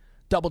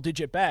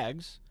double-digit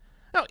bags.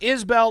 Now,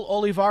 Isbell,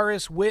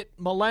 Olivares, Witt,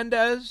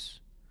 Melendez,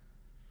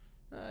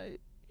 I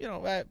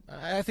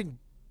think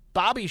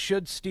Bobby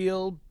should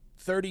steal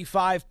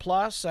 35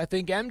 plus. I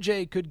think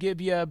MJ could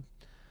give you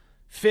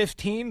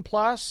 15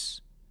 plus.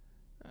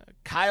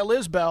 Kyle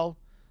Isbell,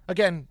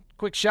 again,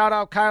 quick shout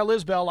out Kyle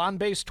Isbell, on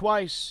base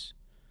twice.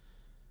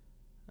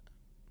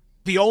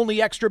 The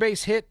only extra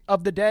base hit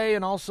of the day,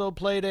 and also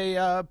played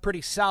a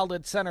pretty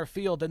solid center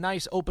field. A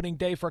nice opening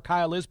day for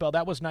Kyle Isbell.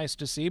 That was nice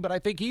to see, but I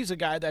think he's a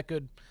guy that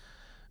could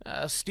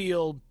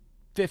steal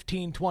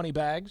 15, 20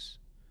 bags.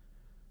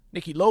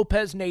 Nicky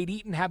Lopez, Nate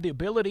Eaton have the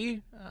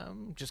ability.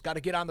 Just got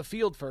to get on the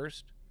field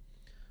first.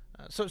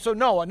 So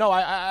no,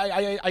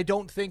 I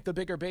don't think the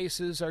bigger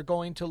bases are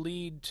going to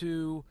lead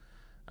to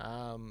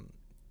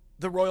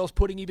the Royals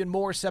putting even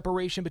more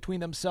separation between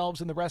themselves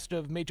and the rest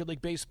of Major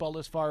League Baseball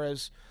as far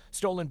as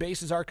stolen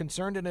bases are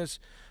concerned. And as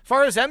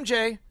far as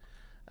MJ,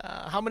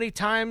 how many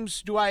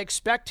times do I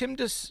expect him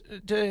to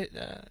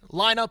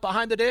line up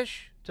behind the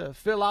dish to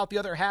fill out the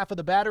other half of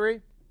the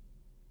battery?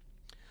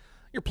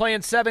 You're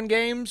playing 7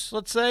 games,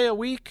 let's say, a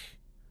week.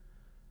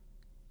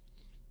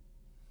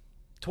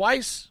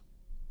 Twice.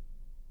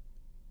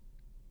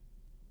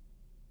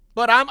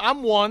 But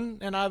I'm one,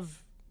 and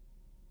I've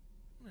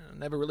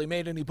never really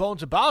made any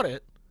bones about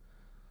it.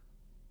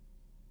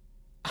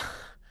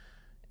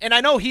 And I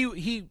know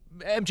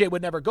MJ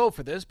would never go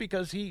for this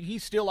because he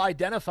still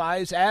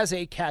identifies as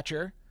a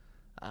catcher.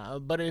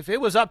 But if it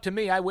was up to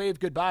me, I wave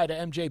goodbye to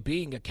MJ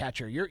being a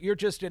catcher. You're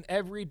just an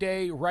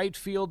everyday right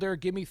fielder.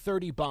 Give me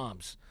 30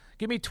 bombs.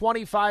 Give me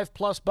 25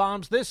 plus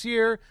bombs this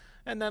year,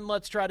 and then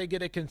let's try to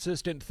get a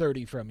consistent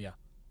 30 from you.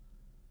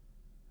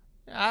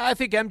 I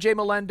think MJ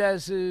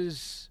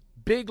Melendez's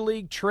big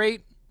league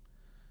trait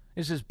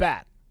is his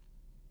bat.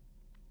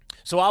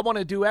 So I want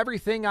to do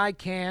everything I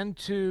can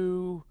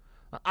to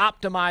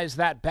optimize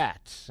that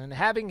bat. And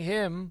having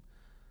him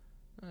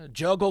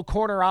juggle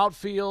corner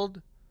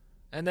outfield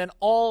and then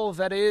all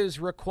that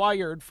is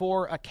required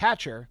for a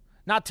catcher,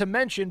 not to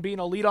mention being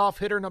a leadoff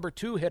hitter, number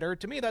 2 hitter,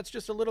 to me that's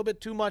just a little bit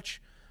too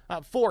much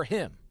for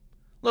him.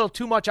 A little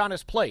too much on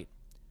his plate.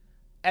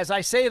 As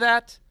I say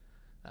that,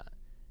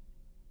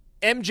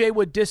 MJ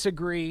would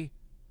disagree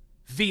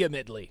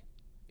vehemently.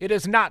 It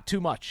is not too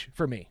much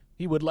for me.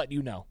 He would let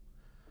you know.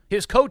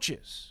 His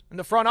coaches in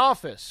the front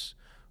office,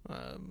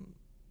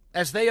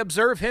 as they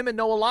observe him and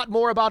know a lot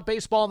more about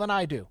baseball than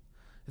I do,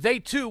 they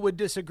too would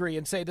disagree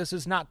and say this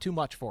is not too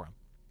much for him.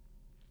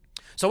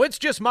 So it's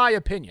just my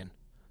opinion.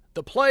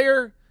 The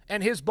player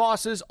and his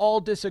bosses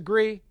all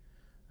disagree.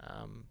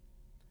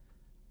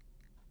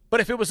 But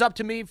if it was up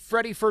to me,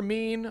 Freddie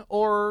Fermin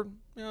or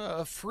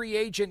a free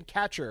agent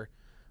catcher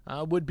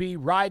would be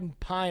riding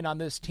pine on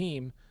this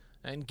team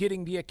and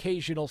getting the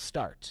occasional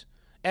start.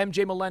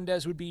 MJ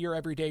Melendez would be your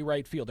everyday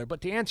right fielder. But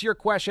to answer your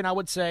question, I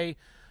would say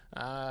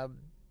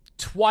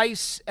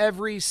twice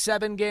every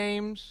 7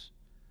 games,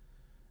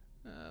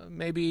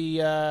 maybe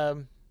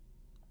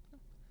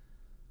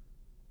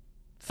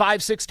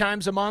 5-6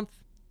 times a month.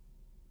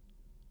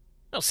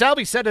 Now,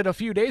 Salvi said it a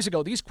few days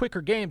ago. These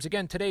quicker games,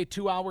 again, today,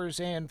 2 hours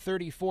and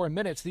 34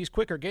 minutes, these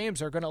quicker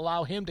games are going to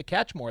allow him to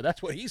catch more.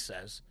 That's what he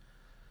says.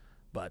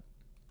 But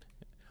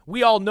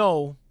we all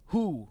know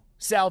who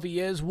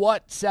Salvi is,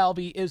 what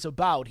Salvi is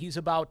about. He's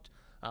about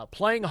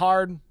playing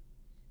hard.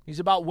 He's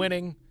about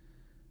winning.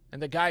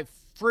 And the guy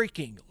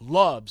freaking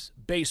loves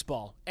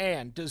baseball,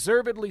 and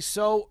deservedly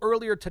so.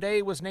 Earlier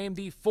today was named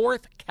the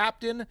 4th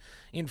captain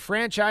in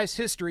franchise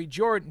history,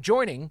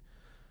 joining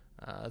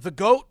the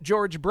GOAT,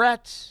 George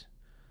Brett,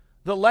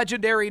 the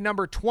legendary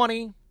number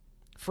 20,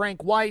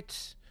 Frank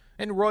White,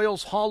 and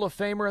Royals Hall of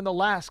Famer and the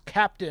last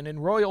captain in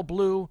Royal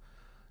Blue,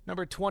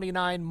 number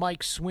 29,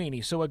 Mike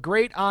Sweeney. So a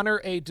great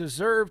honor, a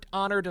deserved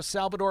honor to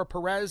Salvador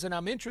Perez, and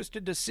I'm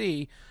interested to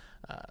see,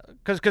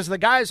 because the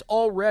guy's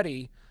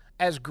already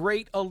as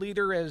great a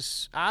leader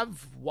as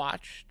I've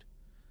watched,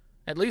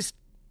 at least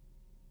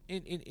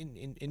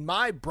in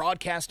my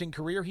broadcasting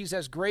career. He's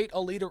as great a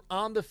leader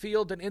on the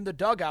field and in the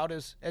dugout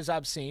as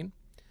I've seen.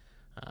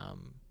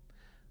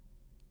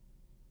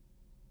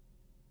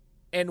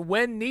 And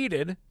when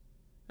needed,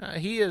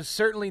 he is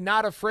certainly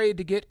not afraid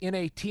to get in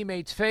a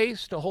teammate's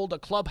face, to hold a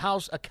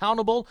clubhouse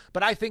accountable,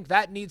 but I think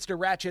that needs to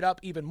ratchet up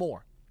even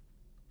more.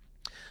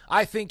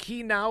 I think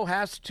he now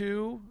has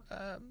to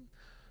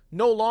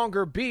no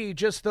longer be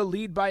just the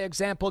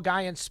lead-by-example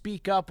guy and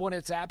speak up when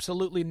it's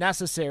absolutely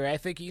necessary. I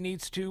think he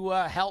needs to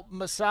help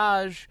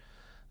massage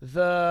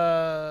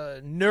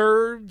the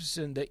nerves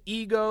and the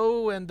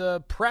ego and the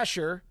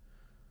pressure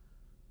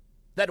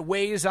that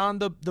weighs on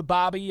the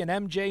Bobby and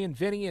MJ and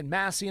Vinny and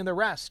Massey and the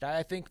rest.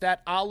 I think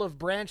that olive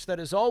branch that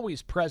is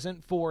always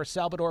present for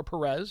Salvador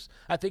Perez,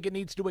 I think it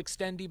needs to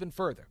extend even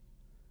further.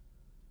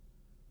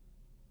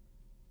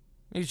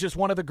 He's just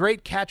one of the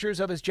great catchers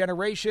of his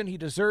generation. He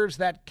deserves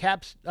that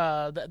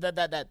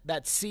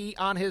that C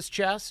on his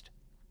chest.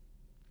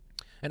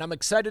 and I'm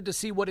excited to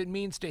see what it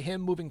means to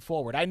him moving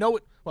forward. I know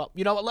it. Well,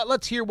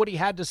 let's hear what he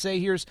had to say.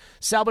 Here's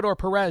Salvador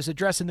Perez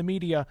addressing the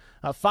media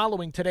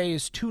following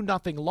today's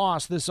 2-0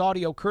 loss. This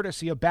audio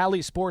courtesy of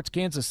Bally Sports,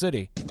 Kansas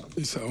City.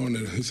 It's an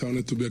honor. It's an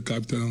honor to be a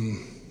captain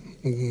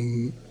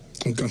on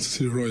Kansas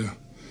City Royal.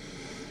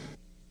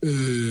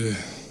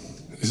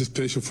 It's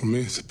special for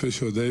me. It's a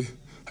special day.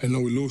 I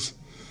know we lose,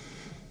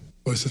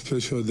 but it's a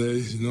special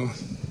day,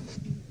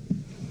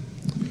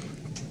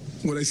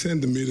 What I said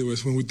in the media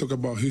was when we talk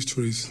about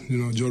histories,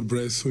 George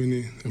Brett,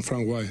 Sweeney, and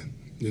Frank White,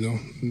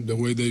 the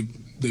way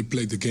they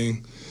play the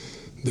game,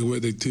 the way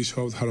they teach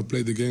how to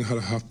play the game, how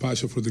to have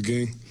passion for the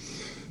game,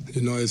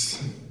 it's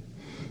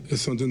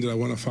something that I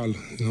want to follow,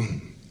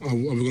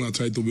 I'm going to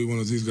try to be one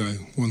of these guys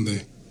one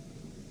day.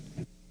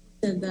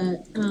 Said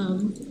that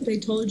they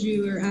told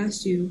you or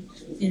asked you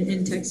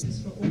in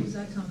Texas. What was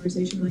that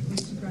conversation like?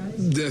 Was you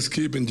surprised? They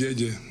Skip and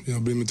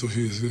JJ, bring me to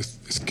here.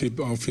 Skip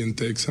off in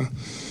Texas,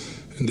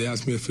 and they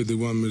asked me if they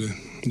want me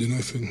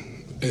to,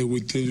 hey,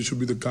 we think you should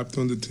be the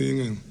captain of the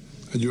team,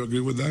 and you agree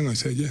with that? And I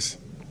said yes.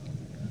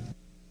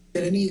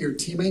 Did any of your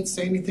teammates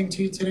say anything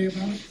to you today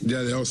about it?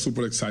 Yeah, they're all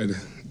super excited.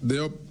 They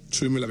all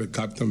treat me like a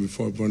captain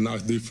before, but now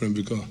it's different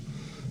because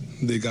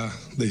they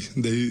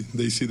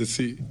see the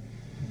seat.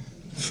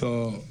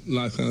 So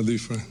life kind of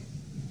different.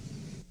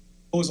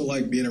 What was it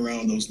like being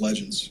around those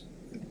legends?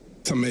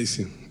 It's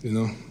amazing,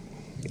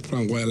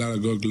 Frank White, a lot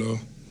of good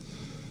glove.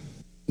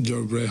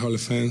 George Brett, Hall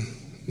of Fame.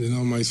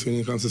 Mike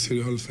Sweeney, Kansas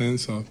City Hall of Fame.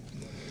 So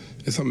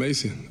it's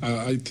amazing.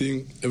 I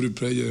think every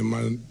player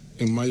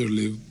in major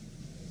league,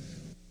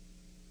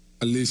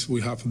 at least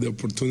we have the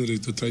opportunity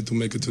to try to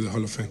make it to the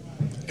Hall of Fame.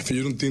 If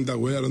you don't think that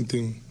way, I don't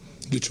think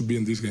you should be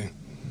in this game.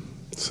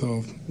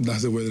 So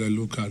that's the way that I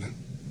look at it.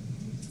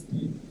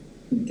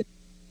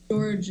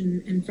 George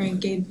and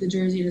Frank gave the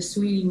jersey to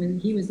Sweeney when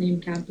he was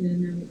named captain,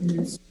 and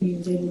then Sweeney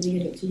was able to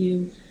get it to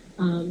you.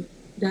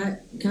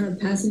 That kind of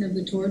passing of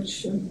the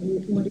torch,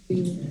 what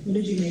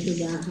did you make of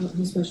that?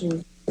 How special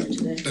was it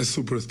today? It's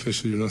super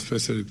special,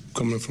 especially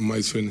coming from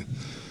Mike Sweeney.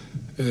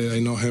 I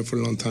know him for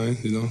a long time,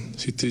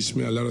 She teach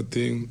me a lot of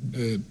things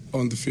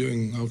on the field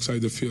and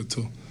outside the field,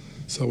 too.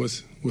 So it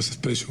was a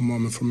special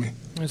moment for me.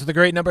 This is the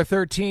great number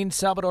 13,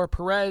 Salvador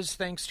Perez.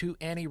 Thanks to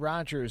Annie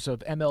Rogers of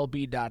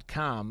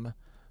MLB.com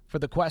for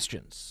the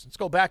questions. Let's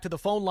go back to the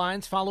phone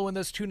lines following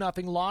this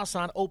 2-0 loss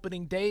on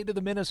opening day to the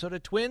Minnesota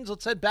Twins.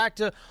 Let's head back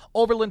to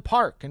Overland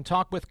Park and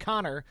talk with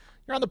Connor.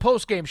 You're on the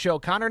Postgame show.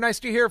 Connor, nice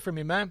to hear from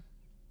you, man.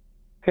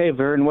 Hey,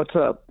 Vern, what's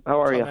up?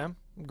 How are you? Man?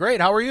 Great.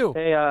 How are you?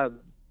 Hey,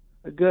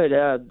 good.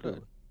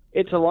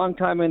 It's a long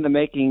time in the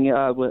making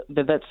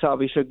that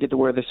Salvi should get to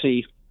wear the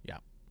C. Yeah.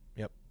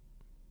 Yep.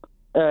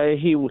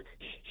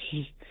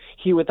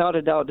 He without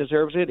a doubt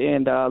deserves it,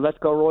 and let's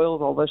go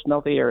Royals. I'll listen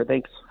out the air.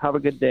 Thanks. Have a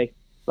good day.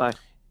 Bye.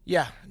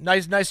 Yeah,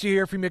 nice to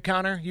hear from you,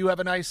 Connor. You have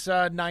a nice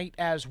night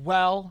as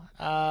well.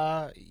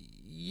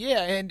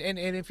 Yeah, and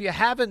if you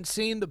haven't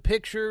seen the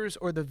pictures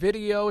or the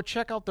video,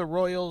 check out the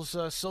Royals'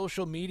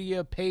 social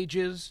media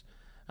pages.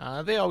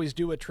 They always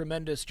do a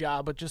tremendous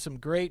job with just some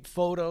great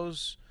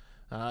photos,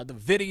 the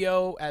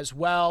video as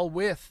well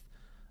with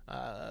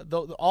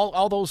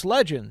all those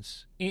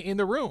legends in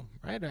the room,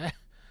 right?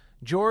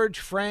 George,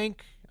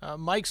 Frank,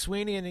 Mike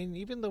Sweeney, and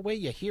even the way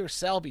you hear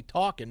Salvi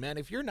talking, man,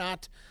 if you're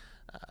not...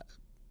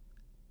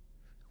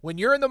 when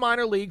you're in the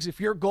minor leagues,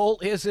 if your goal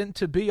isn't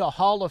to be a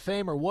Hall of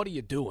Famer, what are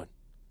you doing?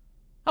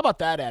 How about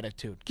that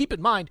attitude? Keep in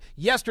mind,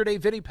 yesterday,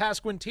 Vinny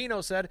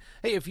Pasquantino said,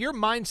 hey, if your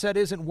mindset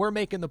isn't we're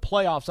making the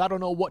playoffs, I don't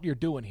know what you're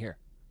doing here.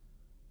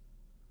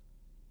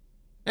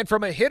 And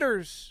from a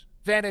hitter's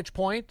vantage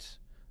point,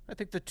 I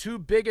think the two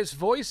biggest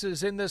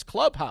voices in this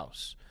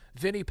clubhouse,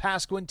 Vinny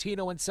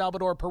Pasquantino and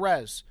Salvador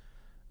Perez,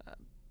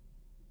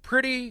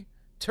 pretty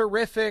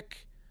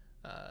terrific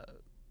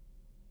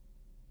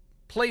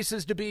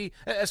places to be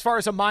as far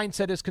as a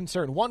mindset is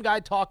concerned. One guy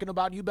talking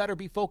about you better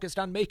be focused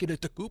on making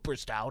it to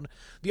Cooperstown.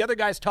 The other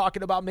guy's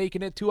talking about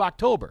making it to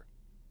October.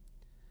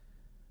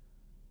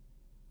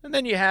 And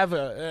then you have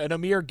an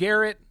Amir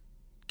Garrett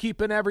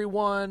keeping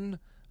everyone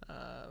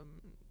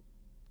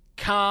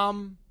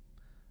calm,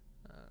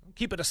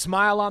 keeping a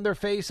smile on their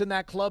face in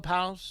that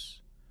clubhouse.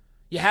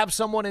 You have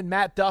someone in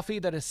Matt Duffy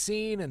that has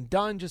seen and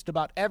done just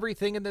about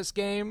everything in this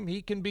game.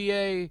 He can be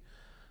a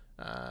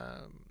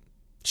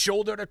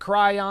shoulder to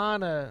cry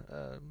on,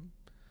 a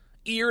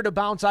ear to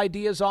bounce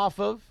ideas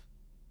off of.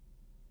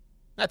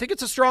 I think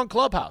it's a strong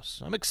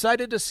clubhouse. I'm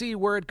excited to see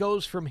where it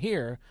goes from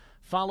here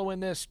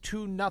following this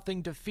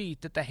 2-0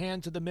 defeat at the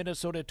hands of the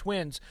Minnesota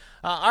Twins.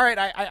 All right,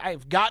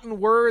 I've gotten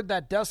word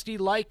that Dusty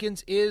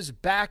Likens is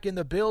back in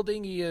the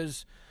building. He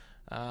is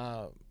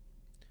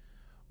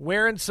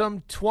wearing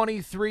some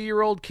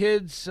 23-year-old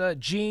kid's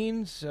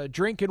jeans,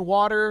 drinking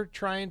water,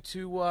 trying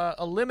to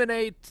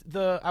eliminate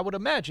the, I would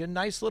imagine,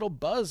 nice little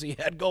buzz he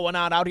had going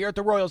on out here at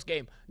the Royals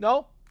game.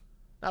 No?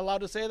 Not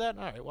allowed to say that?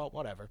 All right, well,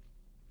 whatever.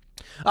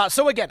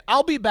 So again,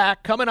 I'll be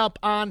back coming up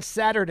on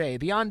Saturday.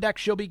 The On Deck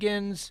show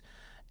begins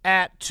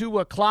at 2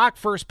 o'clock.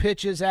 First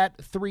pitch is at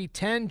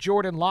 3:10.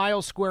 Jordan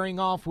Lyle squaring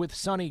off with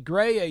Sonny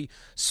Gray. A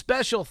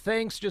special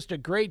thanks, just a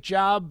great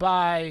job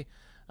by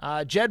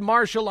Jed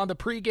Marshall on the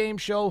pregame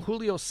show,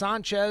 Julio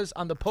Sanchez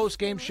on the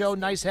postgame show.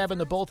 Nice having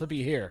the both of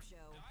you here.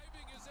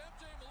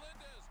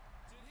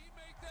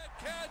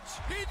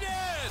 He did!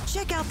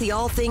 Check out the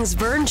All Things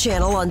Vern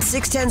channel on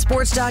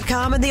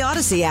 610sports.com and the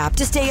Odyssey app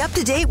to stay up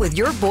to date with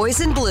your boys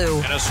in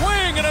blue. And a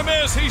swing and a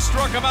miss. He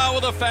struck him out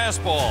with a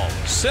fastball.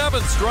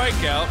 7th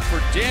strikeout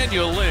for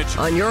Daniel Lynch.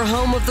 On your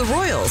home of the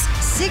Royals,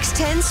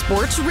 610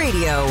 Sports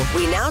Radio.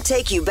 We now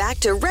take you back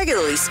to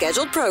regularly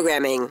scheduled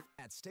programming.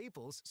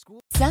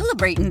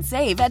 Celebrate and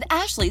save at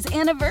Ashley's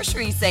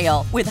Anniversary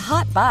Sale. With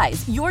Hot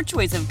Buys, your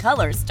choice of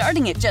colors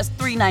starting at just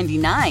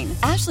 $3.99.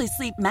 Ashley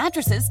Sleep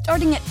mattresses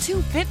starting at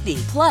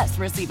 $2.50. Plus,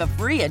 receive a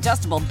free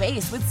adjustable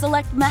base with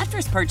select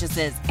mattress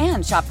purchases.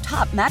 And shop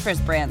top mattress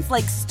brands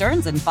like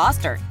Stearns &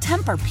 Foster,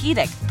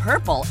 Tempur-Pedic,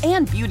 Purple,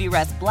 and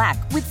Beautyrest Black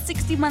with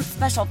 60-month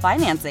special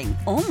financing.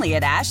 Only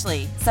at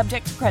Ashley.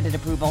 Subject to credit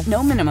approval.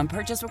 No minimum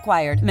purchase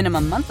required.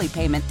 Minimum monthly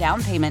payment,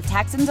 down payment,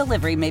 tax, and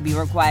delivery may be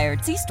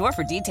required. See store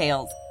for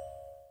details.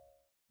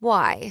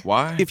 Why?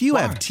 If you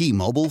have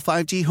T-Mobile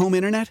 5G home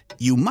internet,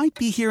 you might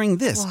be hearing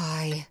this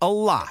Why? a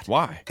lot.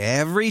 Why?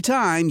 Every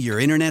time your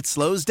internet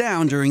slows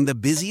down during the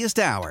busiest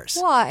hours.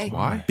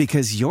 Why?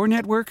 Because your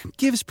network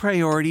gives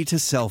priority to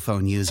cell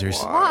phone users.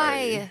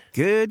 Why?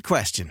 Good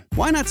question.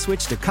 Why not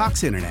switch to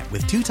Cox Internet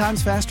with 2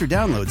 times faster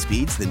download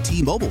speeds than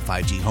T-Mobile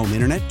 5G home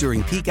internet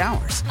during peak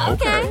hours?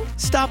 Okay.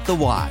 Stop the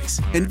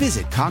whys and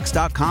visit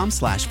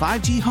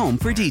cox.com/5G home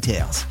for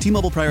details.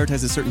 T-Mobile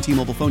prioritizes certain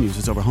T-Mobile phone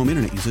users over home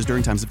internet users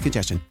during times of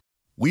congestion.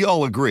 We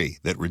all agree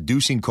that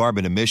reducing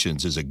carbon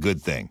emissions is a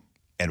good thing.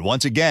 And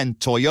once again,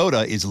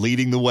 Toyota is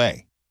leading the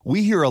way.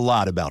 We hear a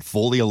lot about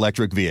fully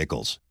electric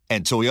vehicles,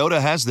 and Toyota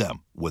has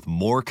them, with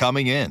more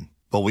coming in.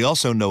 But we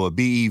also know a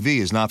BEV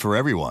is not for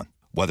everyone,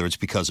 whether it's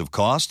because of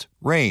cost,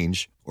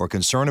 range, or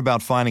concern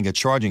about finding a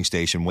charging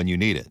station when you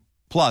need it.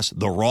 Plus,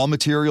 the raw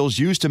materials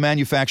used to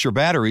manufacture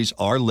batteries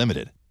are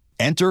limited.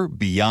 Enter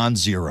Beyond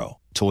Zero,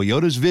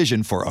 Toyota's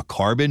vision for a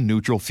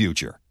carbon-neutral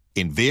future.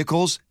 In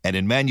vehicles and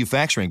in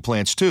manufacturing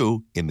plants,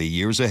 too, in the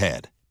years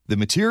ahead. The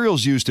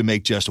materials used to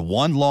make just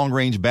one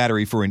long-range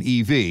battery for an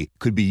EV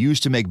could be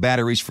used to make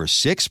batteries for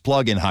 6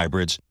 plug-in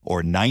hybrids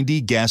or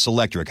 90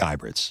 gas-electric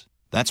hybrids.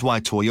 That's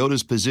why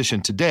Toyota's position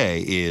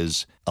today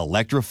is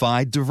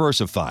electrified,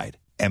 diversified,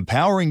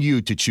 empowering you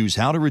to choose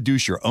how to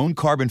reduce your own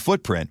carbon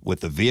footprint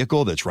with the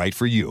vehicle that's right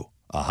for you,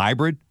 a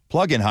hybrid,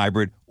 plug-in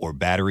hybrid, or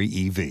battery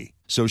EV.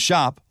 So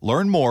shop,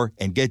 learn more,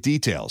 and get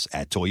details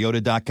at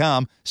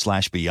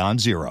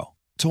toyota.com/beyond zero.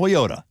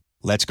 Toyota,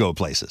 let's go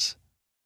places.